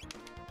already.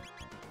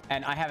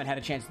 And I haven't had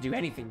a chance to do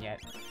anything yet.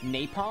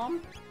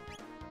 Napalm?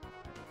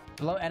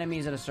 Blow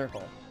enemies in a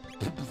circle.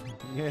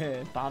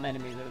 Bomb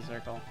enemies in a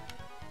circle.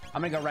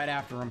 I'm gonna go right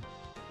after him.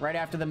 Right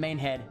after the main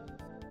head.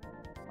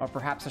 Or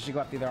perhaps I should go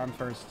after the arm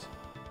first.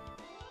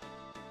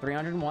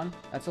 301.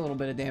 That's a little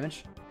bit of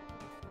damage.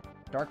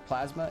 Dark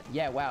plasma.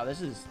 Yeah, wow,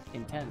 this is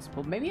intense.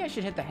 Well, maybe I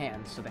should hit the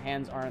hands so the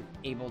hands aren't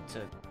able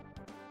to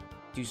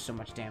do so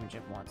much damage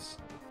at once.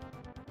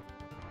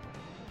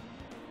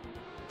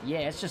 Yeah,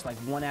 it's just like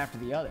one after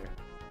the other.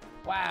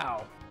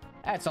 Wow,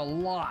 that's a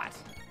lot.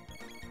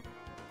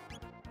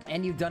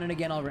 And you've done it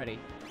again already.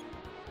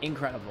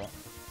 Incredible.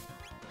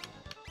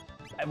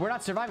 We're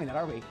not surviving that,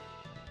 are we?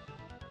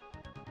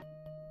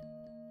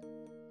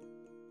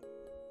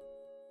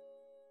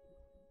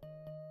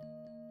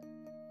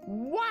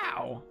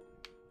 Wow.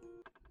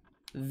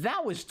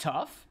 That was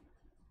tough.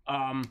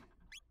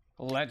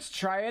 Let's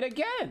try it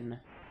again.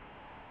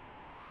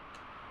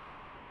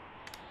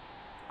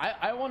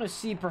 I want to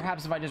see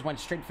perhaps if I just went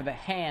straight for the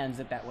hands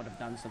that would have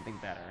done something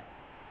better.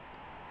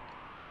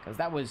 Because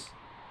that was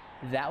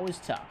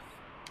tough.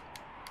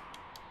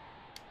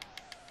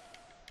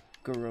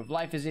 Guru of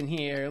Life is in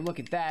here. Look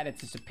at that.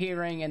 It's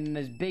disappearing. And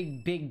this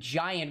big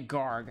giant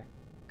Garg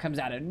comes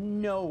out of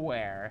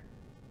nowhere.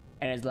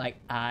 And is like,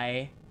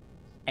 I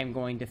am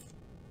going to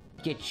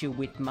get you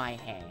with my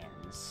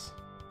hands.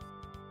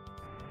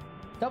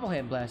 Double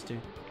hand blaster.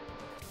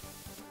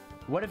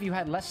 What if you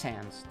had less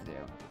hands to do?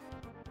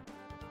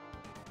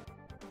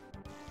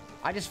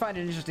 I just find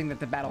it interesting that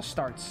the battle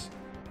starts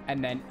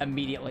and then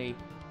immediately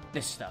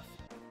this stuff.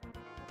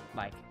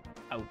 Like,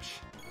 ouch.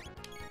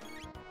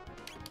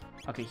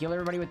 Okay, heal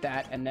everybody with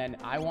that, and then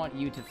I want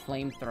you to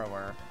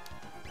flamethrower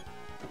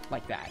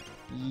like that.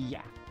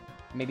 Yeah.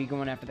 Maybe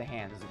going after the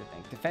hands is a good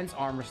thing. Defense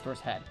arm restores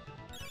head.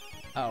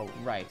 Oh,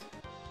 right.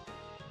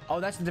 Oh,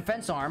 that's the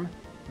defense arm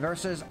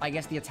versus, I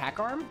guess, the attack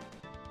arm?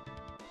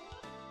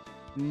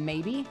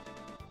 Maybe?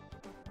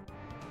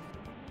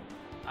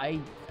 I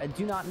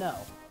do not know.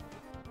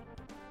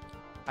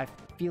 I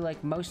feel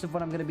like most of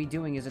what I'm going to be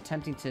doing is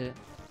attempting to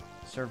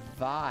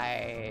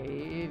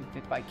survive,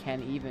 if I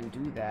can even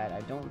do that.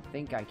 I don't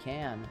think I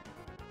can.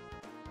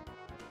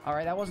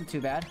 Alright, that wasn't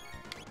too bad.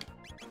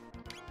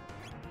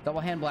 Double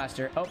hand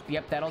blaster. Oh,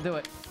 yep, that'll do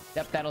it.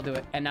 Yep, that'll do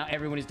it. And now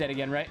everyone is dead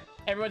again, right?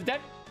 Everyone's dead?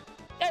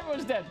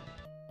 Everyone's dead!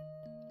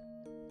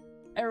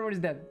 Everyone is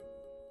dead.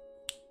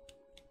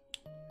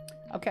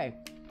 Okay.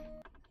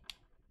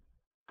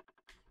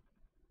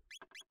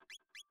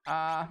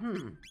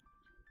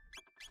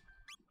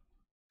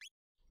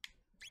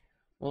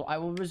 Well, I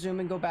will resume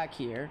and go back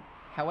here.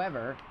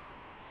 However,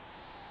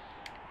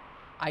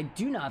 I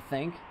do not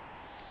think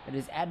it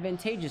is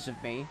advantageous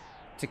of me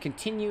to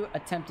continue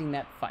attempting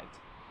that fight.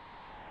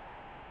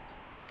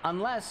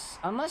 Unless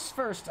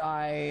first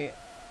I...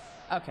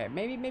 Okay,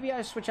 maybe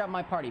I switch out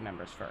my party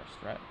members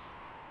first, right?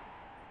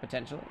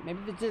 Potentially. Maybe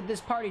this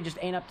party just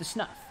ain't up to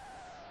snuff.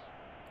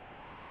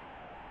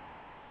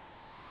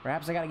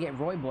 Perhaps I gotta get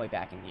Roy Boy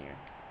back in here.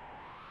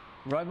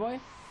 Roy Boy?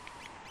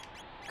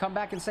 Come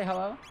back and say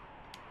hello?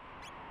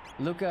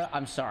 Luca,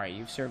 I'm sorry,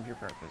 you've served your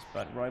purpose,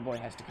 but Roy Boy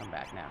has to come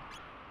back now.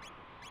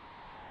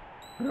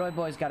 Roy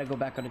Boy's gotta go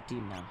back on the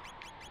team now.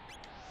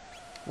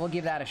 We'll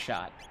give that a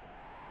shot.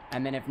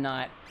 And then if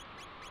not...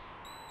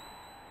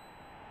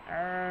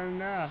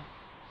 No.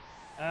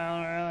 I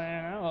don't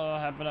really know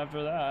what happened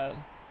after that.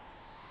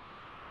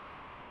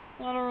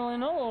 I don't really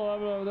know what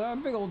happened after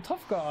that. Big old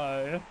tough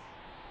guy.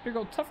 Big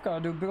old tough guy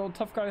do big old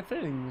tough guy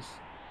things.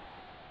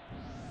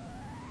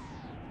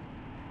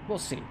 We'll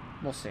see.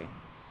 We'll see.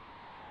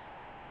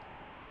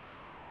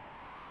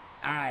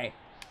 Alright.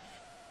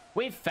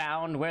 We've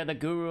found where the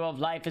Guru of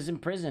Life is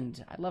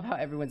imprisoned. I love how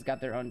everyone's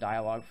got their own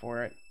dialogue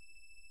for it.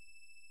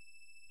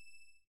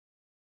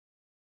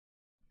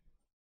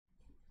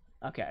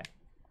 Okay.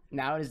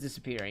 Now it is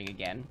disappearing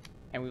again.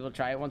 And we will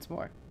try it once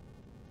more.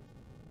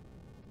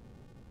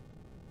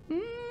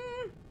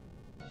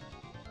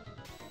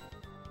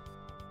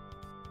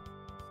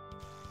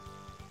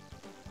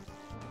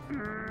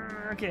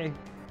 Okay.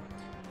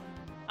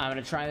 I'm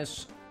gonna try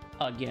this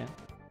again.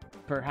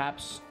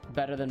 Perhaps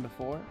better than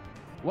before.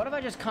 What if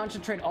I just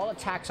concentrate all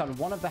attacks on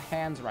one of the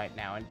hands right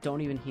now and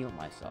don't even heal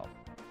myself?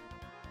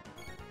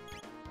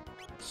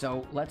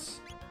 So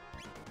let's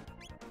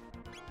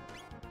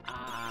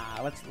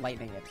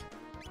lightning it.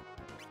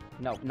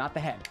 No, not the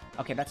head.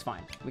 Okay, that's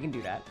fine. We can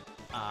do that.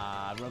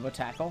 Robo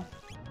Tackle.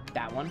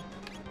 That one.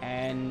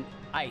 And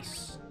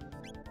Ice.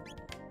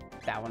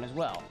 That one as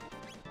well.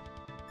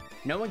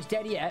 No one's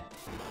dead yet.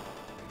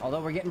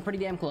 Although we're getting pretty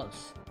damn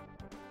close.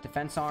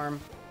 Defense Arm.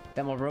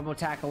 Then we'll Robo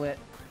Tackle it.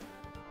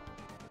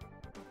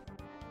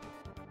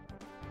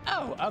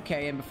 Oh,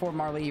 okay. And before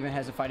Marley even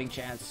has a fighting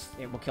chance,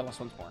 it will kill us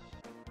once more.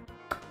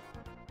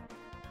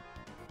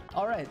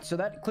 Alright, so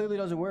that clearly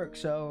doesn't work,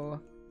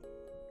 so...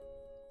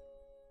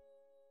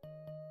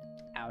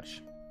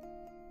 Ouch.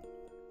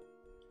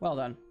 Well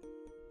done.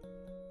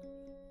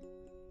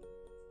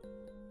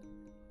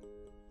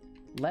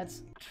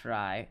 Let's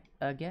try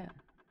again.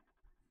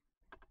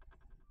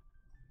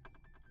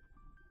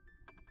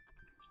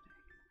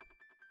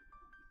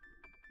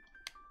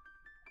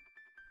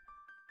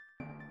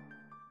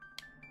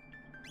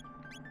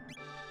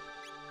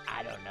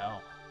 I don't know.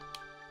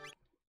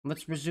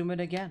 Let's resume it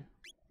again.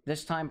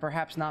 This time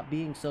perhaps not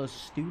being so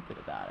stupid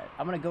about it.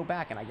 I'm gonna go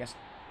back and I guess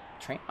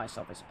train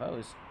myself, I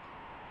suppose.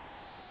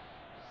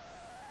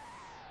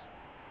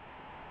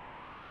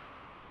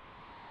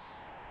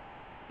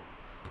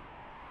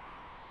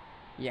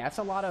 Yeah, it's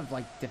a lot of,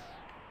 like,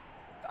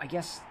 I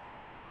guess...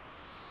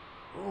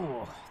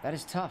 Ooh, that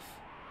is tough.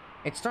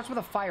 It starts with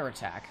a fire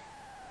attack.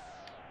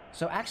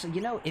 So, actually,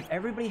 you know, if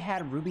everybody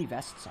had ruby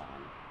vests on,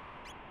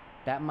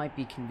 that might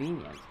be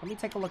convenient. Let me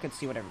take a look and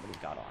see what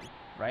everybody's got on,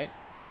 right?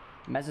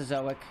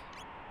 Mesozoic.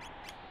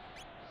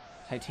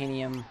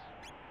 Titanium.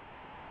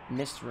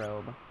 Mist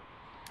Robe.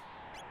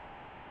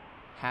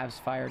 Halves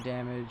fire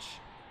damage.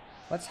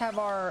 Let's have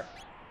our...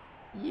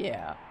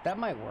 Yeah, that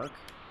might work.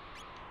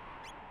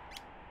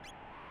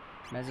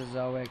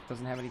 Mesozoic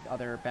doesn't have any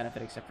other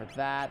benefit except for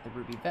that. The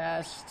ruby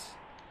vest.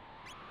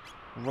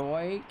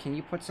 Roy, can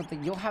you put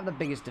something? You'll have the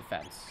biggest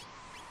defense,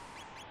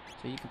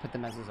 so you can put the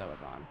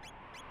Mesozoic on.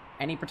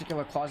 Any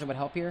particular clause that would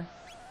help here?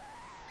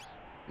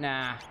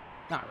 Nah,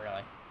 not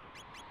really.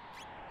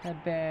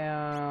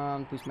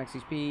 Headband, boost max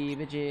HP,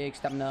 Vigig,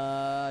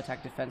 stamina,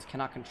 attack defense,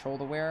 cannot control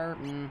the wearer.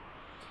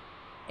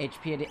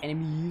 HP to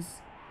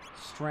enemies.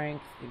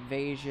 Strength,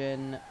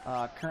 evasion.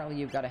 Currently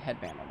you've got a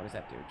headband on. What does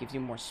that do? It gives you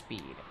more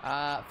speed.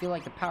 I feel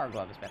like the power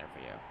glove is better for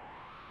you.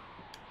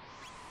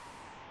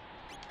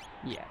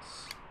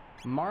 Yes.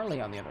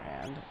 Marley, on the other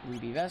hand,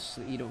 ruby vest,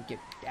 so that you don't get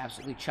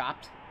absolutely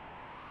chopped.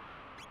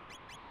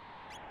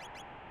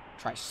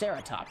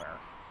 Triceratopper.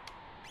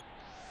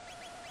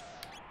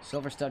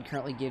 Silver Stud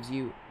currently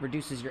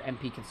reduces your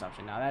MP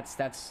consumption. Now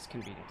that's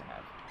convenient to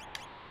have.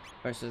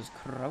 Versus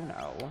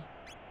Chrono.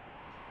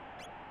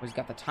 Who's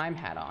got the time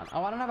hat on.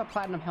 Oh, I don't have a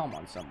platinum helm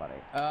on somebody.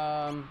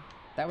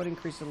 That would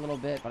increase it a little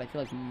bit, but I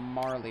feel like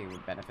Marley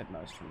would benefit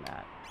most from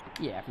that.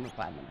 Yeah, from the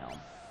platinum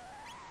helm.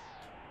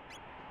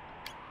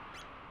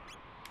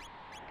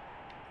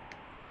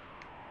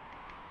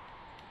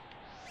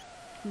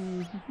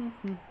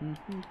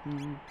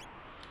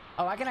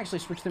 Oh, I can actually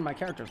switch through my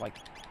characters, like,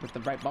 with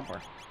the right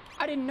bumper.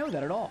 I didn't know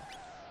that at all.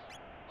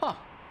 Huh.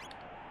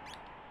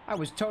 I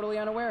was totally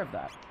unaware of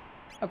that.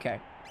 Okay.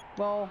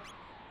 Well...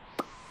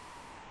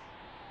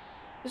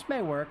 This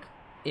may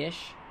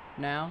work-ish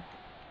now.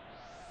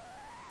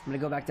 I'm gonna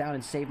go back down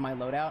and save my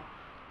loadout.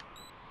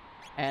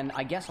 And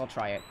I guess I'll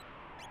try it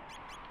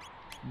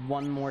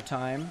one more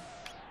time.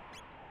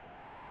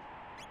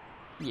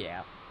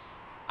 Yeah.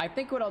 I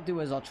think what I'll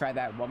do is I'll try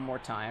that one more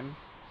time.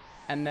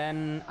 And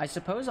then I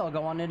suppose I'll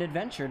go on an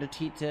adventure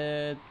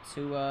to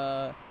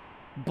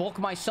bulk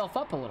myself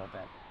up a little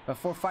bit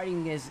before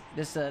fighting this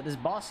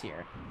boss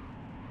here.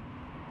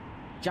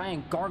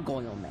 Giant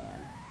gargoyle man.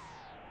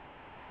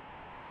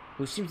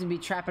 Who seems to be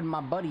trapping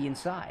my buddy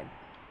inside.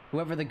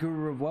 Whoever the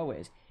Guru of Woe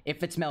is.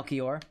 If it's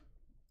Melchior.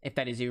 If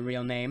that is your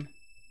real name.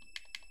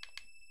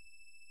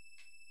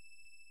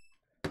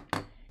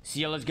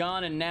 Seal is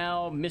gone, and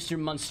now Mr.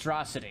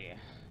 Monstrosity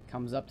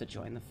comes up to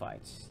join the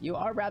fight. You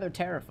are rather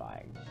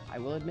terrifying. I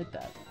will admit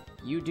that.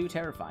 You do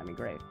terrify me,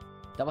 great.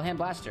 Double hand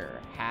blaster,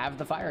 have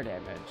the fire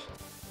damage.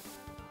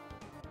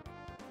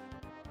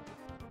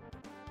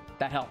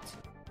 That helped.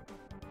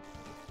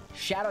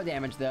 Shadow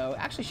damage, though.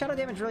 Actually, shadow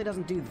damage really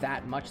doesn't do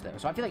that much, though.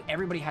 So I feel like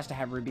everybody has to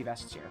have ruby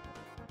vests here.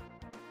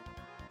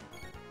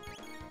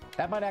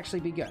 That might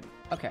actually be good.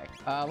 Okay,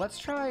 let's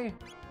try...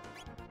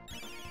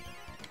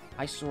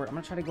 Ice Sword. I'm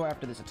gonna try to go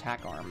after this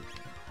attack arm.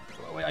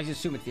 I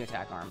assume it's the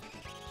attack arm.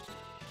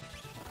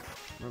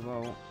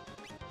 Robo.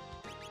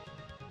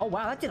 Oh,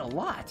 wow, that did a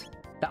lot.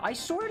 The Ice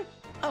Sword?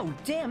 Oh,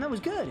 damn, that was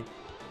good.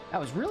 That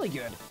was really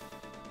good.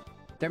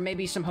 There may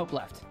be some hope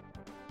left.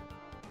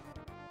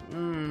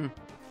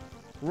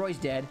 Roy's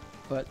dead,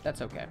 but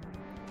that's okay.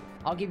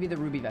 I'll give you the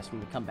ruby vest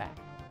when we come back.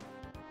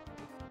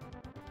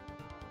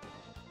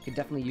 Could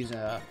definitely use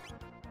a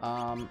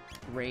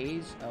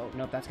raise. Oh,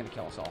 nope, that's gonna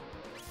kill us all.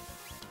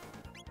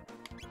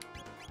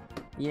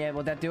 Yeah,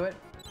 will that do it?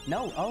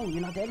 No. Oh,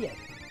 you're not dead yet.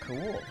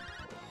 Cool.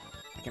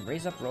 I can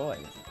raise up Roy.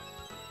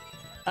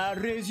 I'll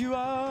raise you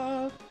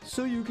up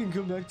so you can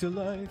come back to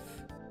life.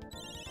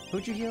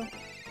 Who'd you heal?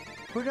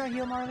 Who did I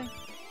heal, Marley?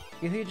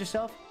 You healed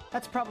yourself?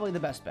 That's probably the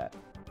best bet.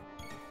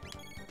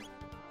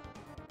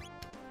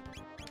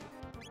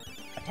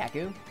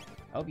 Attacku.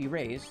 Oh, you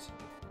raised.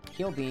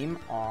 Heal beam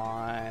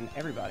on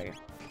everybody.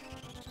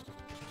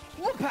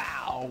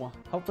 Whoop-pow!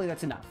 Hopefully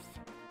that's enough.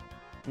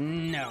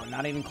 No,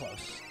 not even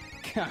close.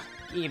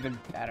 Even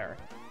better.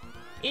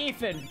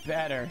 Even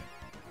better.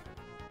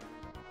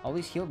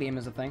 Always heal beam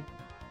is a thing.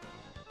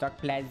 Dark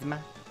plasma.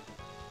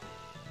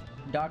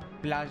 Dark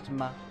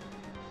plasma.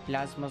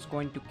 Plasma's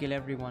going to kill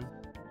everyone.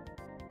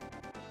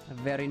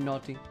 Very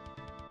naughty.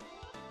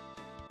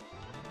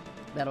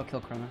 That'll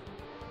kill Chrono,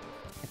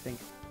 I think.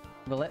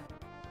 Will it?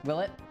 Will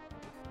it?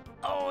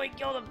 Oh, I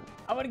killed him!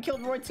 I would have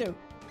killed Roy too.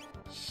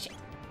 Shit.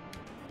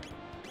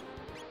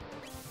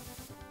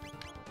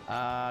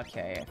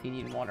 Okay, if he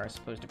needed water, I'm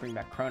supposed to bring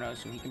back Chrono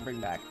so he can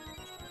bring back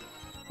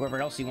whoever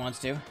else he wants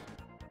to.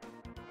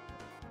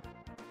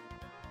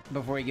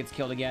 Before he gets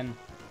killed again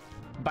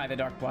by the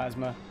Dark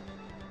Plasma.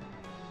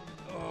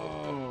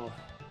 Oh.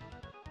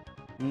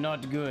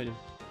 Not good.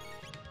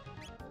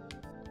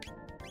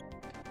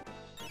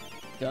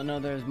 Don't know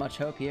there's much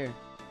hope here.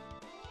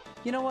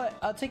 You know what?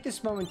 I'll take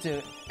this moment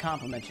to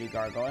compliment you,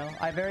 Gargoyle.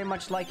 I very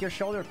much like your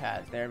shoulder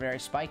pads. They're very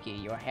spiky.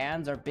 Your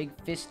hands are big,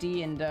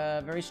 fisty, and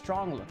very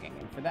strong looking.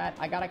 And for that,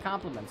 I gotta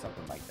compliment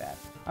something like that.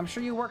 I'm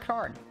sure you worked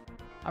hard.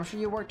 I'm sure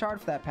you worked hard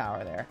for that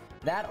power there.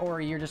 That, or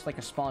you're just like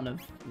a spawn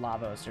of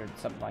Lavos or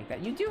something like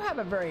that. You do have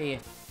a very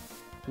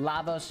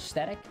Lavos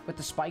aesthetic with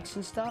the spikes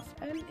and stuff,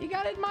 and you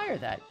gotta admire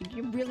that.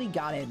 You really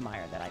gotta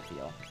admire that, I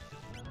feel.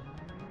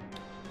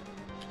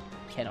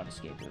 Cannot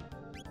escape it.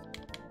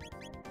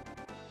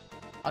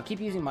 I'll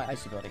keep using my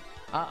ice ability.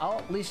 I'll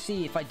at least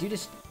see if I do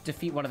just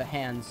defeat one of the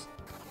hands.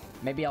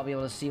 Maybe I'll be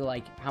able to see,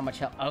 like, how much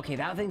health. Okay,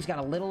 that thing's got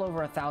a little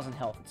over 1,000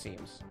 health, it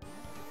seems.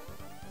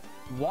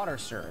 Water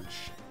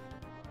Surge.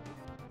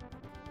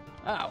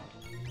 Oh.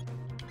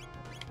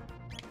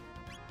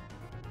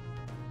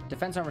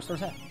 Defense armor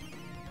restores health.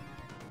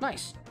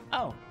 Nice.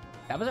 Oh,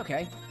 that was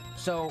okay.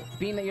 So,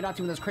 being that you're not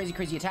doing those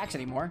crazy attacks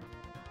anymore,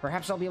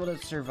 perhaps I'll be able to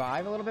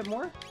survive a little bit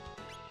more?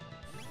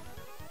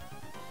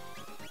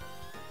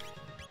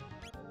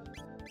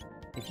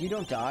 If you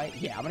don't die,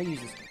 yeah, I'm gonna use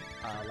this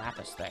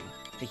Lapis thing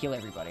to heal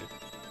everybody.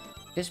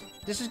 This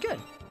is good.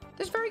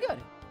 This is very good.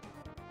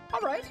 All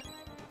right.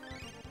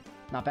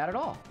 Not bad at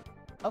all.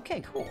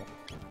 Okay, cool.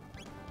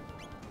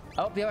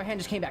 Oh, the other hand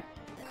just came back.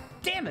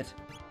 Damn it!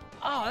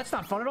 Oh, that's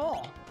not fun at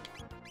all.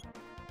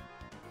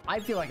 I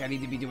feel like I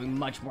need to be doing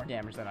much more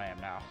damage than I am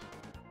now.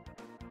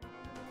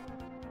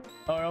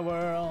 Our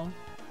world,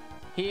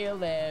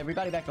 heal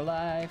everybody back to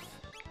life.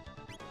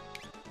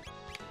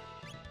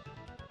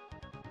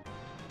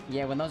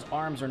 Yeah, when those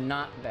arms are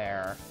not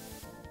there,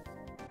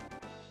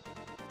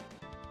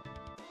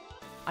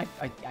 I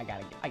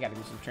gotta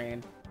do some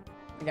training.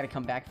 I gotta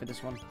come back for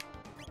this one.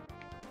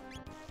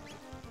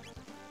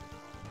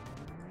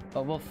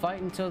 But we'll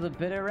fight until the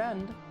bitter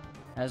end,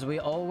 as we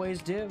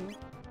always do.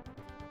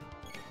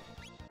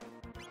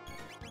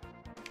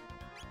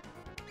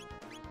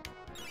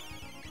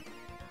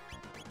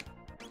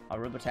 I'll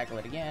Robo Tackle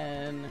it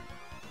again.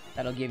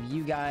 That'll give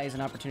you guys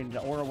an opportunity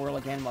to Aura Whirl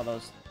again while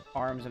those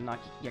arms have not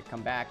yet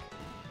come back.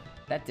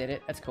 That did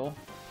it. That's cool.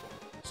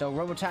 So,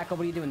 Robo Tackle,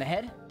 what do you do in the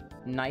head?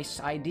 Nice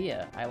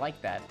idea. I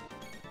like that.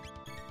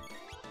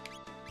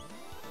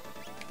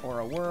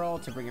 Aura Whirl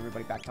to bring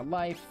everybody back to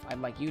life.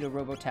 I'd like you to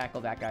Robo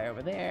Tackle that guy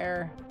over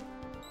there.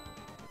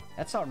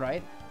 That's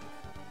alright.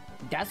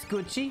 That's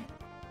Gucci.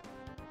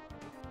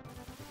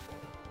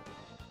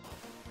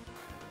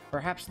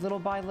 Perhaps little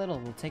by little,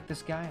 we'll take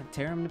this guy and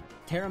tear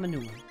him a new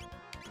one.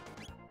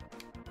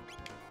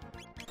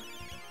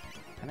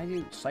 Can I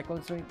do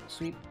Cyclone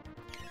Sweep?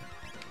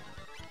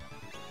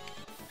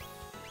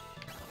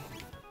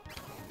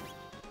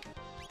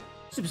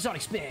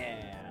 Supersonic Spin!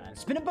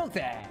 Spin them both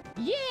at!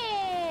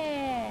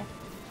 Yeah!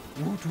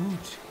 Woot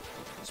woot!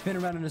 Spin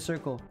around in a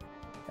circle.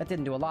 That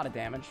didn't do a lot of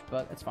damage,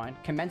 but it's fine.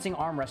 Commencing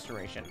arm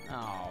restoration.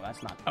 Oh,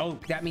 that's not... Oh,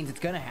 that means it's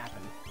gonna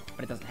happen,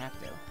 but it doesn't have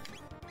to.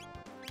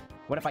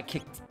 What if I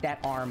kicked that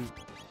arm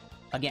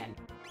again?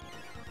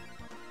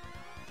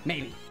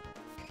 Maybe.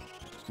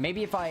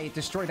 Maybe if I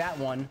destroy that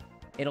one,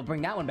 it'll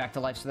bring that one back to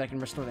life so that I can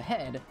restore the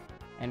head,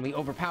 and we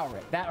overpower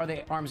it. That or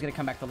the arm's gonna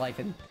come back to life,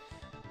 and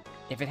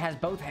if it has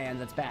both hands,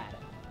 that's bad.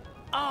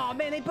 Oh,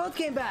 man, they both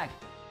came back!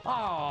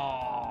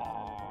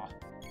 Oh,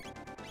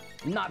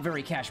 not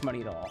very cash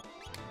money at all.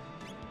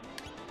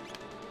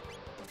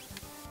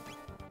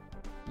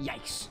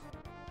 Yikes.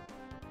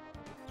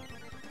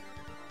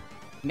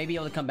 Maybe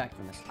able to come back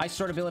from this. Ice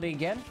Sword ability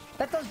again.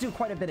 That does do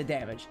quite a bit of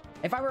damage.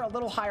 If I were a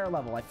little higher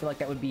level, I feel like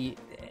that'd be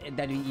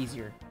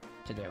easier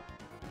to do.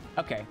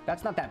 Okay,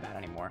 that's not that bad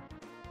anymore.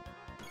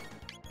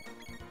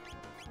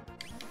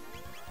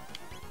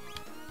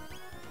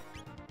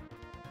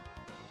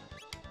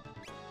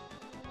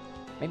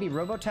 Maybe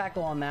Robo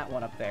Tackle on that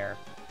one up there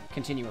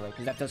continually,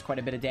 because that does quite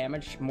a bit of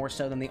damage, more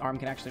so than the arm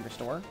can actually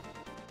restore.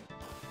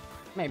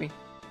 Maybe.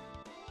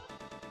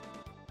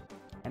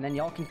 And then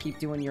y'all can keep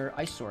doing your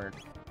Ice Sword.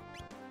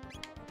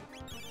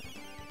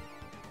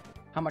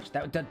 How much?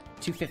 That did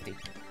 250.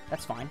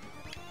 That's fine.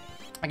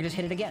 I can just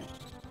hit it again.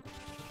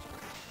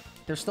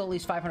 There's still at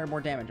least 500 more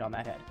damage on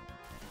that head.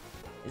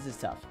 This is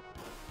tough.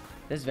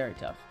 This is very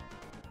tough.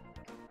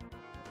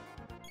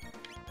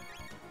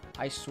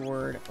 Ice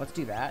Sword. Let's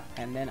do that.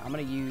 And then I'm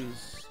going to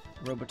use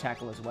Robo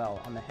Tackle as well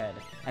on the head.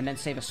 And then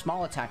save a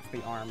small attack for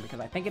the arm,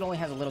 because I think it only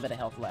has a little bit of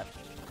health left.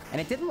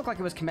 And it didn't look like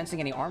it was commencing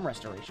any arm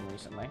restoration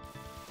recently.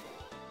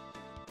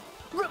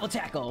 Robo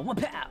Tackle!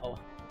 Wapow!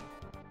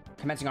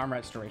 Commencing arm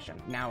restoration.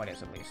 Now it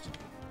is, at least.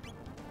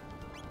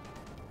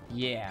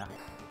 Yeah.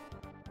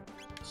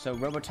 So,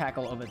 Robo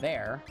Tackle over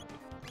there.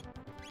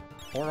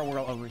 Aura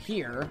Whirl over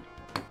here.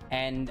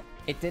 And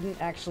it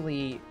didn't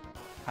actually...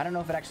 I don't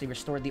know if it actually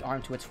restored the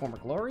arm to its former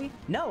glory.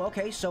 No,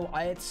 okay, so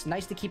it's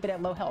nice to keep it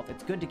at low health.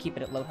 It's good to keep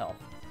it at low health.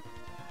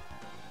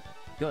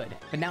 Good.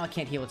 But now it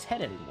can't heal its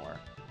head anymore.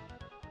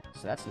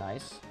 So that's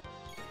nice.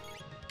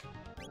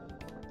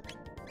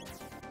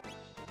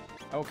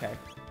 Okay.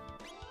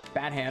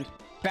 Bad hand.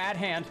 Bad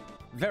hand.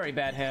 Very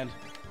bad hand.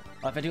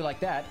 Well, if I do like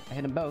that, I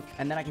hit them both,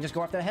 and then I can just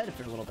go after the head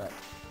for a little bit.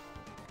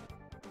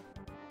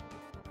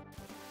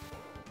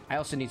 I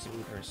also need some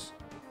ethers.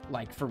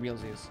 Like, for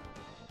realsies.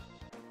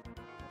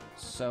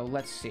 So,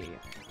 let's see.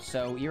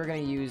 So, you're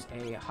going to use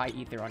a high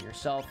ether on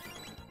yourself.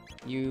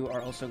 You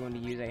are also going to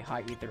use a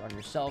high ether on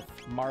yourself.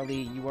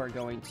 Marley, you are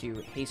going to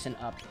hasten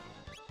up,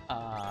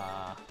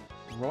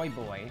 Roy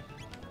Boy.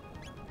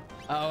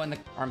 Oh, and the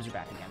arms are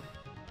back again.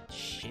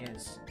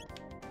 Shiz.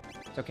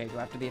 It's okay, go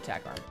after the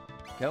attack arm.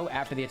 Go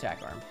after the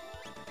attack arm.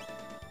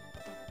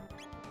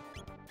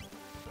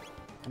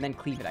 And then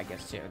cleave it, I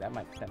guess, too. That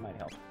might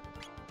help.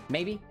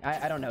 Maybe?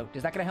 I don't know.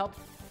 Is that gonna help?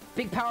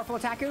 Big, powerful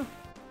Attaku?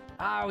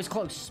 Ah, I was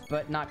close,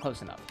 but not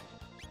close enough.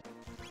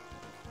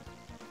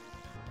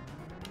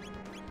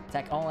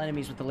 Attack all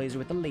enemies with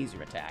the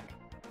laser attack.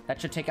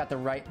 That should take out the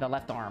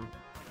left arm.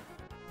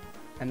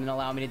 And then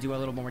allow me to do a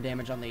little more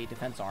damage on the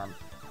defense arm.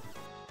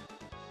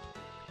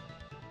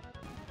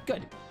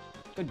 Good.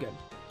 Good, good.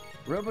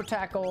 Robo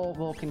Tackle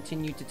will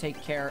continue to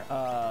take care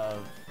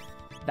of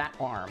that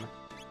arm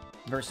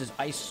versus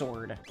Ice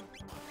Sword,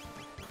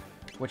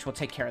 which will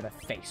take care of the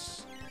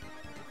face.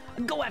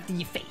 Go after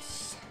your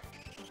face!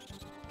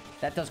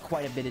 That does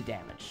quite a bit of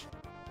damage.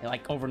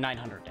 Like, over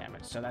 900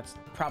 damage, so that's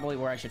probably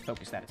where I should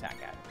focus that attack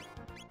at.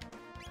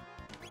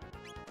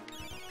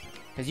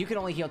 Because you can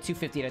only heal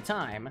 250 at a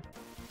time,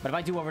 but if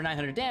I do over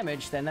 900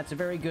 damage, then that's a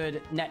very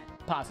good net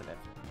positive.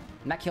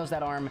 And that kills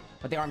that arm,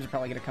 but the arms are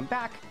probably going to come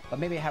back. But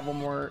maybe I have one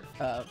more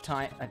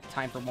time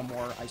for one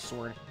more Ice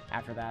Sword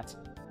after that.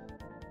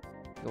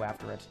 Go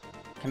after it.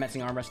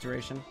 Commencing arm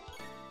restoration.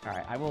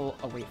 Alright, I will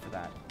await for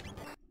that.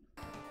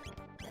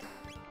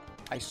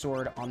 Ice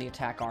Sword on the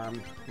attack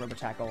arm. Robo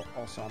Tackle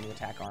also on the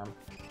attack arm.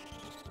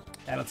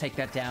 That'll take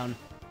that down,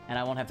 and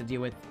I won't have to deal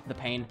with the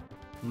pain.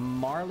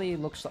 Marley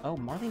looks... Oh,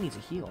 Marley needs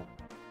a heal.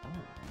 Oh.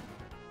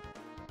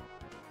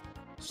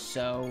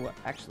 So,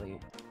 actually,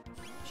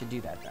 should do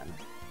that then.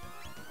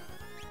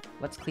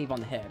 Let's cleave on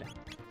the head.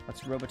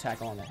 Let's Robo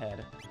Tackle on the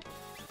head.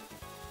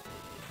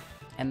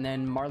 And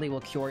then Marley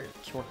will cure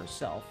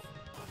herself.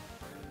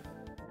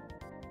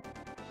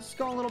 This is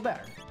going a little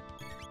better.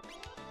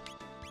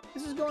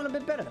 This is going a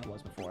bit better than it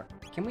was before.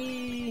 Can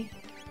we...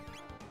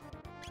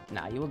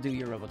 Nah, you will do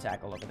your Robo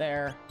Tackle over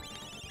there.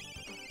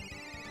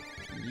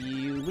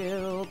 You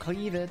will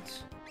cleave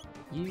it.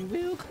 You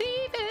will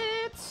cleave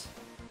it!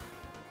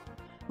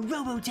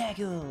 Robo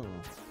Tackle!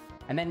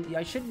 And then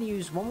I should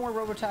use one more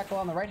Robo Tackle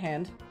on the right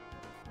hand.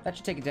 That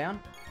should take it down.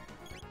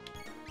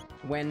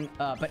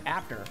 But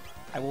after.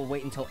 I will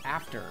wait until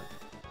after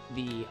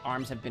the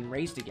arms have been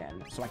raised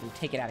again, so I can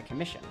take it out of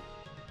commission.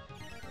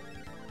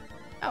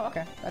 Oh,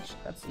 okay. That's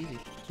easy.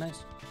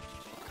 Nice.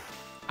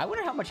 I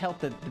wonder how much health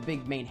the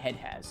big main head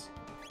has.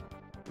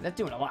 That's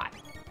doing a lot.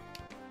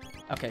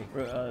 Okay,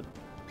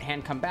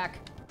 hand come back.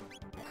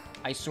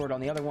 Ice Sword on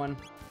the other one.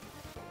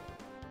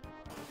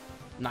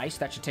 Nice,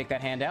 that should take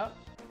that hand out.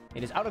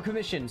 It is out of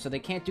commission, so they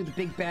can't do the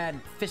big bad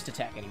fist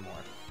attack anymore.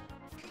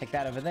 Take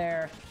that over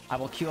there. I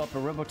will queue up a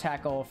Robo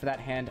Tackle for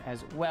that hand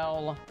as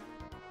well.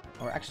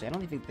 Or actually, I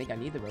don't even think I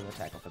need the Robo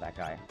Tackle for that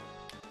guy.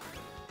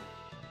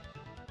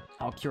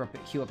 I'll queue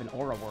up an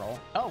Aura Whirl.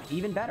 Oh,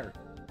 even better.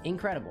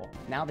 Incredible.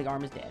 Now the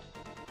arm is dead.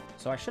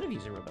 So I should have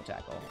used a Robo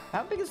Tackle.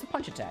 How big is the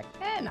punch attack?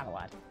 Not a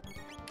lot.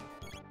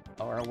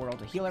 Aura Whirl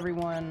to heal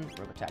everyone.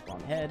 Robo Tackle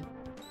on the head.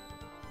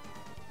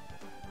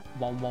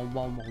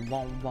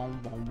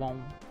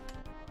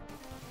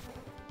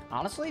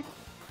 Honestly,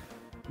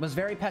 was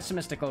very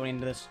pessimistic going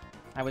into this.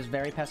 I was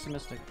very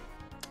pessimistic.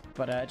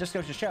 But it just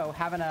goes to show,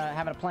 having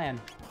a plan.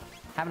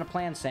 Having a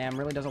plan, Sam,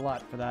 really does a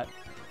lot for that.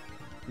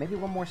 Maybe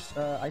one more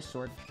Ice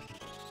Sword.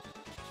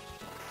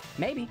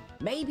 Maybe.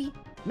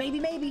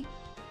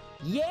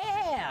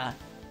 Yeah!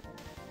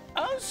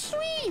 Oh,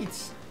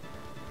 sweet!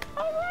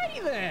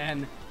 Alrighty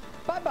then!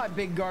 Bye-bye,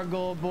 big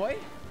gargoyle boy.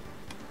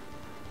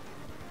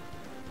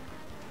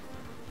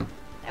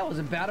 That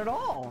wasn't bad at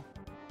all.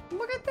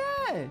 Look at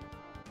that!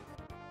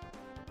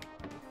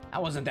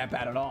 That wasn't that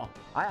bad at all.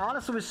 I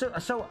honestly was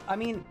so I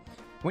mean,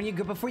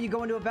 before you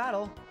go into a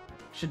battle,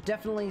 should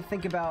definitely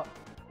think about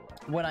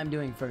what I'm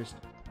doing first.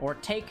 Or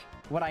take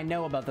what I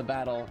know about the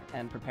battle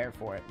and prepare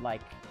for it.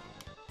 Like,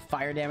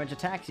 fire damage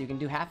attacks, you can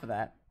do half of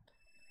that.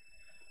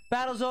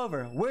 Battle's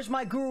over. Where's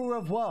my Guru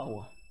of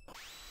Woe?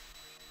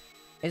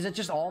 Is it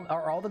just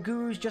are all the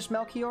gurus just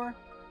Melchior?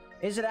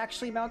 Is it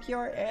actually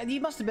Melchior? He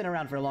must have been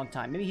around for a long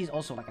time. Maybe he's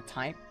also like a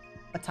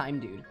time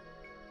dude.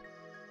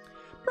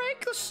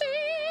 Break the seal!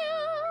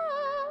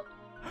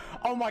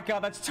 Oh my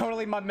god, that's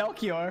totally my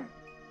Melchior.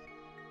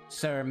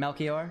 Sir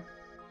Melchior?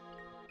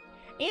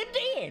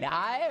 Indeed,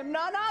 I am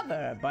none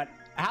other, but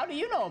how do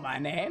you know my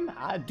name?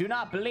 I do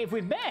not believe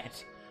we've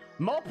met.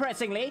 More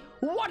pressingly,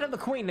 what of the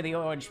Queen of the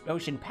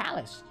Ocean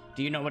Palace?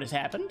 Do you know what has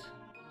happened?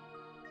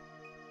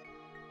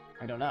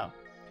 I don't know.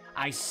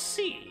 I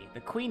see.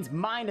 The Queen's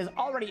mind has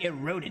already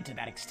eroded to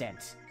that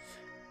extent.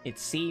 It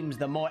seems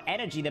the more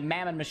energy the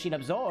Mammon Machine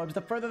absorbs,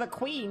 the further the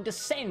Queen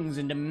descends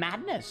into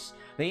madness.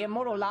 The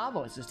immortal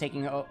Lavos is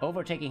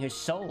overtaking her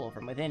soul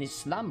from within his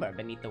slumber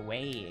beneath the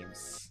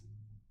waves.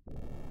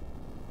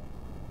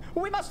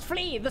 We must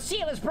flee! The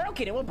seal is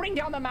broken! It will bring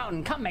down the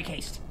mountain! Come, make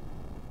haste!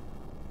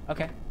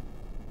 Okay.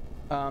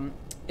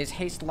 Is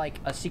haste like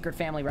a secret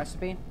family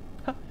recipe?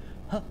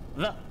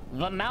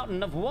 The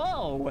mountain of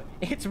woe!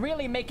 It's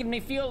really making me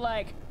feel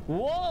like,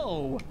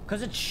 whoa!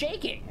 Because it's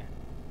shaking!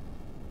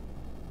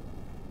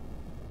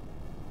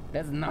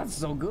 That's not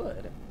so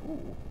good.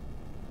 Ooh.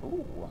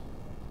 Ooh.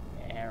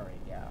 There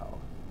we go.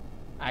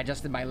 I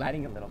adjusted my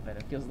lighting a little bit.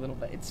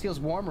 It feels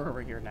warmer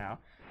over here now.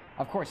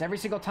 Of course, every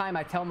single time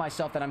I tell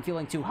myself that I'm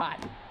feeling too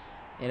hot,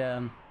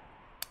 I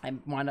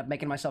wind up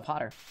making myself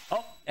hotter.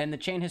 Oh, and the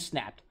chain has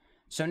snapped.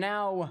 So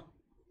now,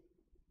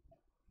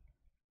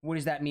 what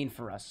does that mean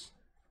for us?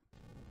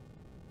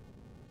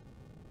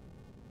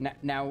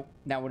 Now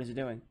what is it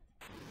doing?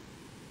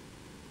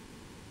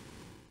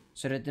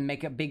 So did it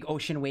make a big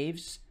ocean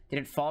waves? Did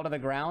it fall to the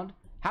ground?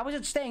 How is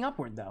it staying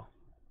upward, though?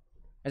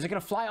 Is it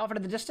gonna fly off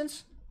into the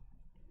distance?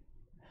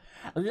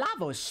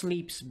 Lavos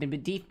sleeps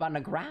beneath on the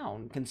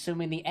ground,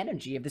 consuming the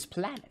energy of this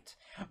planet.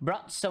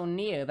 Brought so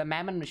near, the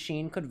Mammon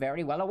Machine could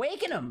very well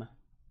awaken him.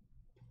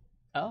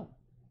 Oh.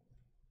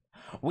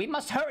 We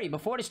must hurry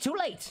before it is too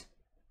late.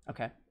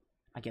 Okay,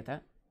 I get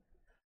that.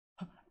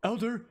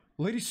 Elder,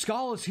 Lady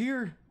Scala's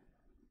here.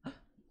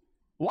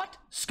 What?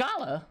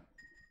 Scala?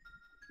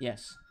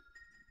 Yes.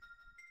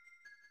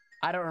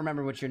 I don't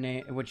remember what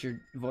your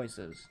voice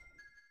is.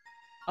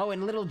 Oh,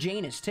 and little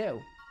Janus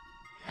too.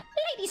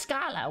 Lady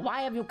Scala,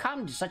 why have you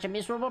come to such a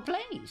miserable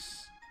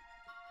place?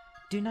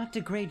 Do not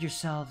degrade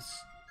yourselves.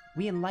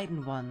 We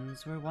enlightened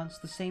ones were once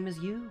the same as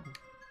you.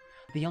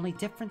 The only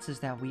difference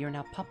is that we are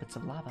now puppets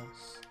of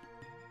Lavos.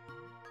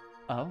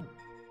 Oh.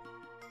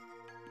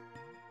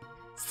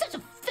 Such a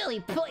filthy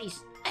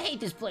place! I hate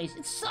this place,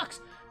 it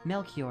sucks!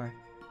 Melchior,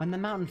 when the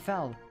mountain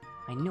fell,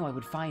 I knew I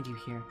would find you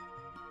here.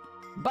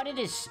 But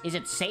is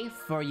it safe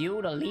for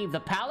you to leave the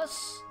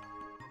palace?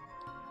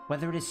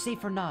 Whether it is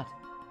safe or not,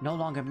 no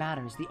longer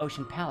matters. The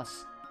Ocean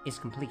Palace is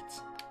complete.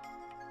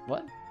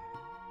 What?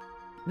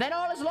 Then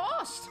all is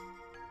lost!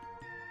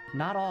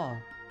 Not all.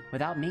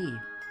 Without me,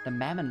 the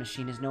Mammon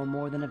Machine is no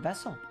more than a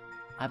vessel.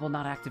 I will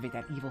not activate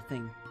that evil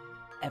thing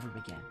ever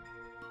again.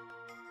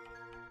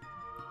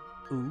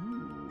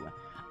 Ooh,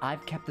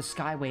 I've kept the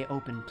Skyway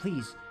open.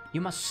 Please,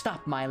 you must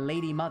stop my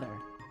lady mother.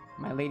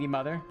 My lady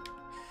mother?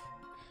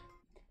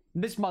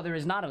 This mother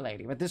is not a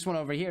lady, but this one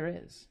over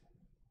here is.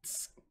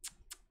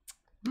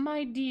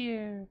 My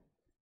dear.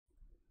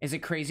 Is it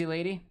Crazy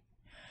Lady?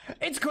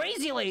 It's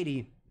Crazy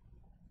Lady!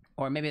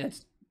 Or maybe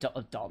that's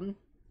Dalton?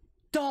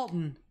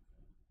 Dalton!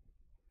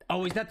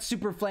 Oh, is that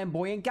super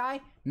flamboyant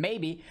guy?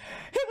 Maybe.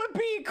 It would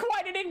be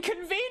quite an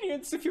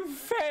inconvenience if you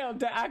failed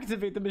to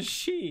activate the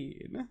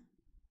machine.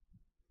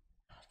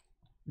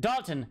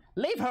 Dalton,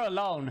 leave her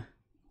alone.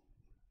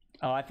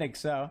 Oh, I think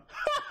so.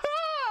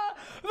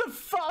 The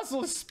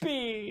fossil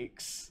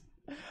speaks.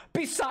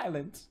 Be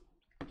silent.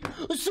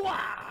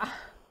 Zwah!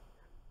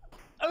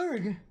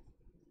 Urgh!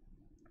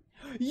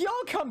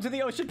 You'll come to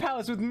the Ocean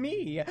Palace with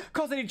me.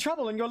 Cause any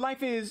trouble and your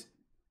life is...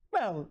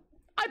 Well,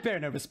 I bear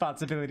no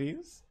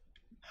responsibilities.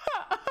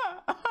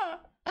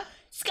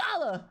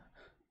 Scala!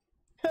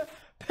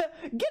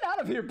 Get out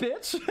of here,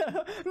 bitch!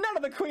 None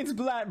of the Queen's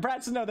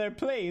brats know their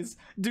place,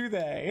 do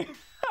they?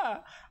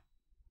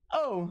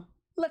 Oh,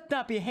 let's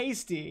not be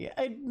hasty.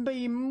 I'd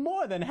be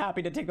more than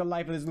happy to take the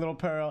life of this little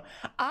pearl.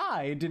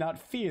 I do not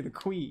fear the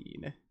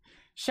Queen.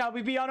 Shall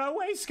we be on our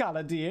way,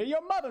 Scala dear?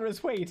 Your mother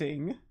is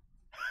waiting.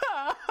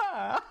 Oh,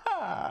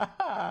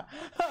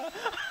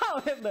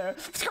 Hitler!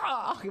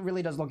 It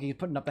really does look like he's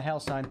putting up the hell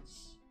sign.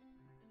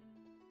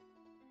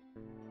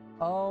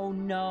 Oh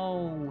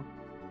no.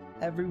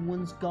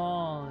 Everyone's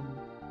gone.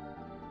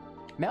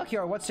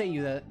 Melchior, what say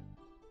you that?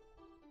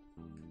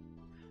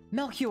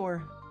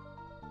 Melchior.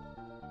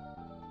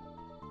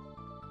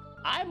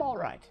 I'm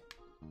alright.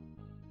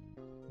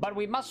 But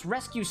we must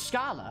rescue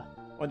Scala,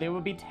 or there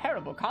will be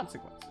terrible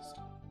consequences.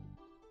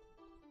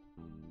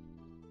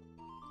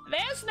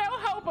 There's no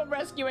hope of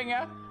rescuing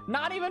her.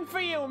 Not even for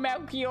you,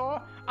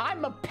 Melchior.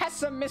 I'm a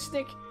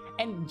pessimistic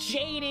and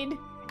jaded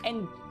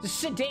and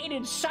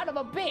sedated son of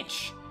a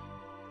bitch.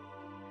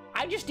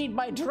 I just need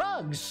my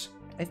drugs.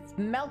 If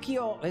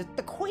Melchior, if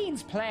the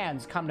Queen's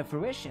plans come to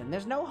fruition,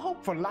 there's no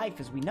hope for life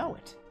as we know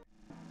it.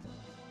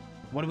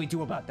 What do we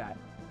do about that?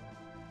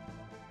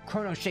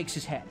 Chrono shakes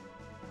his head.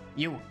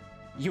 You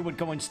would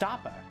go and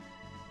stop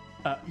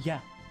her?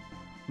 Yeah.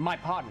 My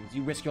pardons,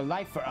 you risk your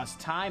life for us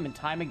time and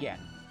time again.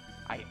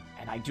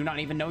 I do not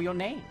even know your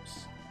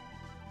names.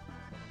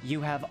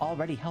 You have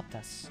already helped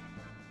us.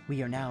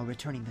 We are now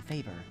returning the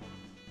favor.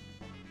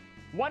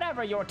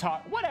 Whatever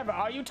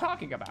are you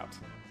talking about?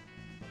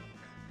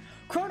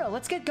 Chrono,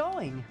 let's get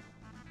going.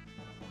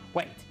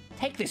 Wait,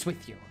 take this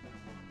with you.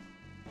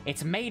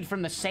 It's made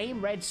from the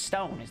same red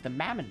stone as the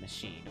Mammon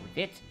machine. With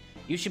it,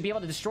 you should be able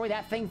to destroy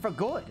that thing for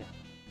good.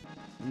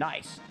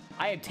 Nice.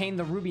 I obtained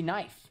the ruby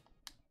knife.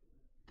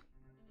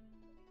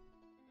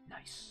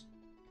 Nice.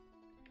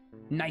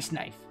 Nice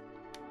knife.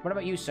 What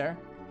about you, sir?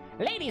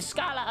 Lady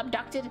Scala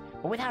abducted,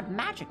 but without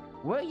magic,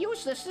 we're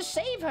useless to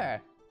save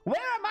her. Where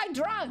are my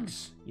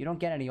drugs? You don't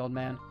get any, old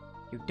man.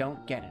 You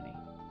don't get any.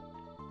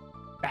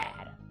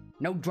 Bad.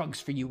 No drugs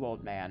for you,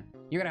 old man.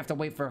 You're gonna have to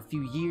wait for a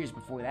few years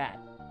before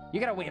that.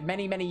 You're gonna wait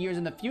many, many years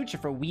in the future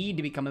for weed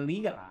to become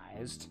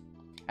legalized.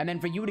 And then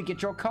for you to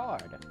get your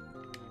card.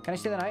 Can I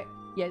stay the night?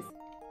 Yes.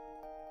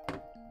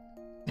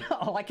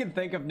 All I can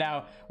think of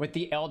now with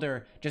the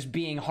Elder just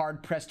being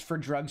hard-pressed for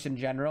drugs in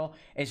general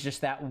is just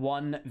that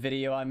one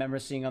video I remember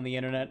seeing on the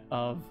internet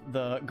of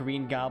the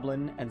Green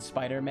Goblin and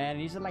Spider-Man,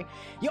 and he's like,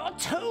 "You're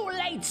too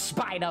late,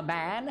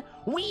 Spider-Man!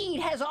 Weed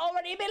has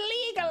already been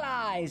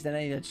legalized!" And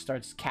then he just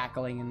starts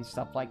cackling and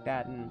stuff like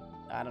that, and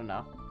I don't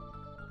know.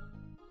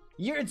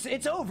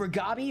 It's over,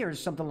 Gobby, or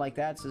something like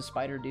that, says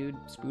Spider Dude.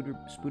 Spooter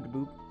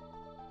boop.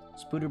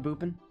 Spooter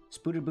boopin'.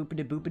 Spooter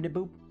boopity boopity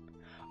boop.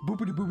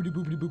 Boopity boopity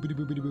boopity boopity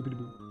boopity boopity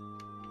boop.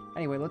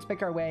 Anyway, let's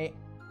make our way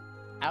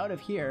out of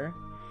here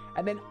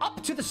and then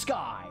up to the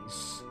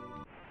skies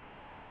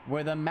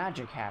where the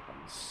magic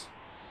happens,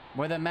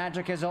 where the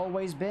magic has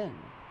always been.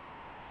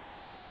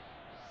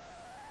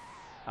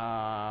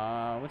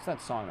 What's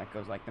that song that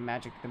goes like the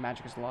magic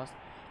is lost?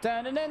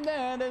 Dun dun dun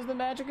dun, there's the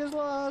magic is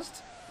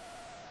lost.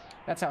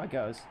 That's how it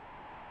goes.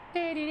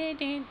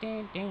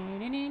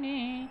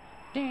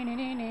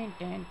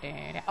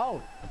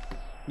 Oh,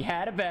 you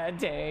had a bad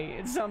day.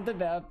 It's something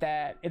about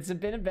that. It's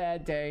been a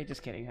bad day.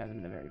 Just kidding. It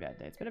hasn't been a very bad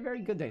day. It's been a very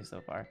good day so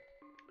far.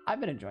 I've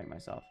been enjoying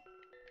myself.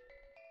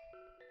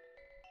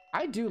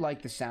 I do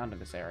like the sound of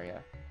this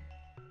area.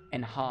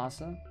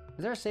 Enhasa.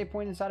 Is there a save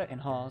point inside of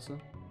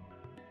Enhasa?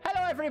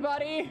 Hello,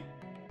 everybody.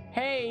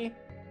 Hey,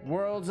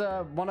 world's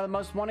one of the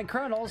most wanted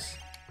colonels.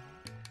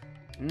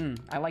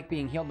 I like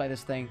being healed by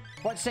this thing.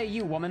 What say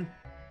you, woman?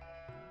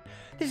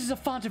 This is a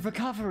font of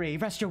recovery.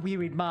 Rest your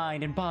wearied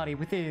mind and body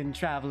within,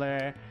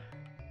 traveler.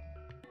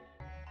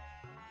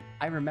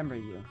 I remember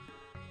you.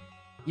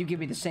 You give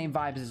me the same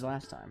vibes as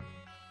last time.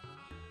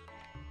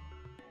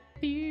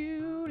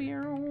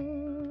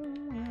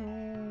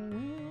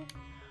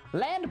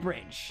 Land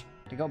bridge.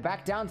 To go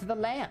back down to the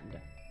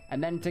land.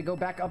 And then to go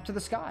back up to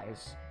the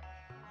skies.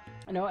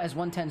 You know, as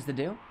one tends to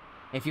do.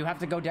 If you have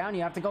to go down,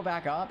 you have to go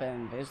back up.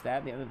 And this,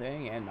 that, the other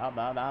thing. And blah,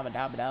 blah, blah,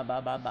 blah, blah,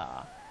 blah, blah,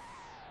 blah.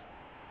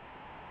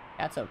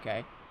 That's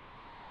okay.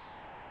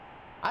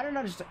 I don't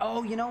know, just,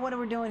 oh, you know what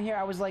we're doing here?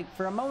 I was like,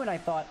 for a moment I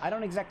thought, I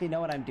don't exactly know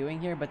what I'm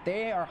doing here, but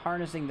they are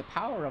harnessing the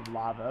power of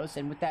Lavos,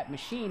 and with that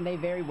machine, they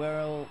very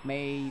well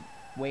may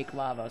wake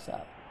Lavos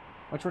up,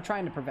 which we're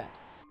trying to prevent.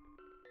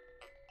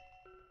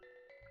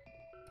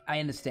 I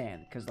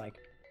understand, because, like,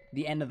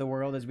 the end of the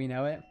world as we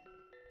know it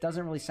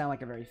doesn't really sound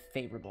like a very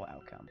favorable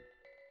outcome.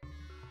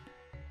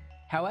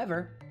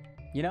 However,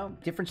 you know,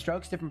 different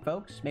strokes, different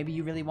folks. Maybe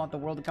you really want the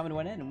world to come to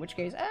an end, in which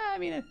case, I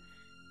mean,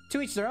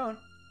 to each their own.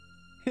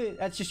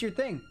 That's just your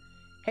thing.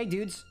 Hey,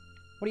 dudes.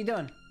 What are you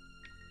doing?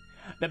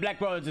 The black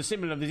ball is a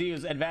symbol of the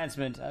zeal's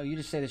advancement. Oh, you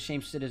just say the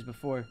same shit as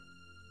before.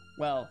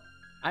 Well,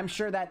 I'm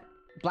sure that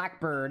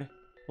blackbird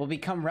will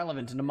become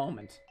relevant in a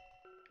moment.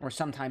 Or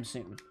sometime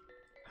soon.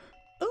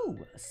 Ooh,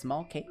 a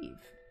small cave.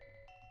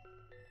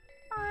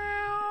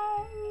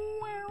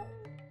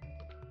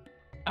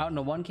 Out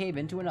into one cave,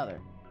 into another.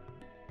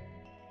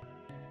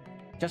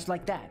 Just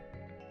like that.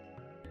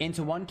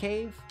 Into one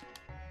cave,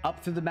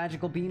 up through the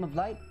magical beam of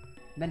light,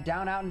 then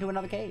down out into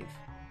another cave.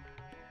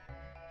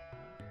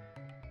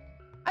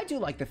 I do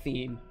like the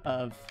theme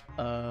of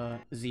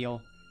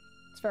Zeal.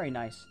 It's very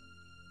nice.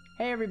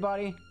 Hey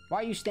everybody,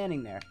 why are you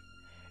standing there?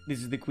 This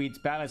is the Queen's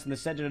Palace in the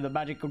center of the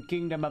magical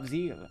kingdom of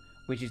Zeal,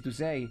 which is to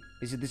say,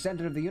 this is the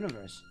center of the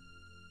universe.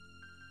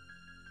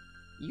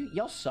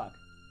 Y'all suck.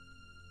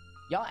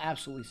 Y'all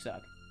absolutely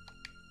suck.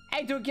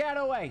 Hey, dude, get out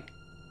of the way!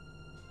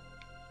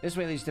 This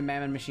way leads to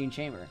Mammon Machine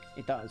Chamber.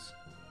 It does.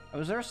 Oh,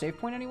 was there a save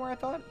point anywhere, I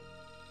thought?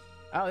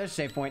 Oh, there's a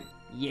save point.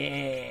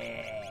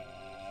 Yeah!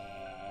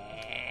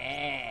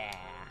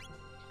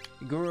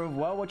 Guru of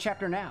Woe, what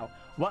chapter now?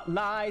 What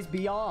lies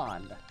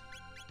beyond?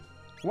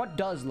 What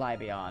does lie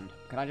beyond?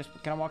 Can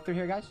I walk through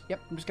here, guys? Yep,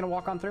 I'm just gonna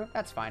walk on through.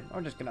 That's fine.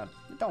 We're just gonna,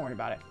 don't worry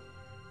about it.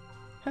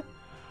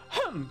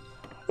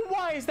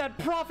 Why is that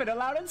prophet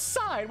allowed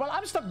inside while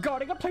I'm stuck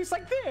guarding a place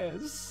like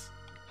this?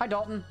 Hi,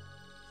 Dalton.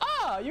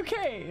 Ah, you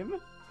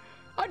came.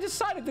 I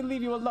decided to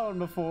leave you alone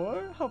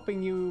before,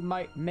 hoping you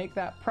might make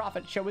that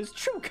prophet show his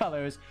true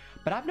colors,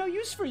 but I've no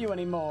use for you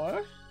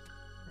anymore.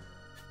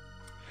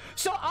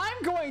 So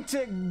I'm going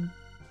to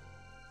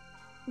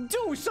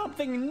do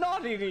something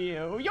naughty to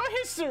you. Your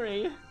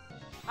history.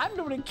 I'm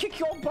going to kick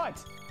your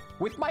butt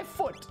with my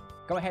foot.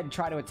 Go ahead and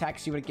try to attack,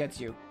 see what it gets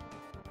you.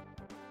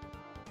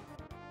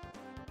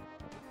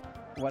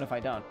 What if I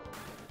don't?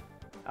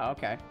 Oh,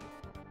 okay.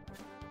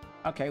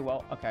 Okay,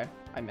 well, okay.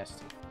 I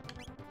missed.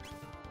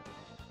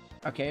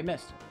 Okay, it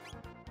missed.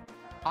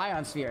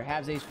 Ion Sphere,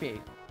 halves HP.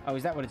 Oh,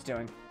 is that what it's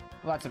doing?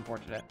 Well, that's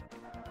unfortunate.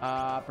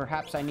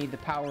 Perhaps I need the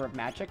power of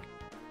magic?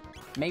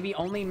 Maybe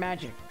only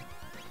magic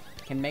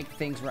can make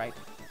things right.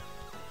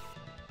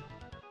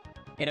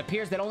 It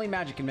appears that only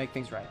magic can make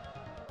things right.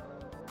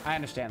 I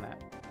understand that.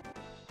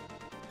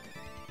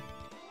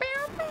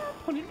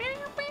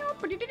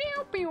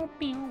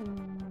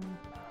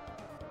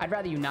 I'd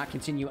rather you not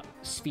continue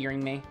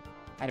sphering me.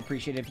 I'd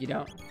appreciate it if you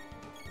don't.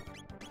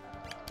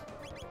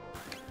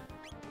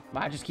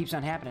 Wow, it just keeps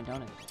on happening,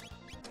 don't it?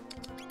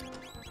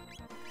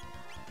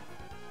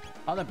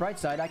 On the bright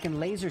side, I can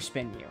laser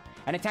spin you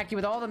and attack you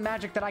with all the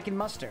magic that I can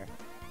muster.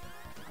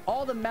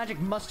 All the magic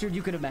mustered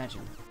you could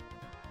imagine.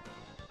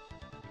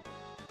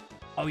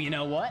 Oh, you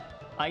know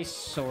what? Ice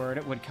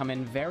Sword would come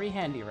in very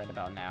handy right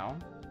about now.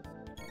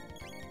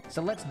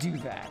 So let's do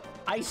that.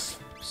 Ice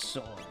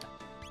Sword.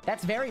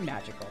 That's very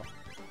magical.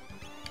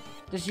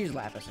 Just use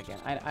Lapis again.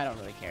 I don't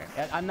really care.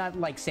 I'm not,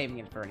 like, saving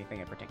it for anything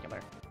in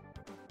particular.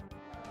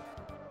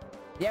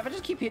 Yeah, if I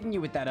just keep hitting you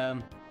with that,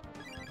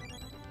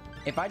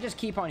 if I just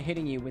keep on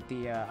hitting you with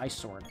the, Ice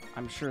Sword,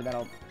 I'm sure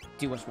that'll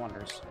do us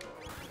wonders.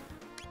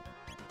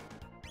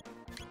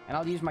 And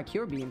I'll use my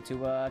Cure Beam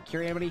to,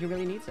 cure anybody who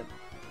really needs it.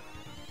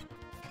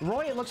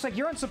 Roy, it looks like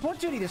you're on support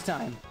duty this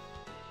time.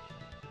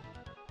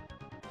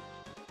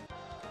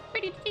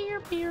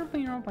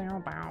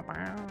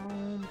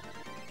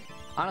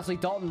 Honestly,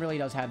 Dalton really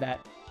does have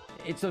that.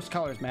 It's those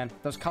colors, man.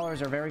 Those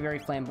colors are very, very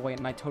flamboyant,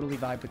 and I totally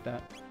vibe with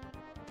that.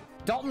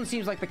 Dalton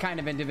seems like the kind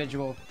of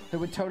individual that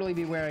would totally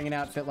be wearing an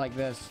outfit like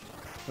this,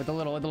 with the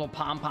little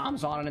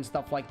pom-poms on it and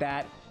stuff like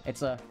that.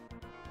 It's a...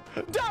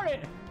 Darn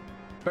it!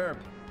 Burp.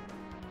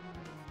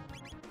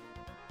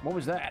 What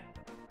was that?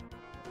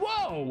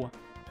 Whoa!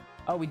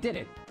 Oh, we did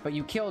it, but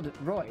you killed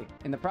Roy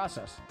in the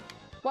process.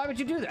 Why would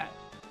you do that?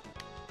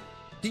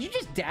 Did you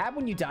just dab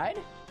when you died?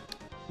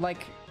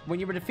 Like, when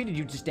you were defeated,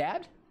 you just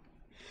dabbed?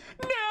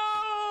 No!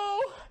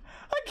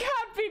 I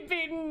can't be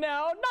beaten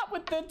now! Not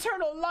with the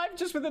eternal life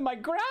just within my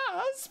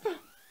grasp!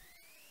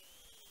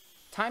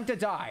 Time to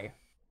die.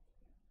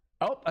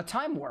 Oh, a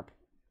time warp.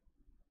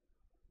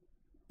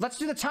 Let's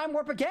do the time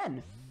warp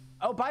again!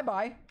 Oh,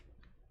 bye-bye.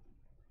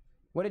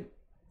 What did...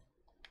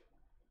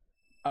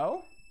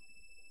 Oh?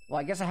 Well,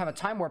 I guess I have a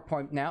time warp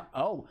point now.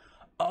 Oh.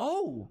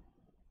 Oh!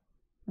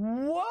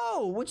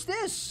 Whoa! What's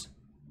this?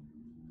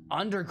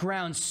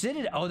 Underground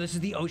Citadel. Oh, this is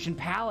the Ocean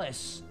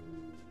Palace.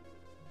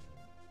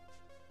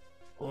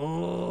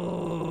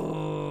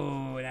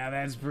 Oh, now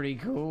that's pretty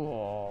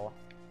cool.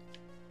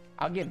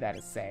 I'll give that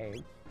a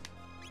save.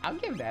 I'll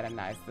give that a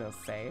nice little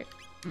save.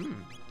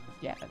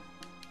 Yeah.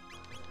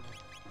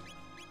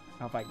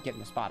 Oh, if I get in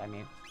the spot, I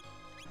mean.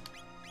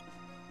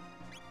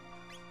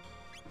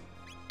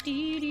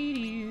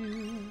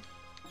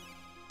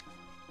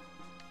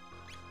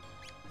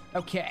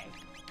 Okay.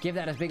 Give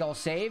that a big ol'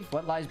 save.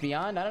 What lies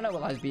beyond? I don't know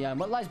what lies beyond.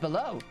 What lies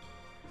below?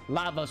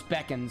 Lavos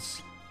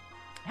beckons.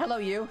 Hello,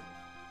 you.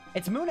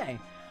 It's Mune.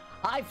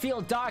 I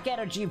feel dark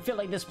energy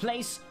filling this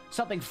place.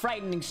 Something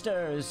frightening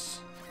stirs.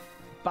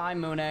 Bye,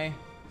 Mune.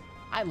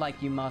 I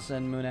like you, Masa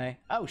and Mune.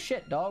 Oh,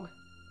 shit, dog.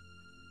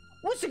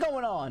 What's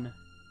going on?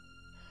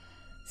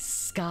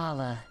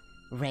 Scala,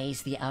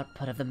 raise the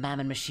output of the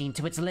Mammon Machine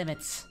to its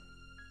limits.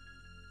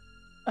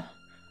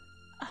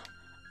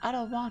 I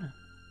don't wanna.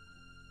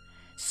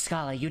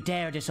 Scala, you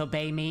dare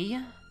disobey me?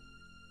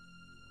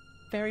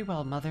 Very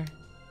well, Mother.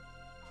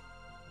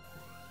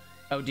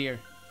 Oh dear.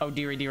 Oh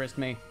dearie dearest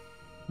me.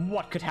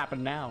 What could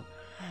happen now?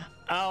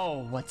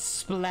 Oh, what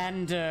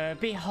splendor!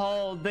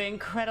 Behold the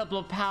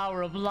incredible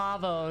power of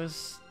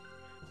Lavos!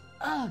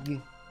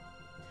 Ugh!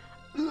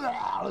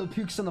 Ugh,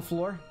 pukes on the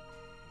floor.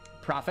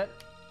 Prophet?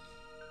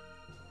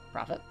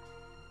 Prophet?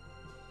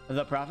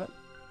 The prophet?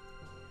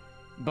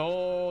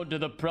 Bold to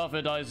the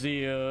prophet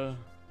Isaiah.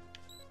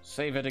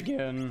 Save it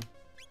again.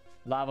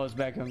 Lavos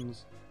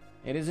beckons.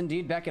 It is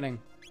indeed beckoning.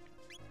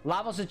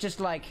 Lavos is just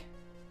like...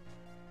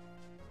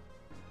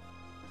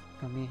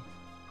 Come here.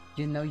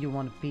 You know you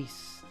want a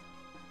piece.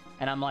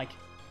 And I'm like...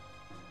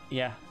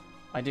 Yeah,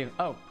 I do.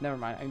 Oh, never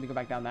mind. I need to go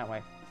back down that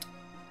way.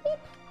 Whoop.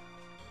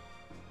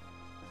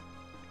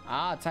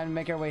 Ah, time to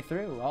make our way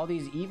through. All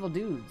these evil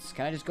dudes.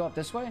 Can I just go up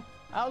this way?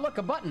 Oh, look,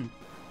 a button.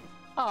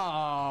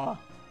 Ah,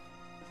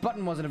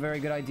 button wasn't a very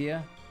good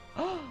idea.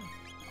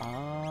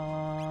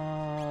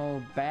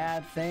 Oh,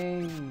 bad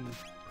thing.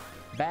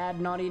 Bad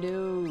naughty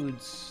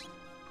dudes.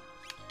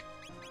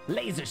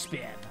 Laser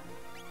spin.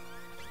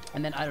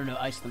 And then, I don't know,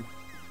 ice them.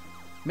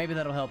 Maybe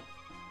that'll help.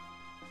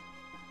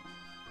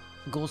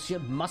 Ghoul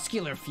shield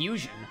muscular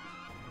fusion.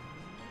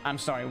 I'm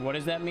sorry, what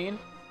does that mean?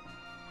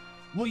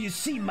 Well, you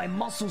see, my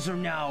muscles are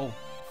now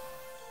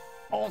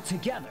all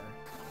together.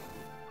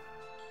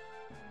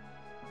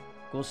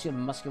 Ghoul shield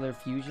muscular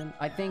fusion.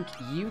 I think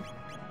you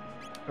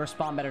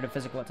respond better to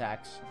physical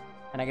attacks.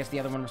 And I guess the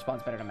other one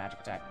responds better to magic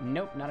attack.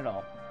 Nope, not at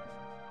all.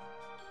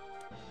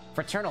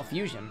 Fraternal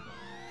fusion.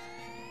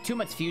 Too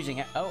much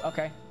fusing. Oh,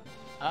 okay.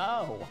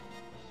 Oh.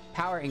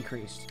 Power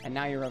increased. And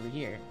now you're over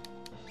here.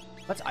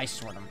 Let's ice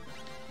sword him.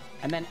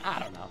 And then, I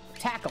don't know,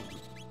 tackle him.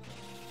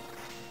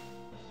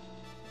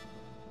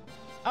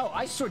 Oh,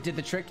 ice sword did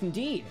the trick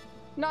indeed.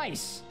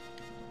 Nice.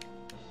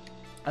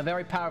 A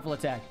very powerful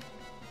attack.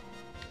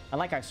 I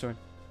like ice sword.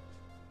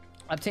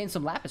 Obtain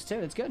some lapis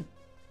too, that's good.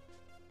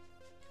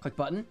 Click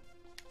button.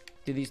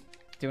 Do these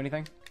do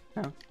anything?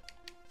 No.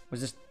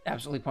 Was this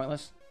absolutely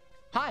pointless?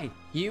 Hi,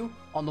 you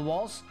on the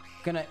walls.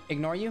 Gonna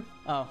ignore you?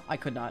 Oh, I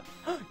could not.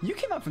 You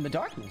came out from the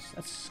darkness.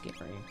 That's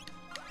scary.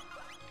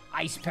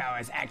 Ice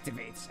powers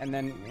activates. And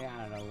then, yeah,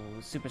 I don't know,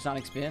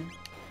 supersonic spin.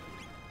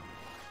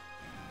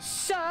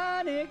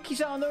 Sonic,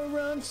 he's on the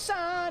run.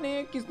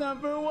 Sonic is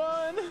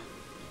 #1.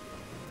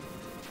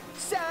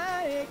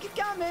 Sonic is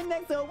coming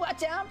next, so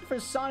watch out for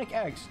Sonic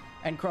X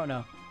and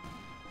Chrono,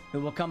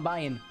 who will come by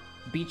and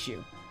beat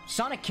you.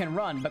 Sonic can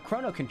run, but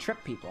Chrono can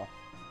trip people.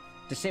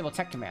 Disable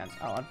tech commands.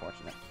 Oh,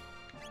 unfortunate.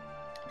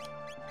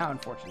 How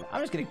unfortunate.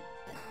 I'm just gonna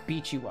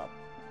beat you up.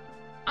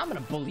 I'm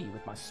gonna bully you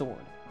with my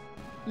sword.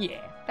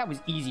 Yeah, that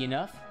was easy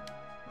enough.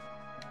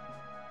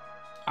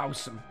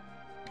 Awesome.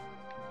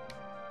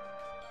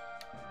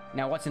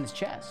 Now what's in this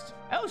chest?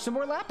 Oh, some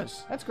more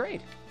lapis. That's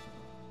great.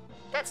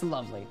 That's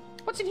lovely.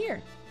 What's in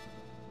here?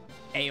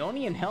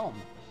 Aeonian helm.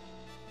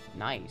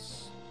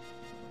 Nice.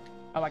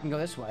 Oh, I can go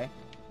this way.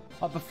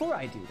 But before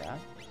I do that,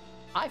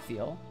 I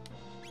feel...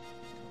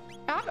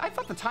 I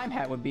thought the time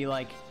hat would be,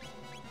 like,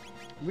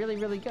 really,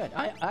 really good.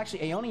 Actually,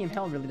 Aeonian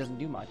helm really doesn't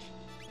do much.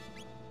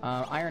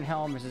 Iron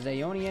helm versus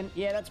Aeonian.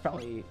 Yeah, that's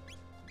probably...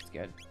 It's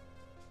good.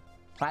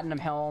 Platinum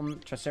helm,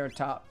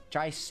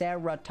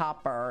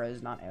 Triceratopper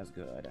is not as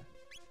good.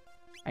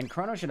 And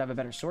Chrono should have a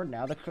better sword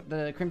now.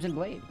 The Crimson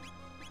Blade.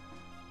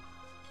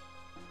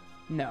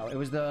 No, it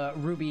was the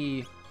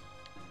Ruby...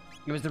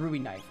 It was the Ruby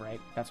Knife,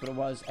 right? That's what it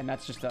was. And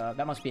that's just a...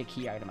 That must be a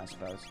key item, I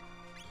suppose.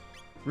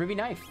 Ruby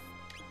Knife.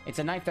 It's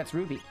a knife that's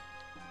ruby.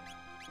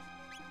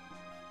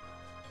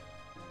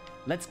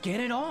 Let's get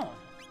it on.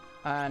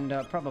 And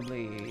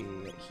probably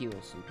heal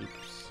some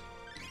peeps.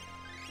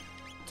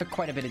 Took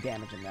quite a bit of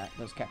damage in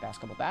those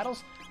past couple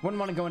battles. Wouldn't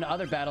want to go into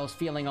other battles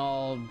feeling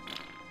all...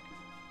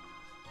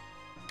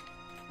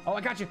 Oh,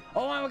 I got you.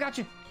 Oh, I got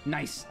you.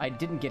 Nice. I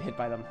didn't get hit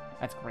by them.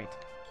 That's great.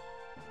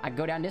 I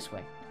go down this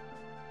way.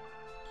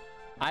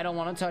 I don't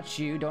want to touch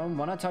you. Don't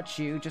want to touch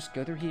you. Just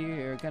go through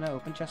here. Gonna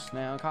open chest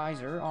now.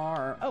 Kaiser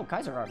arm. Oh,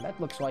 Kaiser arm. That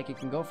looks like it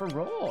can go for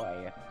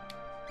Roy.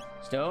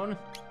 Stone.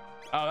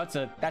 Oh,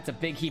 that's a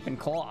big heaping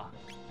claw.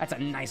 That's a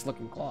nice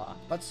looking claw.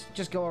 Let's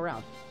just go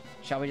around.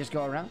 Shall we just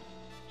go around?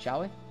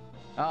 Shall we?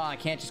 Oh, I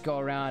can't just go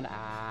around.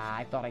 Ah,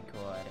 I thought I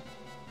could.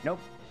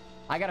 Nope.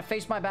 I gotta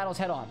face my battles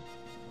head on.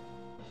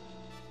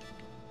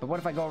 But what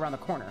if I go around the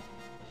corner?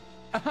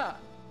 Aha!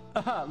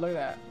 Aha! Look at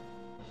that.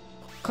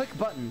 Click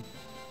button.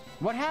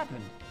 What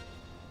happened?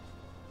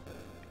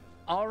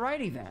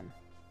 Alrighty then.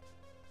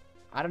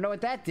 I don't know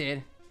what that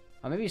did.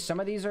 Oh, maybe some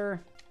of these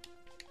are...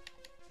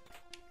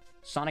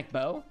 Sonic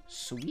Bow?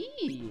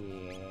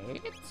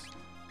 Sweet!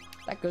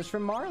 That goes for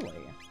Marley.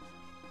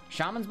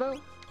 Shaman's Bow?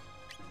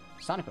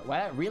 Sonic Bow. Wow,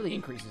 that really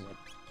increases it.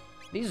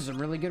 These are some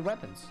really good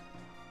weapons.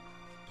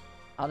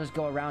 I'll just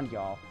go around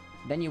y'all.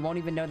 Then you won't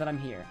even know that I'm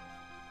here.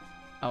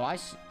 Oh, I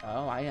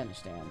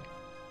understand.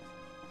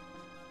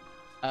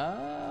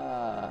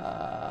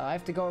 I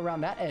have to go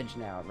around that edge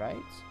now, right?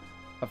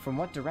 But from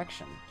what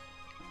direction?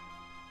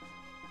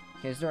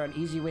 Is there an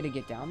easy way to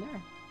get down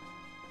there?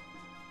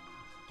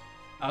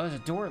 Oh, there's a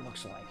door, it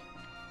looks like.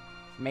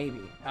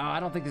 Maybe. Oh, I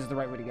don't think this is the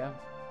right way to go.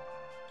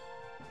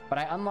 But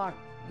I unlocked...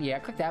 Yeah, I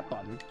clicked that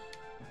button.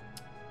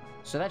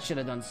 So that should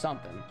have done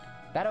something.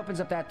 That opens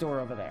up that door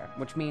over there,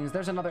 which means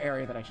there's another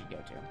area that I should go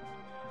to.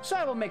 So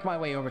I will make my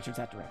way over to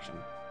that direction.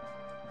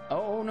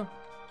 Oh, no.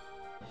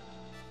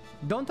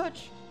 Don't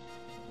touch.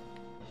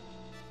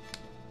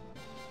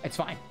 It's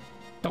fine.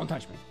 Don't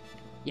touch me.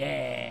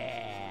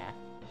 Yeah.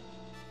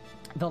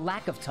 The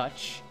lack of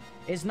touch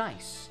is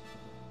nice.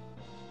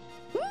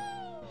 Woo!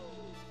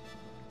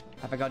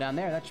 If I go down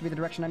there, that should be the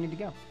direction I need to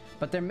go.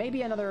 But there may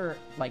be another,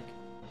 like,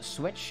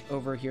 switch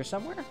over here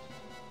somewhere.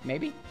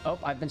 Maybe. Oh,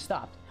 I've been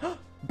stopped.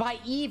 By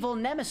evil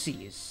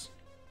nemesis.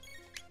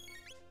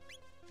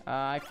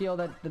 I feel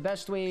that the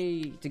best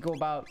way to go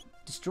about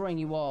destroying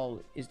you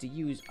all is to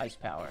use ice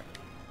power.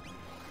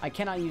 I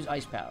cannot use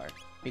ice power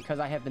because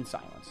I have been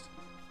silenced.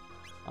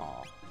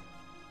 Aw.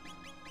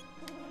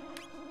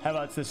 How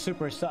about the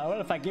supersonic? What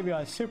if I give you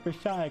a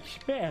supersonic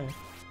spin?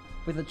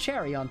 With a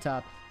cherry on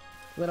top.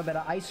 A little bit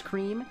of ice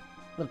cream, a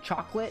little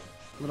chocolate,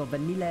 a little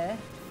vanilla.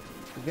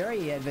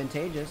 Very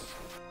advantageous.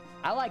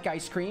 I like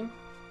ice cream.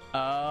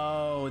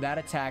 Oh, that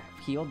attack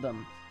healed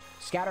them.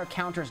 Scatter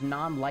counters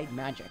non-light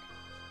magic.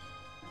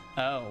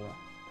 Oh.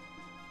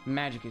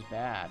 Magic is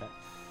bad.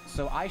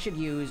 So I should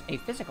use a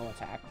physical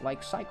attack,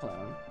 like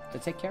Cyclone, to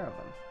take care of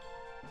them.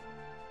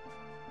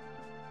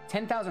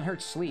 10,000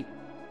 hertz sleep.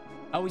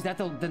 Oh, is that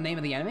the name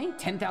of the enemy?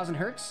 10,000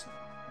 hertz?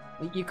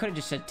 You could have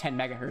just said 10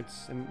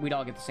 megahertz, and we'd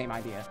all get the same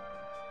idea.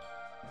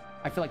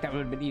 I feel like that would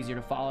have been easier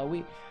to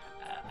follow.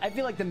 I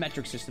feel like the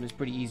metric system is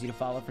pretty easy to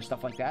follow for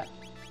stuff like that.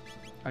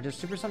 Or does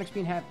supersonic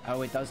speed have...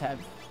 Oh, it does have...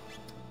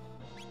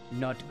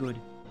 Not good.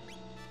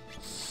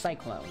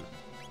 Cyclone.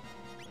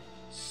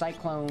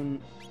 Cyclone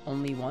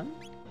only one?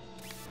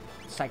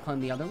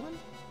 Cyclone the other one?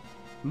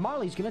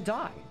 Marley's gonna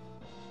die.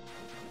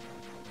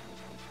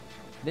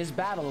 This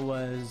battle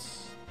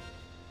was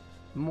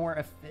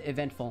more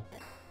eventful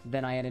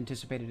than I had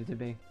anticipated it to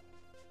be.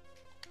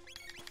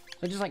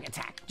 So just like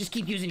attack. Just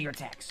keep using your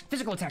attacks.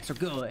 Physical attacks are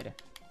good.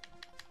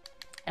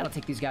 That'll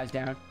take these guys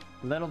down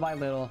little by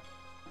little.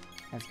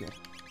 That's good.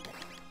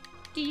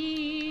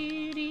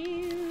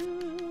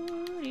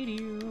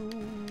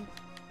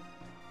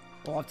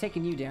 Well, I've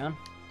taken you down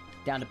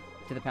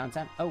to the pound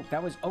town. Oh,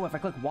 that was... Oh, if I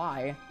click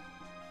Y...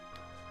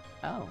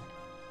 Oh.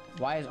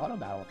 Y is auto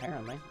battle,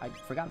 apparently. I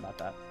forgot about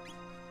that.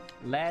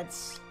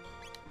 Let's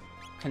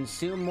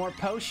consume more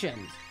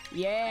potions.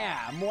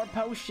 Yeah, more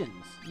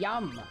potions.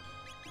 Yum.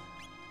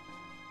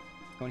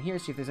 Go in here,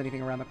 see if there's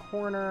anything around the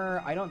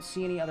corner. I don't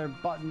see any other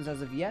buttons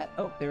as of yet.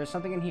 Oh, there is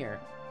something in here.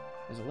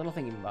 There's a little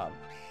thingy bob.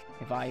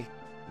 If I...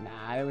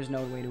 Nah, there was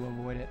no way to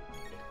avoid it.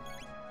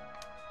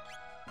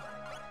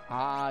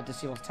 Ah,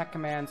 disable tech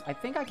commands. I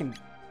think I can...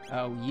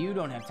 Oh, you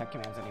don't have tech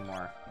commands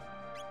anymore.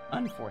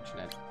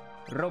 Unfortunate.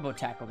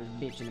 Robo-tackle this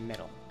bitch in the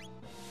middle.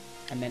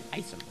 And then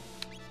ice him.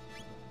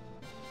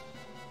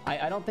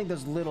 I don't think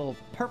those little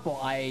purple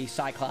eye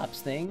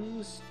Cyclops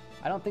things...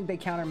 I don't think they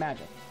counter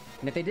magic.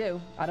 And if they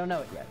do, I don't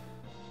know it yet.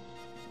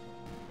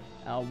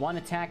 One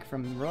attack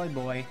from Roy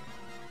Boy.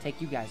 Take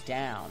you guys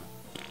down.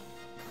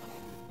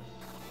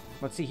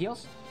 Let's see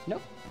heals.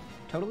 Nope.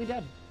 Totally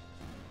dead.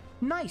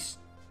 Nice.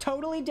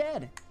 Totally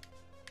dead.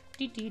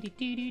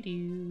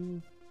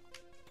 And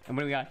what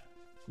do we got?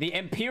 The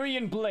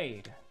Empyrean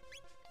Blade.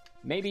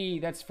 Maybe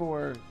that's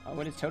for... Oh,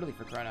 it is totally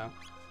for Chrono.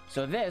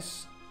 So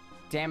this,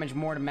 damage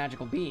more to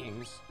magical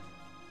beings.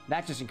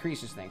 That just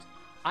increases things.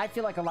 I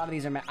feel like a lot of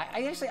these are...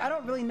 I actually, I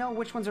don't really know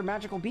which ones are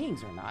magical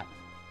beings or not.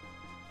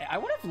 I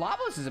wonder if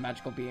Lavos is a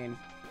magical being.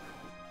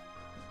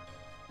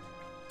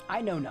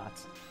 I know not.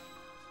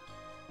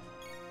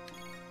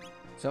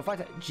 So if I...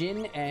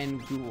 Jin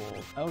and Ghoul.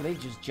 Oh, they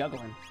just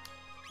juggling.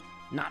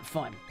 Not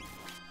fun.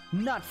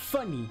 Not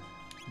funny.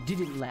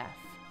 Didn't laugh.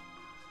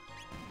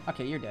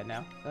 Okay, you're dead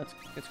now. That's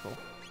cool.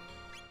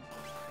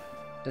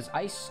 Does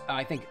ice...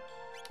 I think...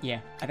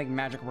 Yeah, I think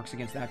magic works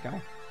against that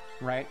guy.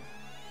 Right?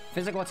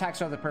 Physical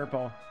attacks are the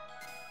purple.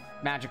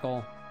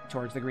 Magical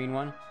towards the green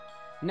one.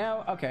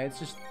 No? Okay, it's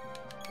just...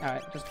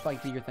 Alright, just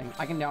like do your thing.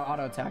 I can now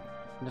auto attack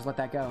and just let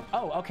that go.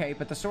 Oh, okay,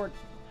 but the sword...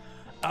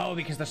 Oh,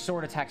 because the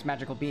sword attacks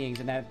magical beings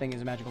and that thing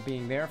is a magical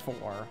being.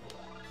 Therefore...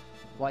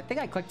 Well, I think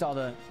I clicked all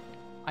the...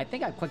 I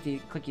think I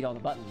clicked all the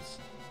buttons.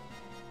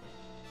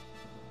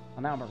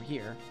 Well, now I'm over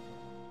here.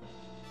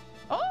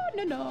 Oh,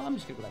 no, I'm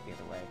just gonna go back the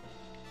other way.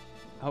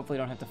 Hopefully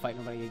I don't have to fight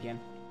nobody again.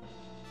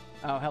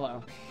 Oh,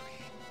 hello.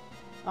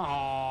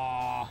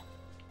 Aww.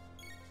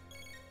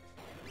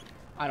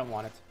 I don't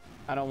want it.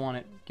 I don't want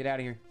it. Get out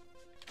of here.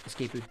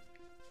 Escape food.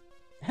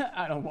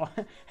 I don't want...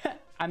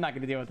 I'm not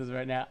gonna deal with this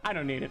right now. I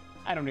don't need it.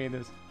 I don't need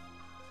this.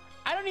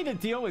 I don't need to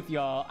deal with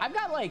y'all. I've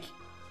got, like,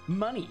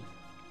 money.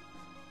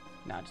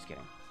 Nah, just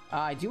kidding.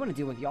 I do want to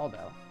deal with y'all,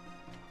 though.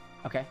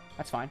 Okay,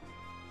 that's fine.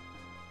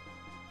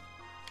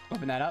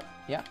 Open that up.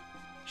 Yeah.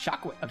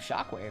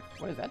 Shockwave.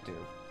 What does that do?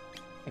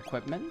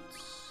 Equipment.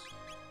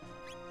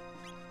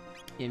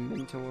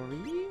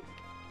 Inventory.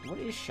 What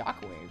is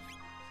Shockwave?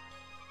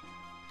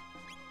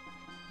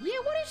 Yeah,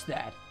 what is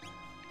that?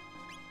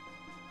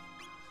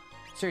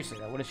 Seriously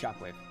though, what is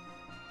Shockwave?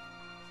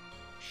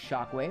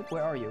 Shockwave?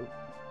 Where are you?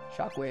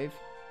 Shockwave.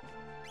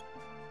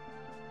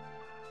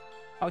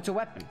 Oh, it's a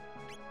weapon.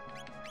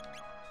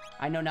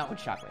 I know not what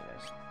Shockwave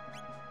is.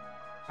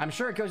 I'm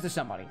sure it goes to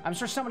somebody. I'm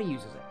sure somebody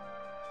uses it.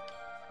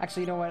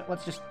 Actually, you know what?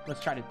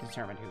 Let's try to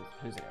determine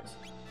whose it is.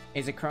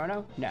 Is it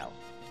Chrono? No.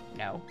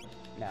 No.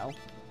 No.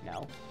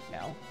 No.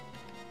 No.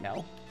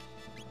 No.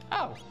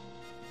 Oh.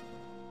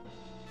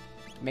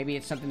 Maybe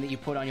it's something that you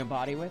put on your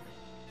body with?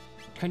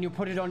 Can you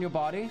put it on your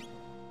body?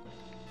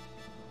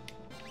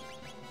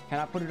 Can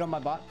I put it on my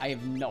body? I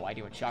have no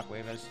idea what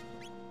Shockwave is.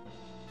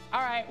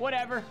 Alright,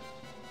 whatever.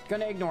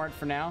 Gonna ignore it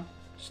for now.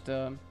 Just,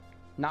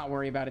 not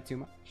worry about it too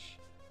much.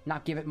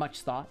 Not give it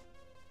much thought.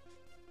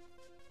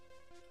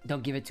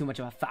 Don't give it too much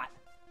of a thought.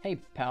 Hey,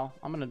 pal,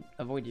 I'm gonna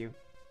avoid you.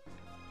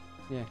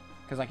 Yeah,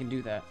 because I can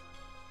do that.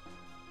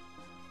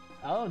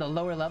 Oh, the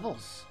lower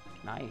levels.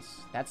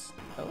 Nice. That's...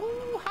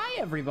 Oh, hi,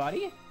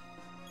 everybody.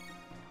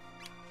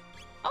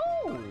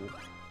 Oh!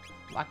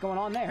 A lot going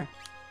on there.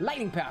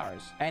 Lightning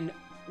powers. And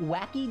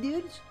wacky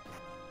dudes?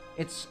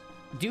 It's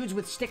dudes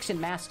with sticks and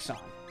masks on.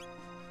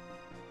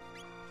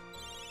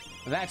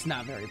 That's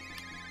not very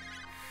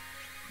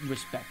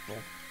respectful.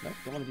 Nope,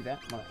 don't want to do that.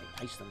 I want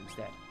to ice them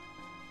instead.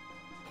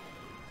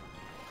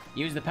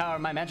 Use the power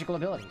of my magical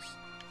abilities.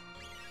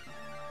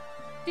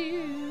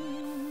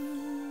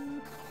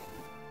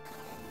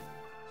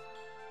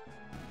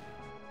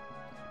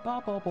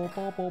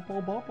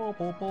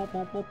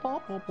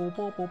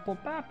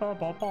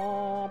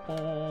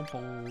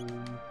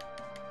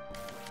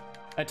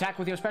 Attack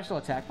with your special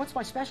attack. What's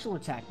my special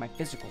attack? My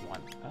physical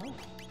one.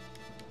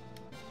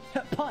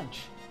 Oh.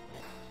 Punch.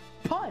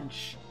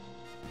 Punch.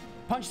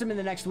 Punch them in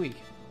the next week.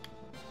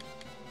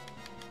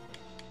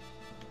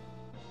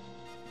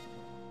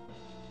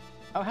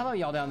 Oh, hello,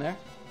 y'all down there.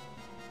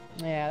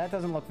 Yeah, that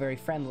doesn't look very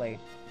friendly.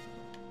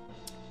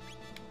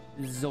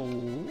 So,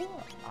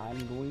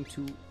 I'm going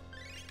to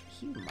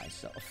heal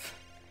myself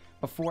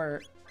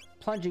before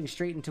plunging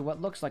straight into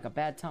what looks like a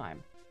bad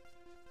time.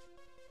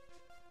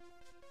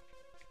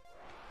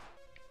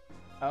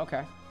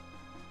 Okay.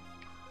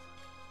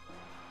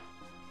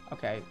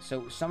 Okay,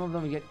 so some of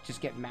them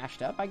just get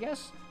mashed up, I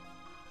guess?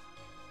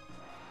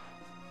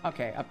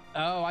 Okay,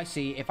 oh, I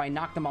see. If I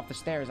knock them off the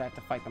stairs, I have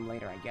to fight them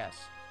later, I guess.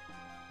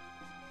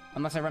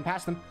 Unless I run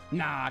past them.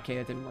 Nah, okay,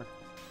 that didn't work.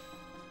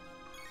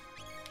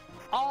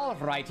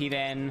 Alrighty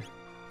then.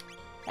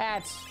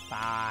 That's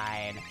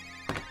fine.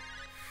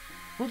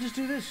 We'll just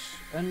do this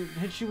and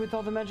hit you with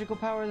all the magical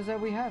powers that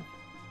we have.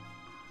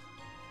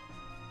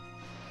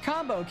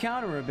 Combo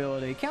counter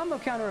ability. Combo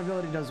counter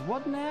ability does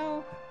what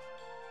now?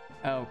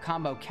 Oh,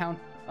 combo count.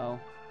 Oh.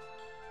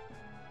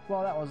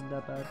 Well, that wasn't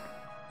that bad.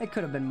 It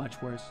could have been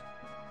much worse.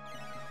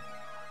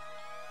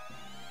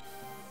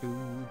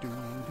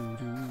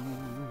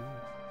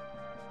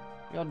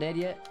 Y'all dead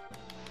yet?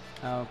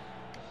 Oh.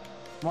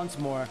 Once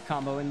more,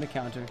 combo in the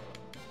counter.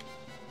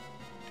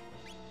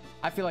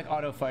 I feel like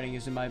auto fighting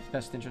is in my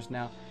best interest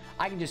now.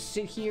 I can just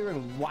sit here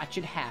and watch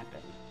it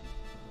happen.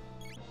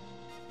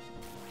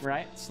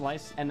 Right?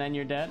 Slice, and then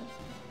you're dead?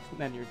 And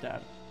then you're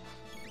dead.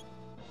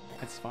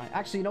 That's fine.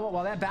 Actually, you know what?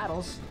 While that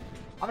battles,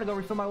 I'm gonna go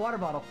refill my water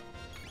bottle.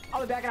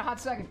 I'll be back in a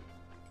hot second.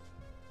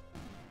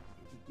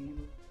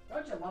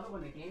 Don't you love it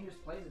when the game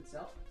just plays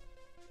itself?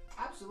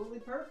 Absolutely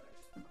perfect.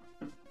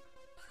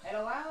 It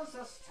allows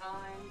us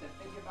time to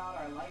think about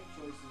our life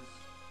choices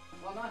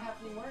while not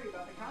having to worry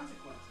about the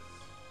consequences.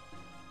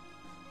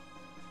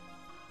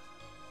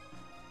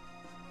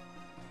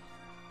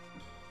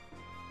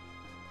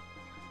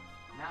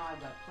 Now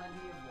I've got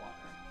plenty of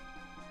water.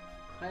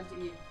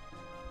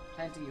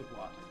 Plenty of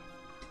water.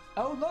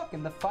 Oh look,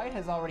 and the fight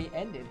has already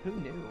ended. Who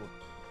knew?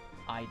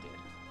 I did.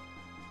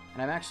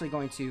 And I'm actually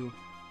going to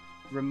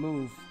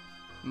remove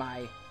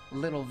my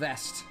little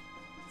vest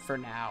for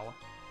now.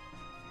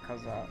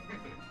 Because,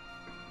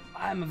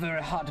 I'm a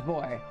very hot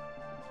boy.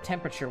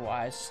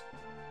 Temperature-wise.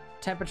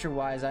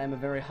 Temperature-wise, I am a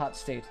very hot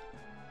state.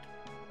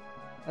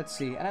 Let's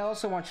see. And I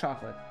also want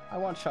chocolate. I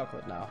want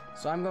chocolate now.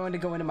 So I'm going to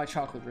go into my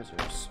chocolate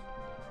reserves.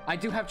 I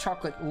do have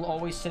chocolate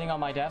always sitting on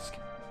my desk.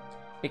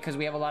 Because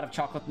we have a lot of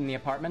chocolate in the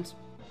apartment.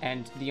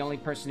 And the only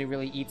person who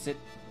really eats it,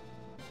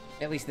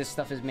 at least this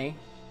stuff, is me.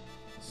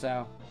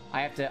 So,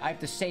 I have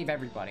to save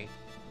everybody.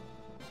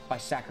 By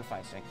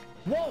sacrificing.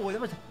 Whoa!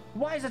 That was,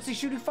 why is that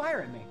shooting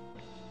fire at me?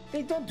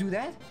 They don't do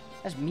that.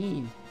 That's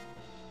mean.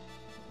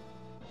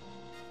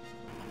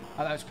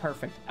 Oh, that was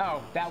perfect.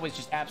 Oh, that was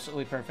just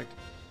absolutely perfect.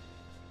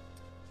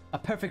 A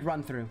perfect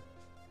run through.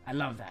 I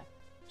love that.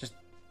 Just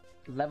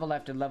level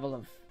after level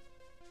of...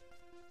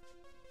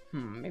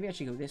 maybe I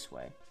should go this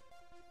way.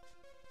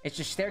 It's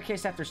just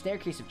staircase after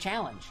staircase of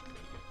challenge.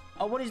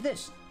 Oh, what is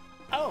this?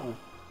 Oh!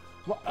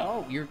 Well,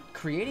 oh, you're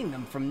creating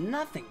them from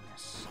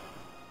nothingness.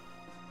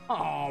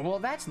 Oh, well,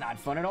 that's not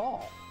fun at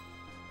all.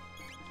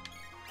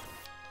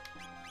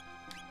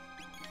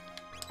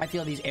 I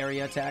feel these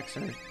area attacks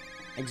are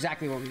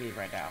exactly what we need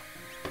right now.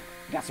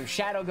 Got some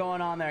shadow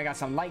going on there. I got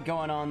some light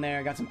going on there.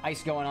 I got some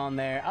ice going on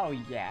there. Oh,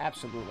 yeah,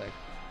 absolutely.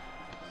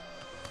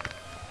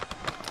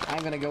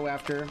 I'm gonna go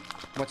after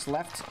what's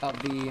left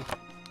of the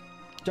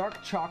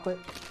dark chocolate,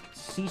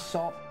 sea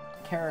salt,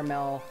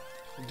 caramel,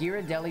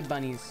 Ghirardelli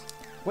bunnies,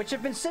 which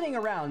have been sitting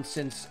around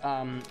since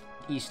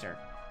Easter,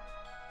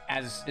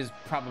 as is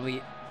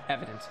probably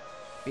evident,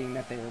 being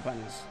that they were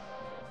bunnies.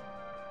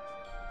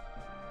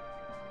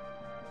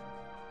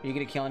 Are you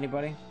gonna kill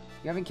anybody?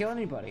 You haven't killed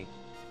anybody.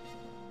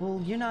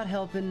 Well, you're not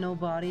helping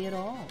nobody at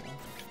all.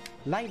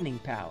 Lightning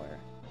power.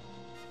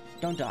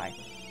 Don't die.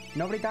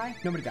 Nobody die?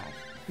 Nobody die.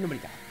 Nobody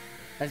die.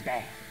 That's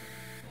bad.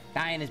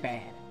 Dying is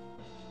bad.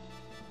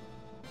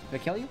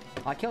 Did I kill you?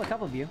 I'll kill a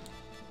couple of you.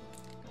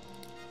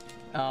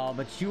 Oh,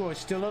 but you are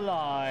still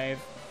alive.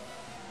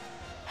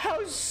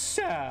 How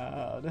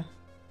sad.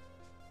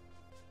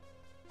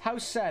 How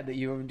sad that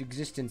your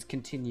existence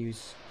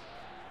continues.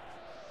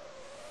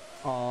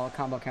 Oh,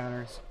 combo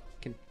counters.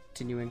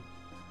 Continuing.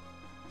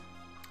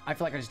 I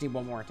feel like I just need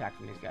one more attack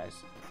from these guys.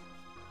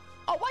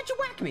 Oh, why'd you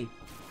whack me?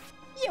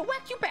 Yeah,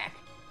 whack you back.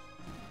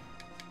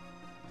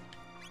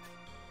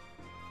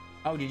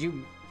 Oh, did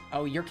you?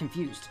 Oh, you're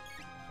confused.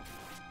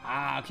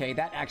 Ah, okay.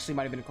 That actually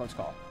might have been a close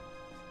call.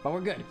 But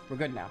we're good. We're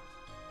good now.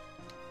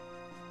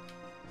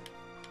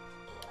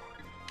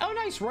 Oh,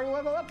 nice. Roy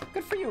level up.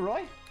 Good for you,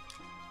 Roy.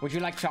 Would you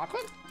like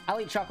chocolate?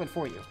 I'll eat chocolate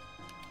for you.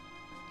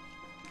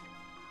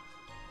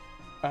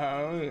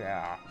 Oh,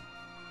 yeah.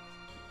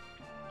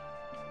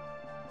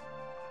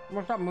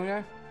 What's up,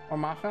 Muna? Or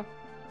Masha?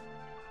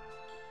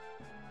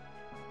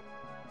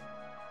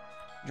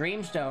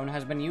 Dreamstone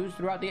has been used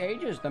throughout the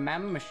ages. The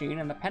mammoth machine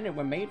and the pendant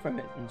were made from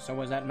it, and so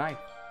was that knife.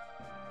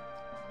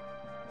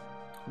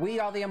 We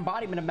are the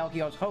embodiment of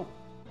Melchior's hope,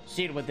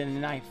 sealed within the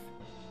knife.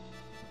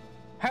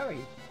 Hurry!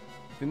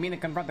 If you mean to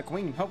confront the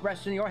queen, hope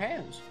rests in your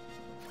hands.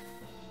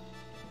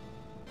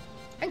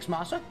 Thanks,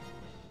 Masa.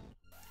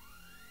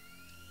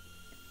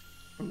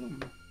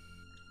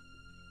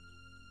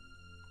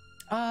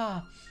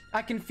 Ah,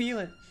 I can feel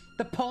it.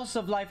 The pulse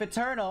of life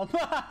eternal.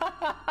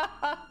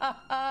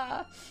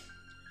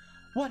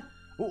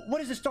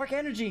 What is this dark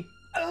energy?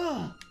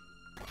 Ugh!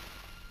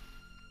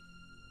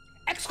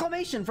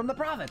 Exclamation from the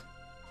prophet.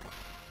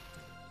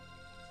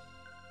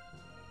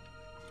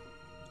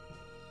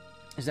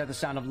 Is that the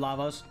sound of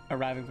lavas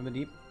arriving from the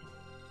deep?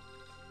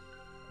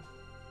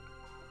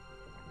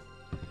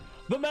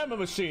 The mammoth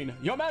machine,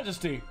 your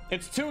majesty,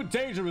 it's too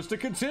dangerous to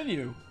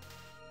continue.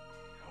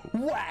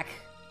 Whack!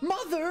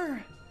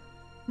 Mother!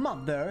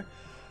 Mother!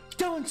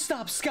 Don't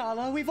stop,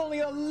 Scala! We've only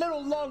a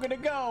little longer to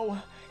go!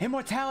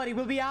 Immortality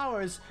will be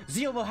ours!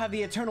 Zeal will have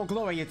the eternal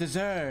glory it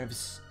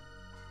deserves!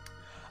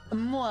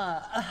 Moi,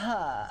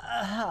 aha,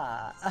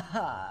 aha,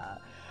 aha.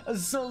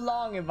 So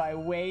long have I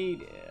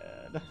waited.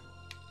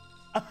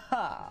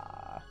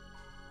 Aha.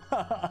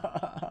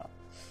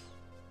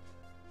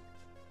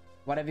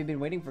 What have you been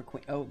waiting for,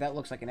 Queen? Oh, that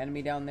looks like an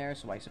enemy down there,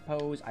 so I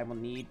suppose I will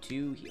need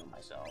to heal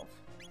myself.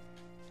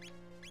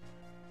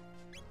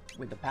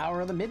 With the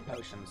power of the mid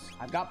potions.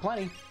 I've got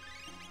plenty.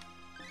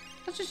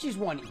 Let's just use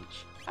one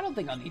each. I don't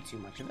think I'll need too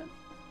much of it.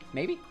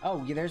 Maybe?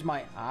 Oh, yeah, there's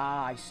my...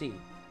 Ah, I see.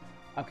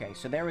 Okay,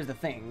 so there was the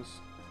things.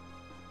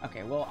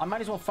 Okay, well, I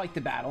might as well fight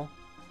the battle.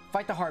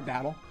 Fight the hard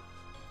battle.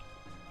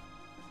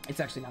 It's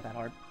actually not that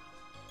hard.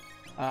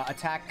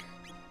 Attack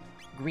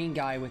green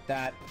guy with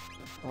that.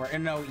 Or,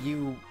 no,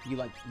 you were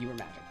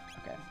magic.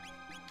 Okay.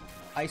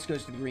 Ice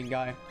goes to the green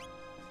guy.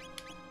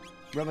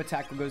 Robo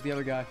attack goes to the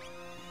other guy.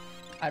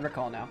 I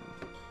recall now.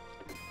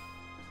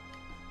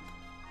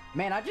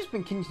 Man, I've just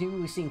been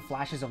continually seeing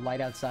flashes of light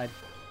outside.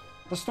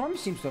 The storm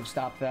seems to have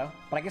stopped, though.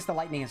 But I guess the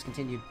lightning has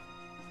continued.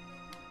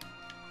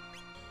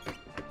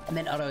 And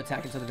then auto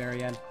attack until the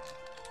very end.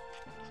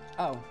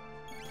 Oh.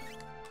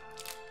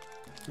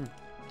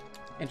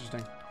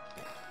 Interesting.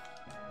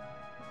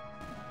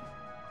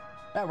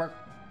 That worked.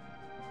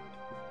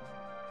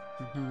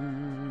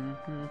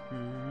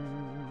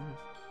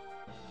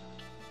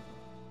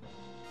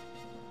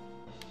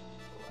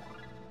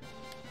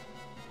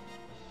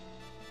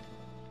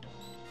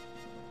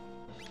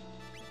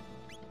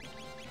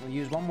 We'll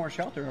use one more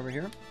shelter over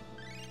here.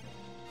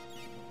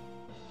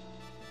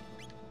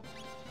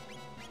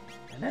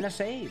 And then a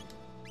save.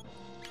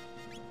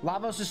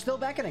 Lavos is still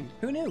beckoning.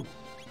 Who knew?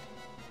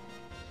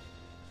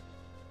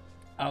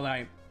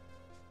 Alright.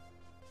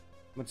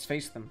 Let's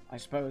face them, I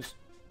suppose.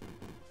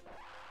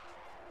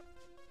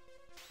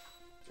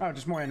 Oh,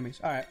 just more enemies.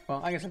 Alright,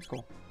 well, I guess that's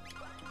cool.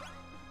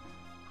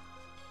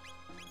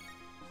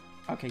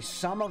 Okay,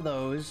 some of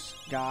those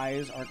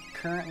guys are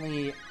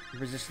currently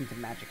resistant to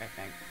magic, I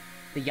think.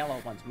 The yellow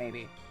ones,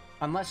 maybe.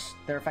 Unless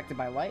they're affected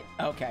by light?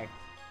 Okay.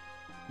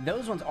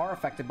 Those ones are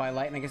affected by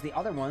light, and I guess the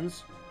other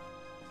ones...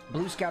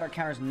 Blue Scouter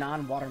counters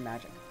non-water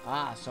magic.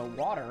 Ah, so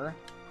water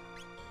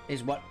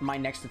is what my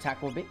next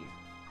attack will be.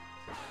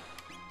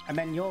 And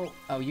then you'll...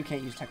 Oh, you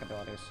can't use tech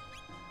abilities.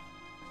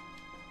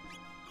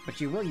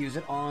 But you will use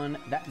it on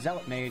that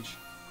Zealot Mage.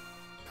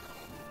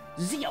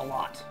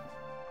 Zealot!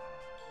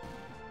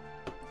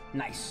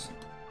 Nice.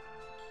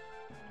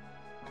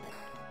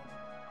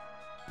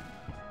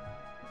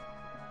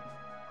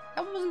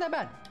 That one wasn't that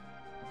bad.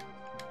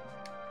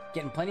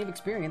 Getting plenty of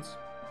experience.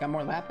 Got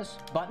more lapis.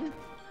 Button.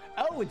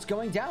 Oh, it's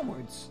going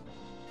downwards.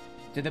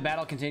 Did the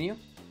battle continue?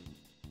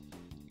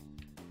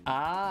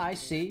 Ah, I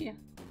see.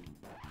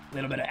 A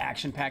little bit of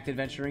action-packed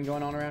adventuring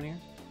going on around here.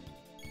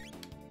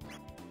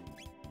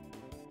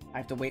 I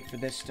have to wait for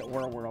this to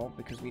Aura Whirl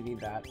because we need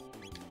that.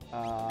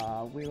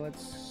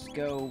 Let's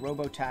go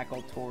Robo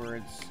Tackle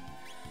towards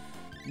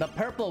the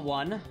purple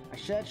one.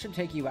 That should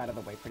take you out of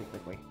the way pretty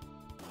quickly.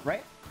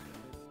 Right?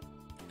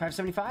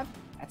 575?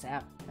 That's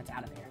out. That's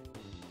out of there.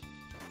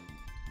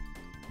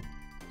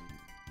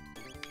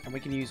 And we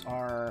can use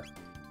our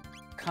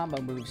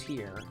combo moves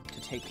here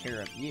to take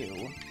care of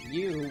you.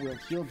 You will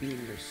heal beam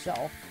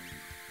yourself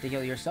to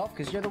heal yourself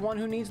because you're the one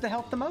who needs the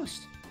help the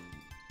most.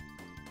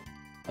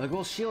 Oh, the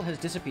ghoul's shield has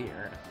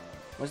disappeared.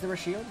 Was there a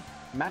shield?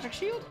 Magic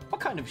shield?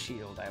 What kind of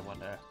shield, I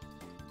wonder?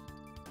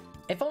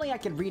 If only I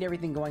could read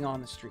everything going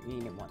on the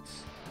stream at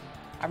once.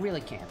 I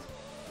really can't.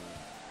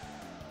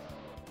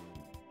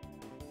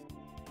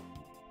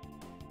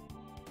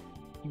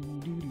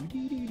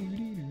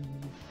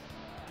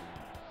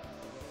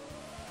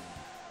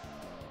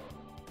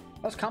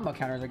 Those combo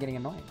counters are getting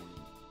annoying.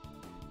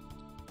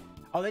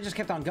 Oh, they just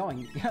kept on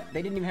going.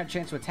 They didn't even have a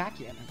chance to attack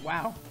yet.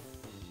 Wow.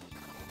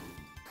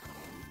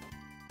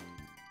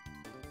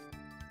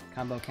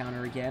 Combo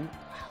counter again.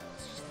 Wow,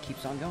 this just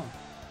keeps on going.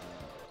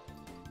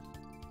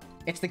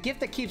 It's the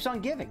gift that keeps on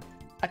giving.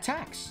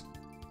 Attacks.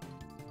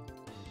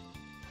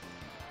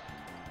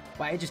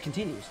 Wow, it just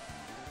continues.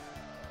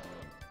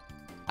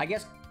 I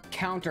guess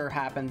counter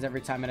happens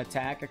every time an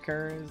attack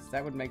occurs.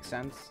 That would make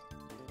sense.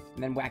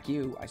 And then whack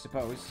you, I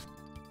suppose.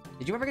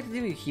 Did you ever get to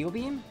do your heal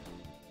beam?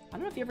 I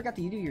don't know if you ever got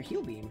to do your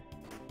heal beam.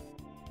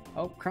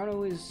 Oh,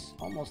 Chrono is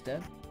almost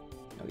dead.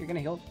 Oh, you're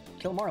gonna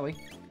kill Marley.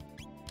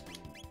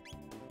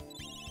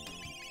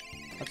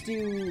 Let's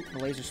do the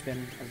laser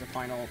spin as the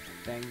final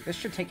thing. This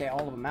should take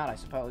all of them out, I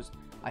suppose.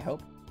 I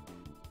hope.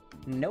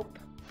 Nope.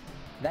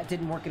 That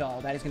didn't work at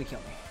all. That is gonna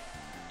kill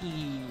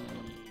me.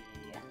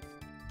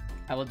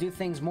 I will do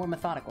things more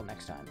methodical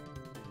next time.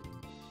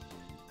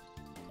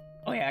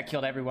 Oh yeah, I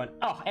killed everyone.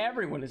 Oh,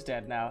 everyone is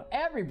dead now.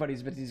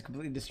 Everybody's been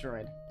completely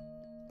destroyed.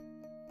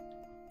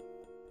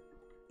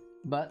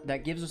 But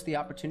that gives us the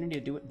opportunity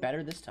to do it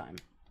better this time.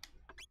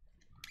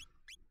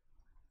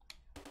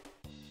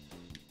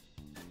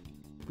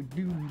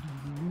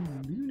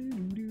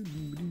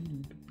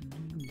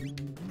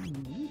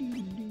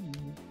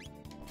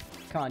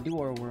 Come on, do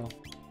Aura Whirl.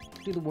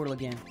 Do the whirl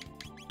again.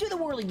 Do the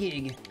whirly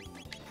gig!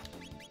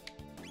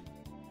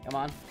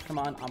 Come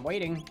on, I'm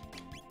waiting.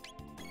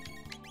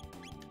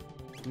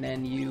 And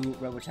then you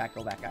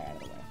robo-tackle that guy out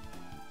of the way.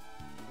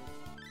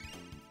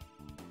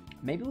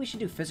 Maybe we should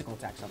do physical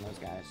attacks on those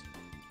guys.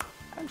 I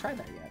haven't tried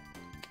that yet.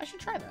 I should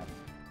try that.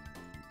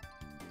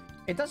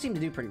 It does seem to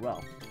do pretty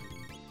well.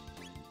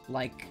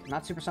 Like,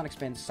 not supersonic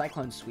spin,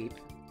 cyclone sweep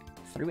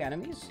through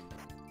enemies?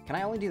 Can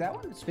I only do that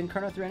one? Spin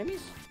Chrono through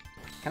enemies?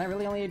 Can I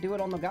really only do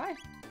it on the guy?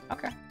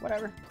 Okay,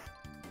 whatever.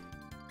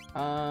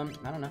 I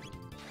don't know.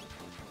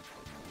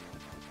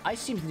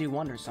 Ice seems to do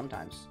wonders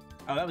sometimes.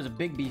 Oh, that was a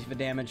big beast of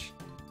damage.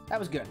 That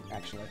was good,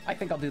 actually. I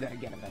think I'll do that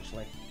again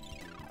eventually.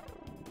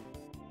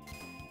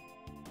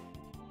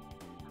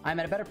 I'm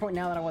at a better point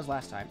now than I was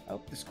last time.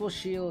 Oh, the gold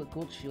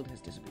shield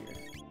has disappeared.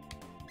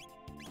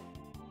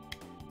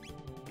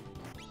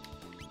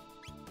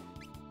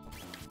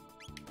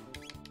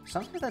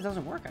 Sometimes that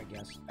doesn't work, I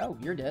guess. Oh,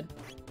 you're dead.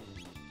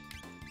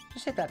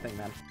 Just hit that thing,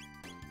 man.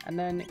 And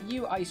then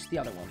you ice the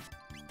other one.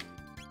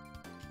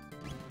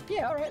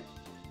 Yeah, alright.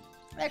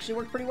 Actually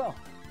worked pretty well.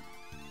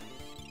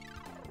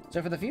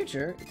 So for the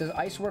future, does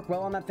ice work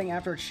well on that thing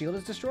after its shield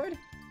is destroyed?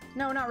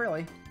 No, not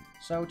really.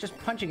 So just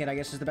punching it, I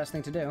guess, is the best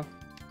thing to do.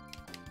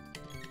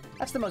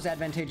 That's the most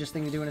advantageous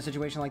thing to do in a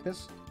situation like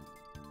this.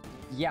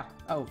 Yeah,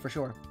 oh, for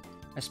sure.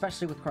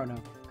 Especially with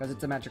Chrono, because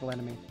it's a magical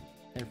enemy.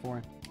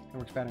 Therefore, it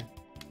works better.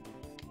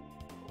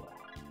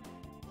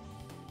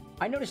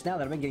 I noticed now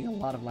that I've been getting a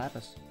lot of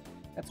Lapis.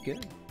 That's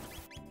good.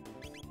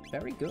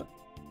 Very good.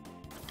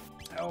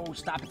 Oh,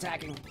 stop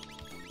attacking.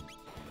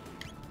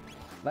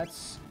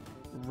 Let's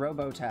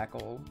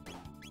robo-tackle.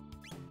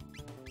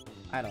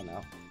 I don't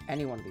know.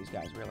 Any one of these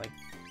guys, really.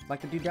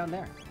 Like the dude down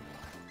there.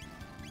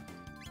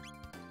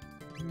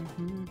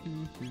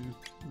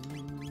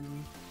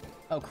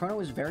 Oh,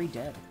 Chrono is very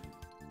dead.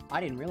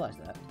 I didn't realize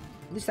that.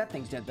 At least that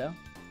thing's dead, though.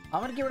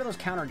 I'm gonna get rid of those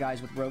counter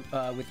guys with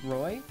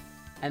Roy,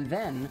 and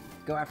then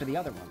go after the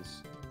other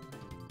ones.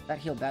 That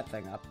healed that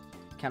thing up.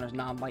 Counters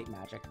non-light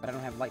magic, but I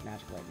don't have light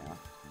magic right now.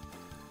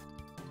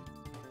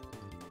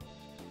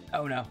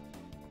 Oh no.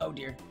 Oh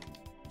dear.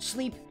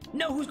 Sleep!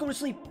 No, who's going to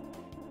sleep?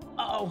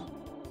 Uh-oh.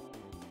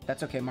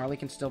 That's okay, Marley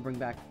can still bring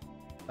back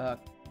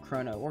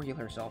Chrono, or heal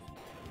herself.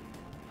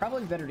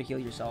 Probably better to heal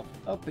yourself.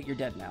 Oh, but you're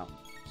dead now.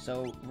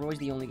 So, Roy's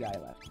the only guy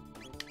left.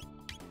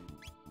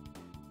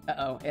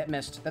 Uh-oh, it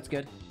missed. That's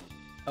good.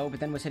 Oh, but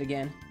then was hit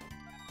again.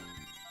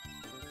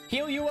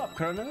 Heal you up,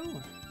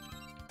 Chrono!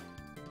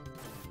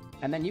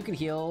 And then you can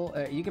heal,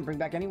 you can bring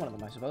back any one of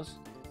them, I suppose.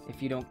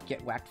 If you don't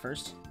get whacked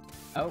first.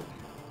 Oh,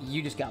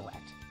 you just got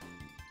whacked.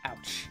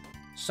 Ouch.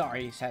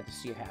 Sorry, sad to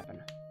see it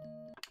happen.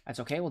 That's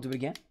okay, we'll do it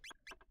again.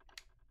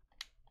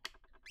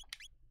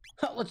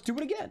 Let's do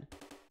it again.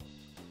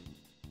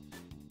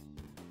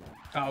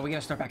 Oh, we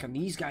gotta start back on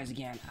these guys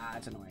again. Ah,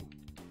 it's annoying.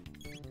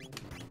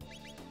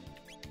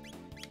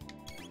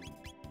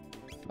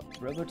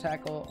 Robo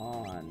tackle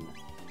on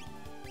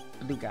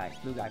blue guy,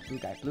 blue guy, blue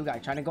guy, blue guy.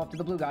 Trying to go up to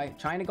the blue guy.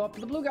 Trying to go up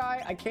to the blue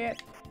guy. I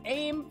can't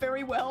aim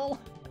very well.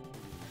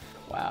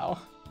 Wow.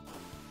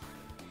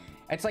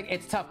 It's like,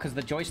 it's tough because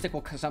the joystick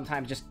will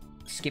sometimes just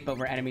skip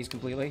over enemies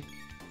completely.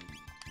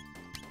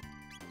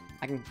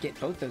 I can get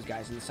both those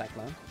guys in the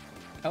cyclone.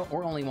 Oh,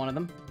 or only one of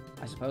them,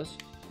 I suppose.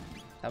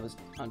 That was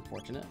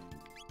unfortunate.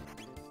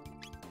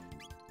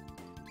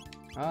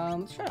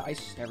 Let's try to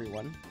ice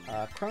everyone.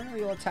 Chrono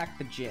will attack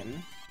the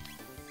Jin.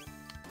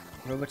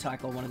 Robo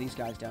tackle one of these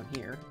guys down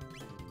here.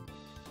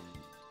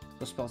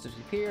 Those spells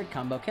disappeared.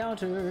 Combo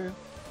counter.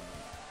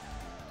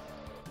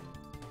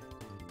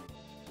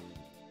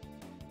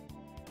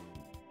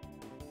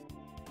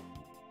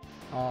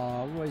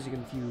 Aw, Roy's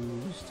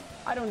confused.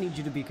 I don't need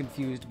you to be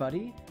confused,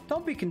 buddy.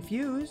 Don't be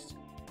confused.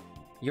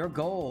 Your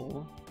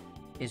goal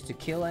is to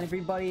kill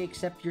everybody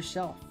except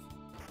yourself.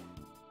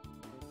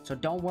 So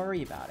don't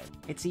worry about it.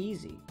 It's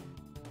easy.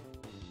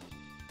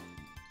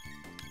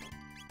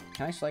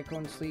 Can I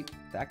cyclone sleep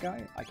that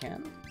guy? I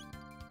can.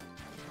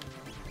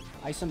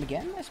 Ice him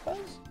again, I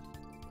suppose?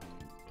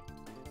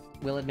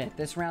 We'll admit,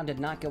 this round did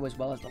not go as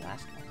well as the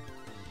last one.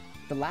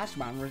 The last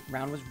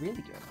round was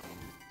really good.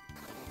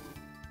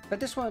 But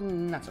this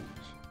one, not so much.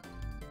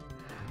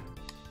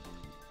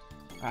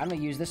 I'm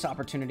gonna use this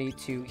opportunity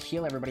to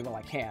heal everybody while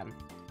I can.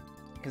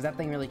 Because that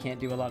thing really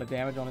can't do a lot of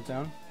damage on its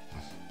own.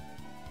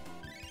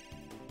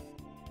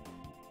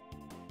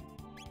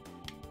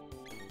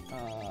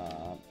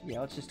 Yeah,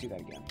 let's just do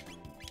that again.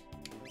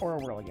 Or a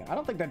whirl again. I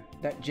don't think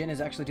that Jin is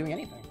actually doing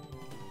anything.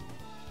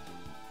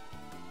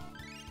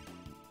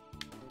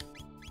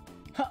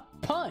 Huh,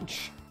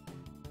 punch!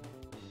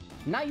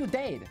 Now you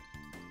dead!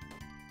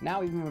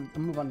 Now we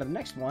move on to the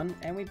next one,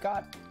 and we've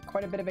got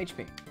quite a bit of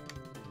HP.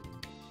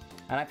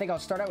 And I think I'll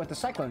start out with the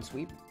Cyclone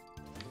Sweep.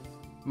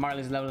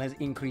 Marley's level has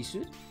increased.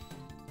 I'm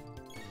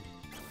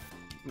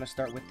gonna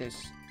start with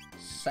this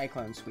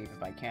Cyclone Sweep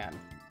if I can.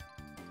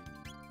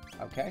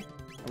 Okay.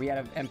 Are we out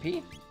of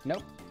MP?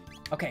 Nope.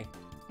 Okay.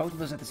 Both of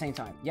those at the same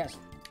time. Yes.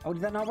 Oh,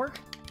 did that not work?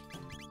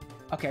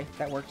 Okay,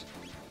 that worked.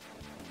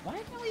 Why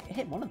did I only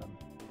hit one of them?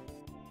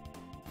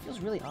 It feels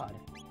really odd.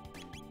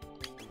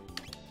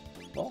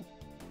 Well,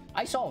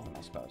 I solved them,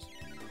 I suppose.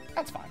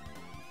 That's fine.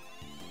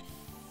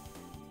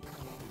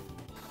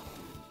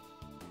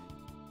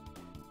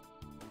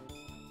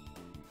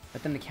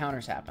 But then the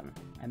counters happen,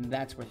 and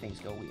that's where things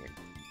go weird.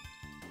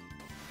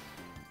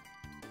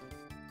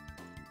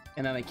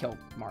 And then they kill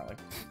Marley,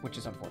 which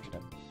is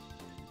unfortunate.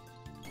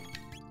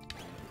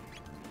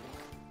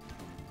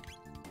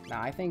 Now,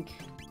 I think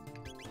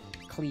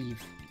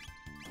cleave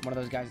one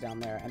of those guys down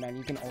there, and then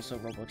you can also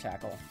Robo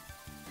Tackle.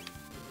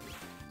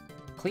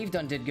 Cleave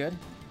done did good.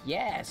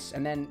 Yes!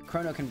 And then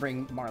Chrono can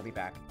bring Marley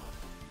back.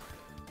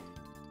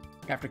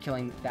 After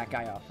killing that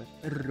guy off with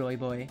Roy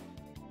Boy.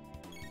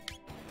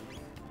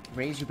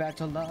 Raise you back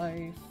to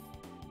life.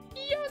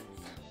 Yes!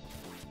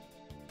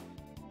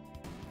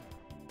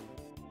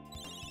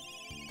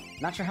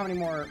 Not sure how many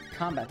more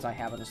combats I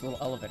have on this little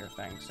elevator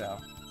thing, so...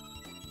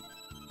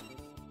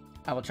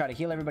 I will try to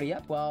heal everybody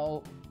up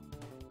while...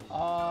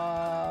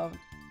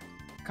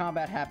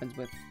 combat happens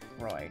with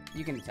Roy.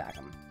 You can attack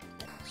him.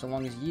 So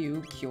long as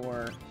you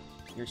cure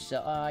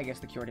yourself... I guess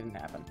the cure didn't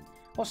happen.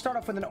 We'll start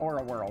off with an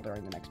Aura Whirl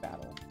during the next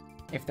battle.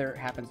 If there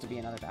happens to be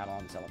another battle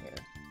on this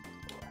elevator.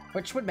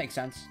 Which would make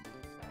sense.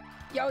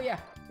 Oh yeah,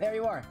 there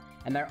you are.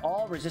 And they're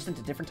all resistant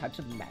to different types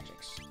of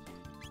magics.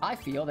 I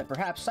feel that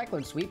perhaps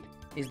Cyclone Sweep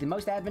is the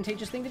most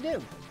advantageous thing to do.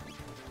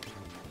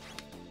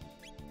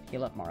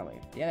 Heal up Marley.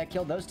 Yeah, that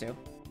killed those two.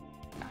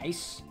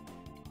 Nice.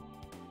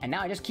 And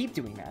now I just keep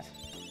doing that.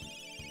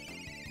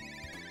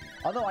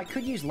 Although I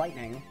could use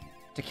lightning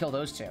to kill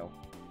those two.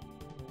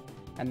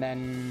 And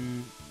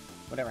then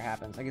whatever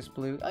happens. I guess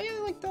blue. Oh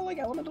yeah, they're like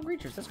elemental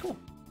creatures. That's cool.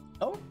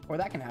 Oh, or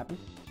that can happen.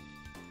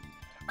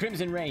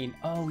 Crimson Rain.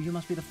 Oh, you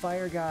must be the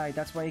fire guy.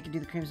 That's why you can do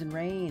the Crimson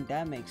Rain.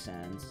 That makes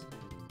sense.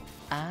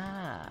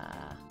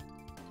 Ah.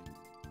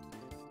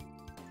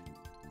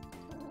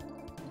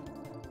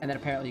 And then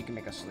apparently you can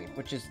make us sleep,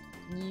 which is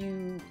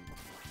you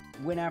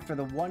went after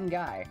the one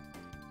guy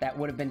that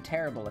would have been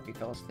terrible if he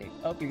fell asleep.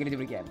 Oh, you're gonna do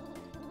it again.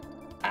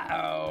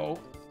 Uh-oh.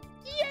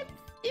 Yes,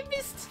 it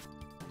missed.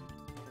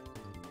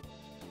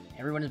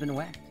 Everyone has been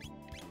whacked.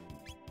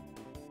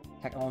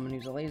 Attack element,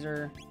 use a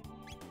laser.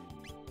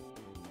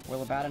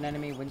 Whirl about an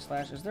enemy, wind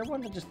slash. Is there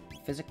one to just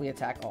physically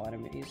attack all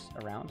enemies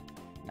around?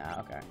 Nah,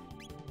 okay.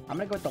 I'm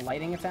gonna go with the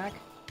lightning attack,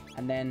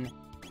 and then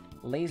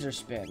laser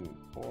spin,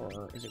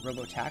 or is it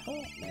robo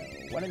tackle? No.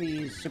 One of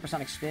these,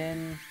 supersonic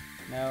spin.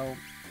 No,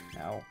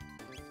 no.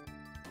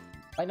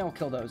 Lightning will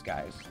kill those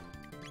guys.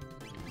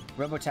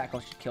 Robo tackle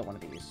should kill one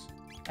of these,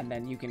 and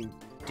then you can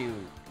do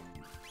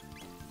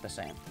the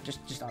same.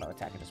 Just auto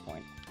attack at this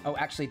point. Oh,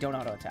 actually, don't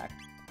auto attack.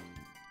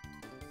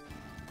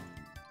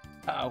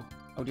 Uh-oh.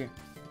 Oh dear.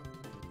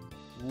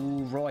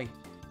 Ooh, Roy.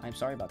 I'm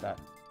sorry about that.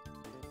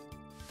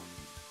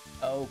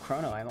 Oh,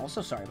 Chrono, I'm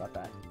also sorry about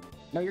that.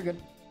 No, you're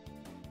good.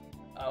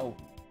 Oh.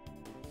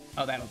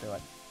 Oh, that'll do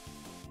it.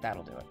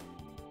 That'll do it.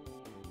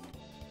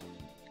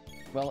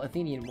 Well,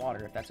 Athenian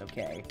water, if that's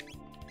okay.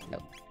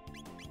 Nope.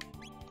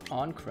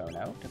 On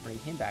Chrono to bring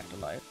him back to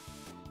life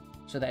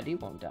so that he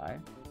won't die.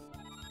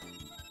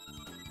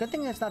 Good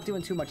thing that's not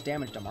doing too much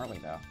damage to Marley,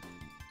 though.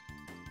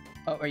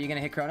 Oh, are you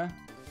gonna hit Chrono?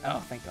 Oh,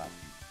 thank God.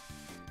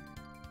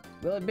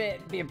 Will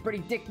it be a pretty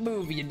dick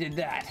move if you did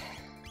that?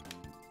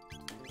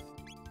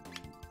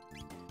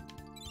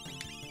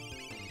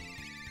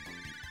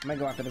 I'm gonna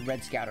go after the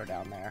red scouter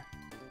down there.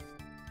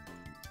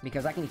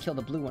 Because I can kill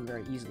the blue one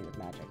very easily with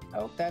magic.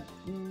 Oh, that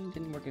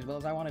didn't work as well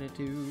as I wanted it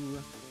to.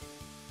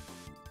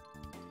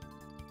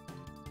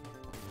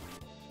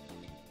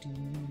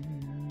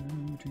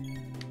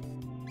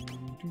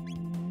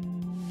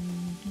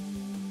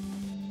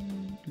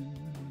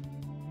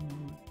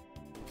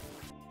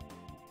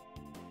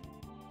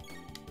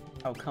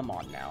 Oh, come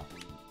on now.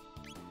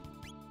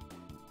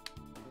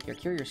 Here,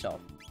 cure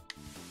yourself.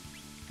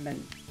 And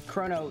then,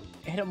 Chrono,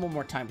 hit him one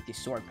more time with your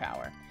sword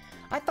power.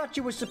 I thought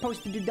you were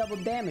supposed to do double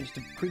damage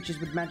to creatures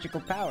with magical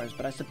powers,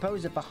 but I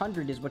suppose if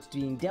 100 is what's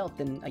being dealt,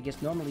 then I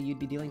guess normally you'd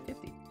be dealing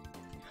 50.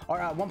 Or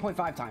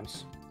 1.5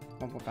 times.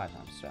 1.5 times,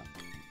 so.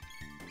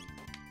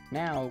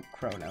 Now,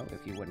 Chrono,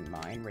 if you wouldn't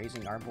mind,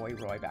 raising our boy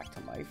Roy back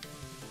to life.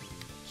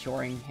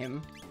 Curing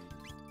him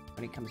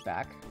when he comes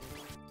back.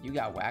 You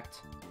got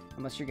whacked.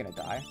 Unless you're gonna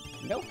die.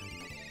 Nope.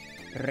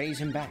 Raise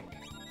him back.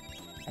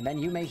 And then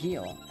you may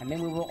heal. And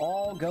then we will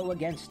all go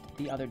against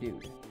the other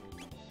dude.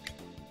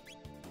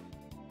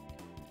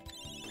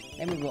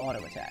 Then we will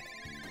auto-attack.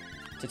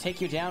 To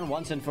take you down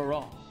once and for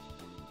all.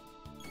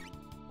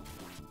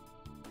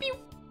 Pew!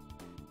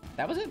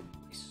 That was it.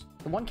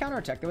 The one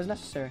counterattack that was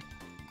necessary.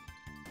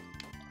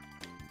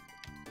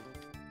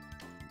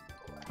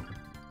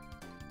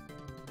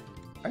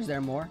 Or is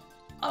there more?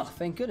 Oh,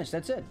 thank goodness,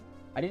 that's it.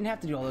 I didn't have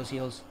to do all those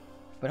heals.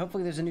 But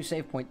hopefully there's a new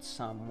save point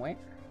somewhere.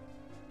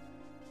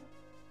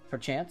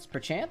 Perchance?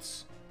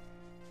 Perchance?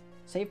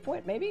 Save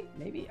point, maybe?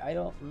 Maybe? I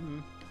don't...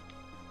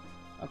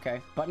 Okay,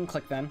 button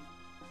click then.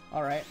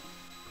 Alright.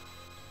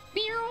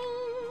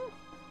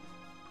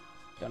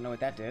 Don't know what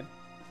that did.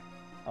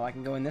 Oh, I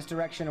can go in this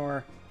direction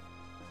or...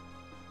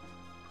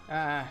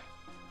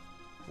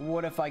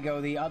 what if I go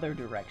the other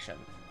direction?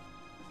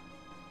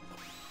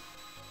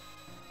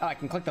 Oh, I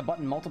can click the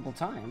button multiple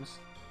times.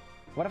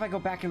 What if I go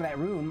back into that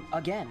room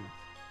again?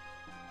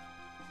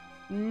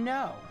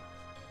 No.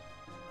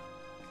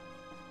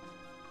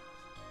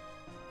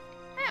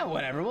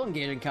 Whatever, we'll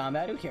engage in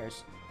combat, who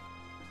cares?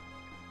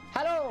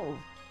 Hello!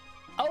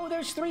 Oh,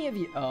 there's 3 of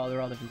you! Oh,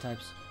 they're all different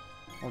types.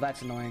 Well,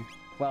 that's annoying.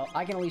 Well,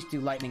 I can at least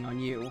do lightning on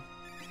you.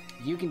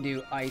 You can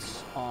do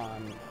ice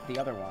on the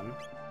other one.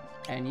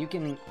 And you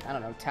can, I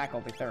don't know,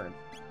 tackle the third.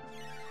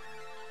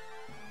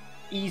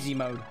 Easy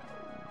mode.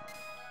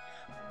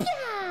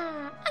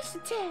 Yeah! Ice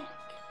attack!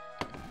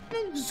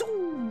 Then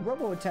zoom!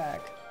 Robo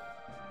attack.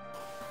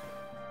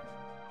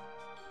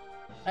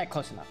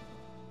 Close enough.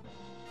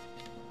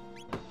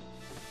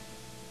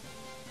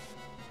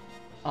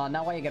 Oh,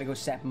 now why you gotta go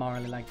sap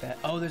Marley like that?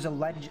 Oh, there's a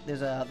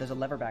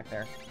lever back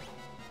there.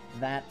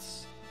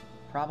 That's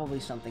probably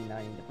something that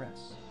I need to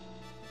press.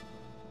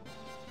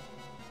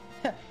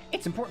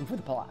 It's important for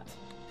the plot.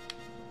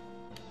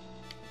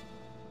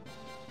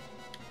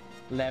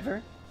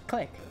 Lever,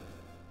 click.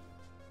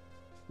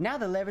 Now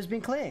the lever's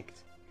been clicked.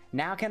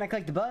 Now can I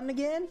click the button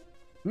again?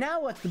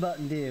 Now what's the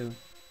button do?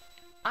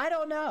 I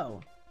don't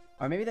know.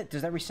 Or maybe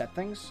does that reset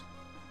things?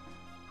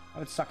 That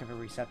would suck if it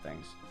reset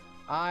things.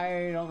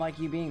 I don't like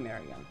you being there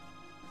again.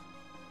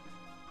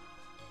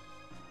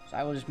 So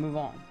I will just move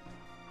on.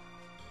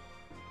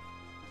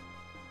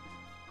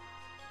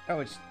 Oh,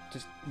 it's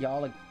just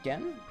y'all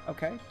again?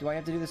 Okay. Do I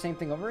have to do the same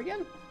thing over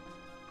again?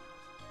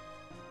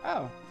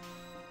 Oh.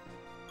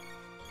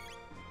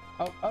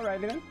 Oh,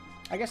 alrighty then.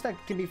 I guess that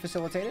can be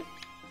facilitated.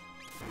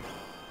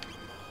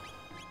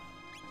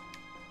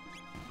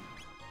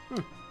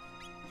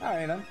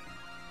 Alright then.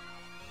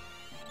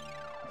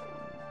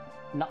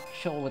 Not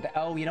sure with the...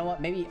 Oh, you know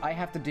what? Maybe I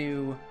have to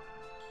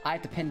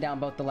pin down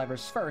both the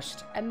levers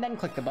first, and then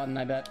click the button,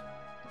 I bet.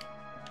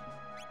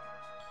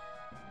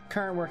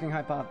 Current working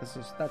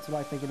hypothesis. That's what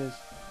I think it is.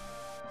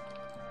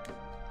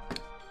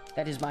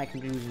 That is my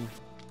conclusion.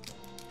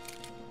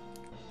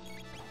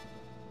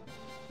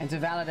 And to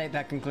validate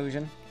that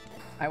conclusion,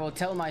 I will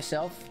tell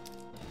myself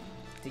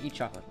to eat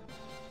chocolate.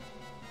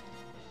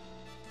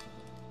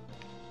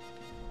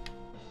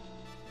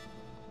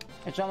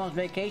 It's almost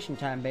vacation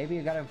time, baby.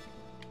 You gotta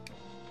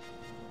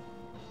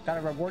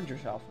reward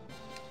yourself.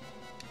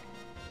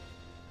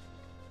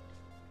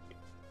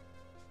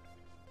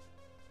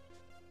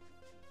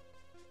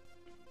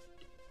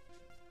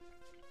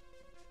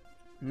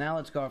 Now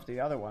let's go after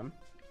the other one,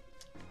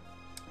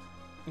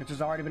 which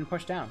has already been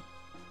pushed down.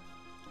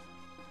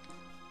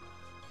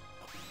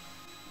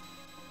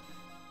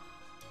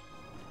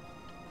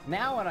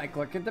 Now when I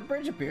click it, the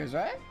bridge appears,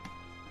 right?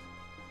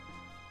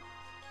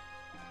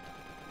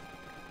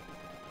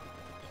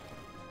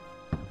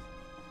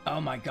 Oh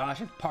my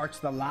gosh, it parts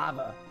the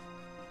lava.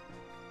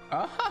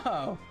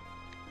 Oh,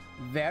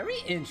 very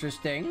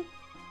interesting.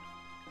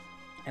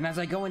 And as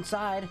I go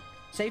inside,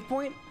 save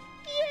point.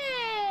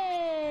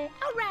 Yeah!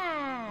 All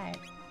right.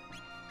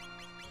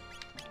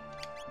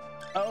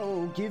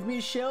 Oh, give me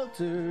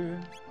shelter.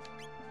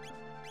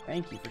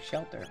 Thank you for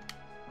shelter.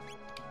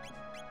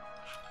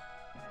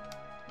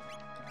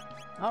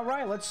 All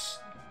right, let's,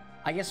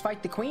 I guess,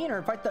 fight the queen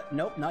or fight the...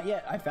 Nope, not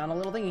yet. I found a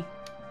little thingy.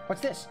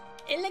 What's this?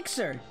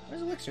 Elixir. What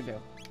does elixir do?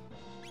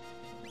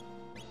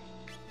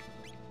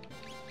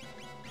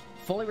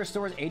 Fully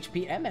restores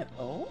HP MF.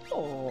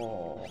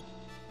 Oh,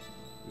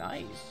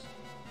 nice.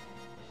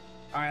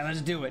 All right,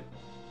 let's do it.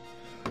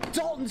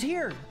 Dalton's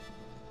here.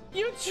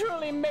 You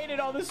truly made it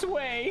all this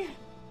way.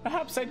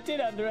 Perhaps I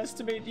did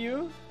underestimate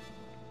you.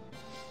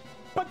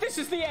 But this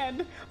is the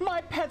end.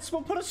 My pets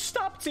will put a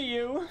stop to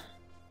you.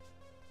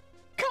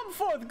 Come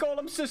forth,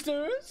 Golem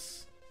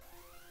sisters.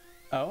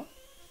 Oh.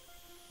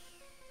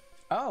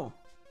 Oh.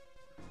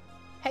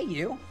 Hey,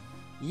 you.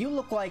 You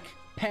look like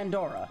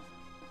Pandora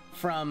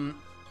from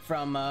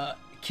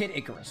Kid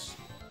Icarus.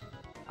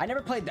 I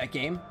never played that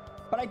game,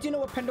 but I do know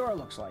what Pandora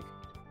looks like.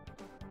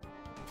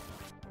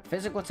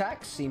 Physical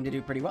attacks seem to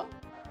do pretty well.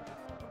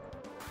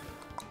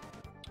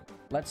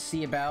 Let's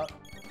see about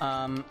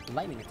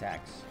lightning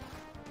attacks.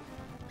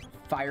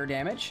 Fire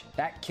damage.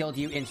 That killed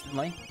you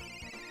instantly.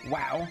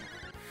 Wow.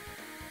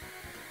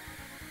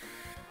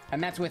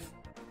 And that's with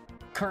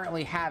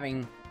currently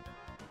having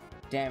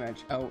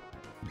damage. Oh.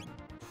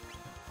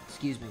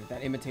 Excuse me.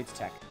 That imitates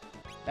tech.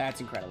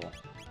 That's incredible.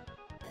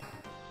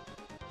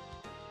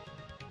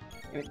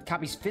 It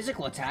copies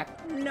physical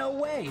attack? No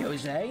way,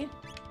 Jose.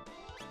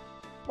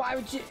 Why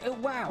would you...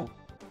 wow.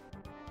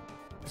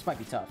 This might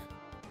be tough.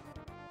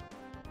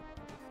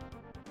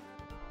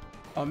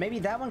 Oh, maybe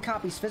that one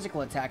copies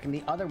physical attack and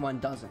the other one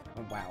doesn't.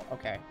 Oh, wow.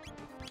 Okay.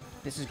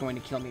 This is going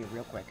to kill me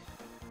real quick.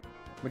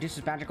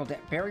 Reduces magical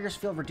barriers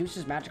field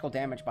reduces magical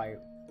damage by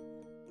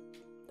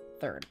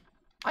 1/3.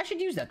 I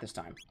should use that this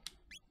time.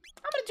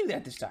 I'm gonna do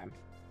that this time.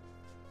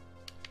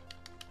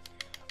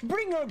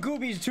 Bring your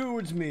goobies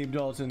towards me,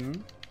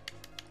 Dalton.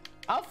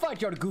 I'll fight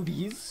your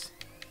goobies.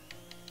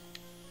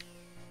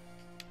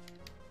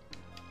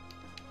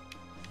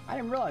 I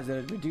didn't realize that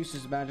it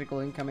reduces magical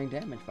incoming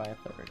damage by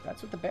 1/3.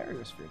 That's what the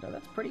barrier sphere does.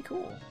 That's pretty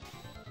cool.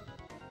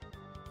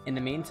 In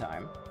the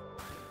meantime,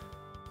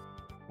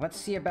 let's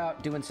see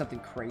about doing something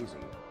crazy.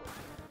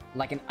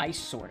 Like an ice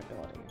sword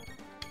ability.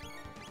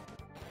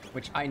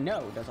 Which I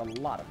know does a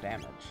lot of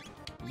damage.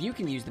 You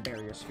can use the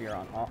barrier sphere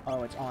on...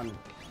 oh, it's on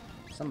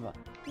some of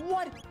the...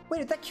 What?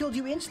 Wait, that killed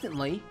you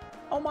instantly?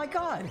 Oh my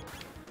god!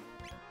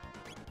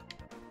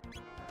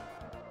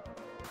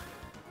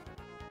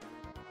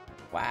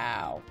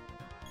 Wow.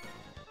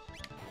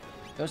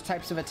 Those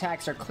types of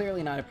attacks are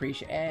clearly not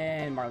appreciated.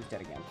 And Marley's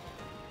dead again.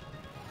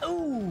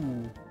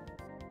 Ooh!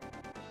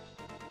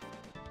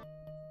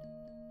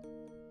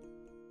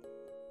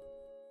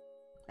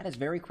 That is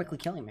very quickly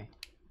killing me.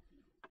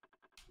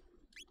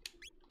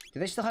 Do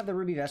they still have the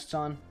ruby vests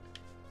on?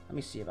 Let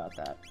me see about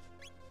that.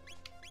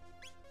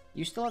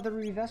 You still have the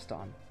ruby vest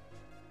on.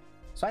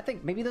 So I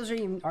think maybe those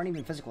aren't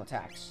even physical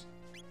attacks.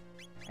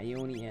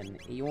 Ionian.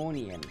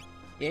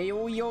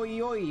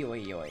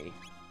 Ayoyoyoyoyoy.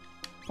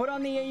 Put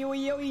on the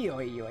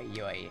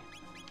ayoyoyoyoyoy.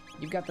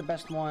 You've got the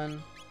best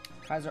one.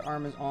 Kaiser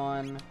arm is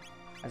on,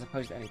 as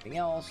opposed to anything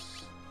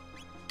else.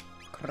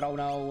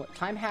 Chrono.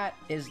 Time hat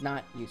is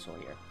not useful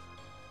here.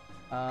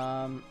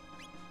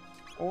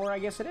 Or I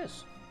guess it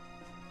is.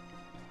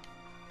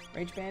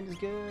 Rage band is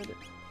good.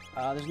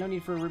 There's no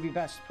need for a ruby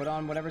vest. Put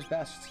on whatever's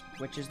best,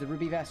 which is the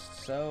ruby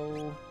vest.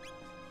 So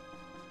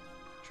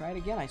try it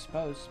again, I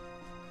suppose.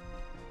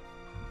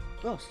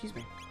 Oh, excuse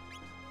me.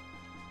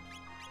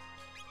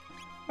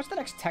 What's the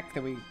next tech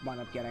that we wind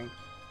up getting?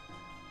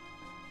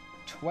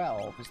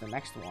 12 is the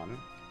next one.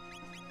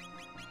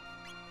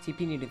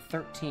 TP needed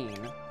 13.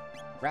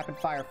 Rapid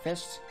fire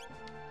fist.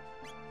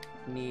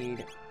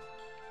 Need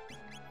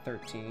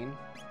 13.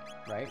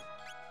 Right?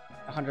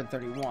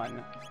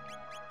 131.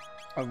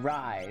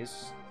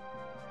 Arise.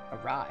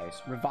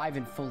 Arise. Revive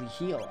and fully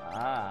heal.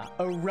 Ah.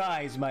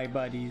 Arise, my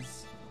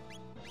buddies.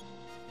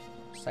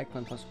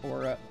 Cyclone plus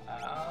aura.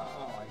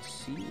 Oh, I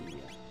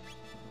see.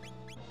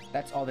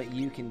 That's all that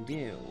you can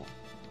do.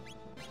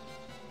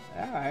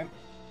 Alright.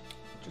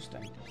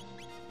 Interesting.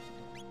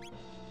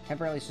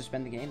 Temporarily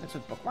suspend the game. That's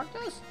what Bookmark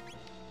does?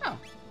 Oh.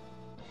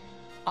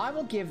 I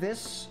will give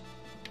this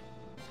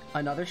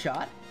another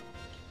shot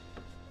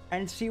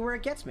and see where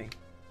it gets me.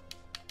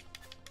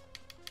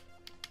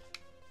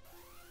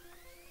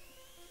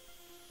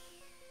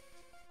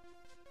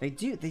 They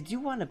do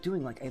wind up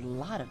doing like a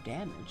lot of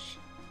damage.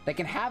 They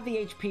can have the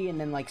HP and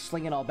then like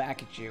sling it all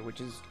back at you,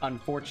 which is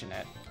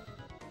unfortunate.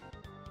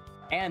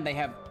 And they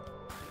have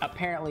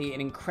apparently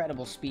an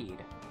incredible speed.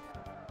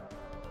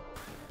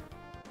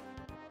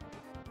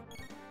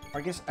 Or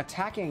I guess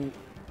attacking...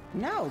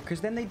 No, because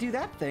then they do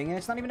that thing and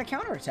it's not even a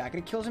counterattack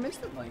and it kills him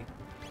instantly.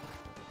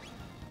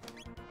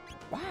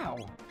 Wow.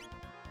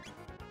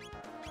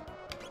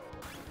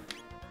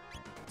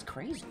 It's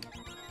crazy.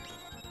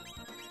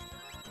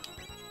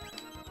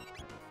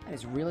 That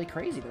is really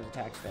crazy, those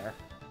attacks there.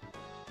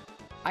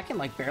 I can,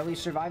 like, barely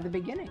survive the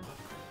beginning.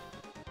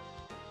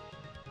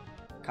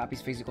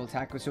 Copies physical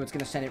attack, so it's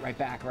gonna send it right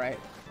back, right?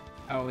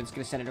 Oh, it's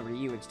gonna send it over to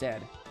you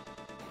instead.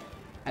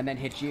 And then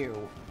hit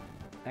you.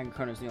 And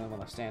Chrono's the only one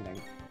left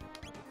standing.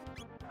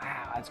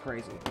 Wow, that's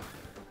crazy.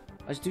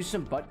 Let's do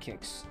some butt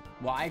kicks.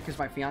 Why? Because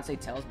my fiance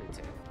tells me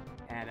to.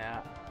 And,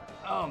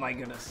 oh my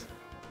goodness.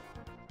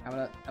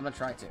 I'm gonna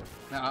try to.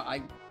 No,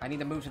 I need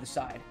to move to the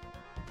side.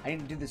 I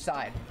need to do the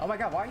side. Oh my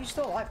god, why are you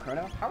still alive,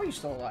 Chrono? How are you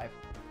still alive?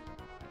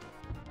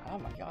 Oh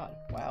my god,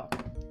 wow.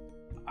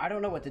 I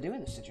don't know what to do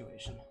in this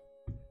situation.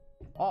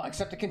 Oh,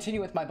 except to continue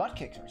with my butt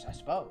kickers, I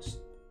suppose.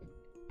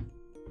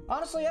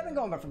 Honestly, I've been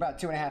going for about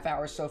 2.5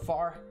 hours so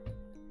far.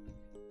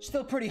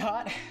 Still pretty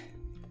hot.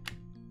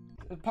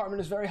 The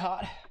apartment is very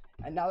hot.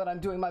 And now that I'm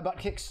doing my butt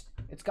kicks,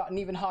 it's gotten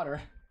even hotter.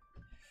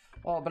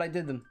 Oh, but I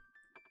did them.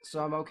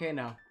 So I'm okay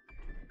now.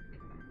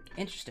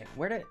 Interesting.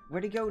 Where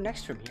to go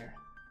next from here?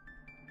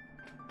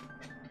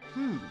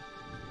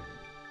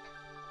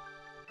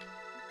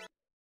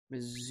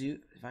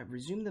 If I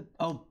resume the...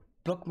 Oh,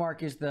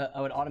 bookmark is the...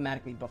 Oh, it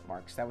automatically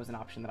bookmarks. That was an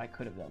option that I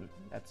could have done.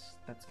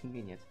 That's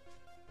convenient.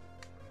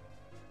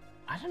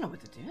 I don't know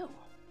what to do.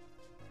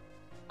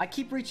 I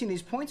keep reaching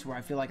these points where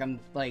I feel like I'm,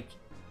 like,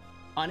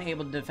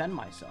 unable to defend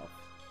myself.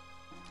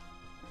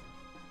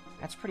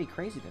 That's pretty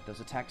crazy that those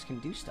attacks can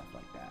do stuff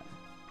like that.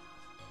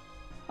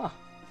 Huh.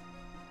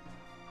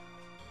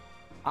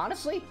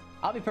 Honestly,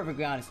 I'll be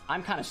perfectly honest.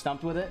 I'm kind of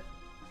stumped with it.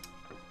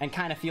 And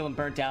kind of feeling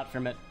burnt out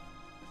from it.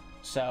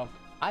 So,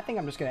 I think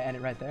I'm just going to end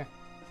it right there.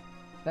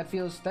 That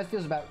feels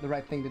about the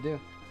right thing to do.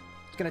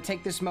 It's going to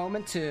take this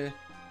moment to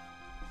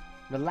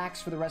relax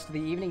for the rest of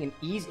the evening and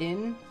ease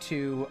in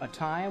to a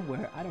time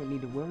where I don't need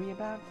to worry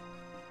about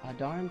a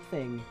darn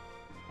thing.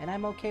 And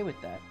I'm okay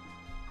with that.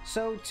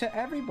 So, to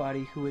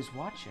everybody who is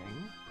watching,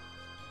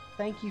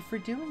 thank you for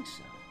doing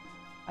so.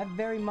 I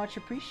very much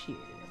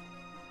appreciated it.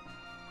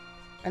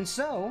 And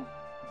so,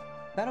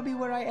 that'll be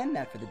where I end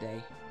that for the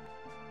day.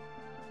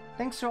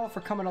 Thanks all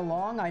for coming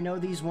along. I know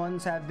these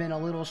ones have been a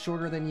little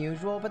shorter than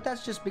usual, but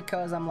that's just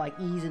because I'm like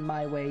easing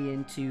my way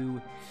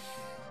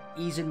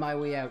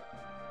out,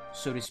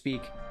 so to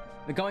speak.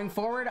 But going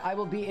forward, I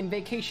will be in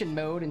vacation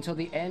mode until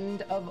the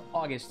end of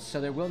August,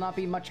 so there will not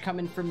be much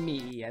coming from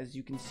me. As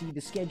you can see, the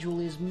schedule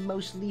is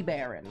mostly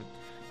barren.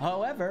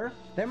 However,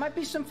 there might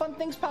be some fun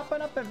things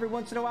popping up every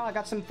once in a while. I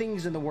got some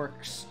things in the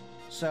works,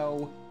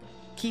 so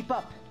keep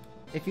up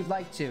if you'd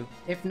like to.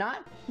 If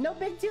not, no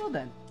big deal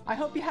then. I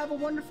hope you have a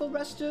wonderful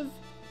rest of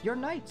your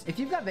nights. If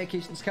you've got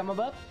vacations coming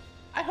up,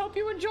 I hope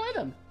you enjoy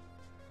them.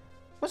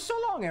 Well, so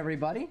long,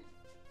 everybody.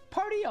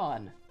 Party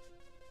on.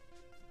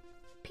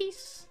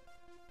 Peace.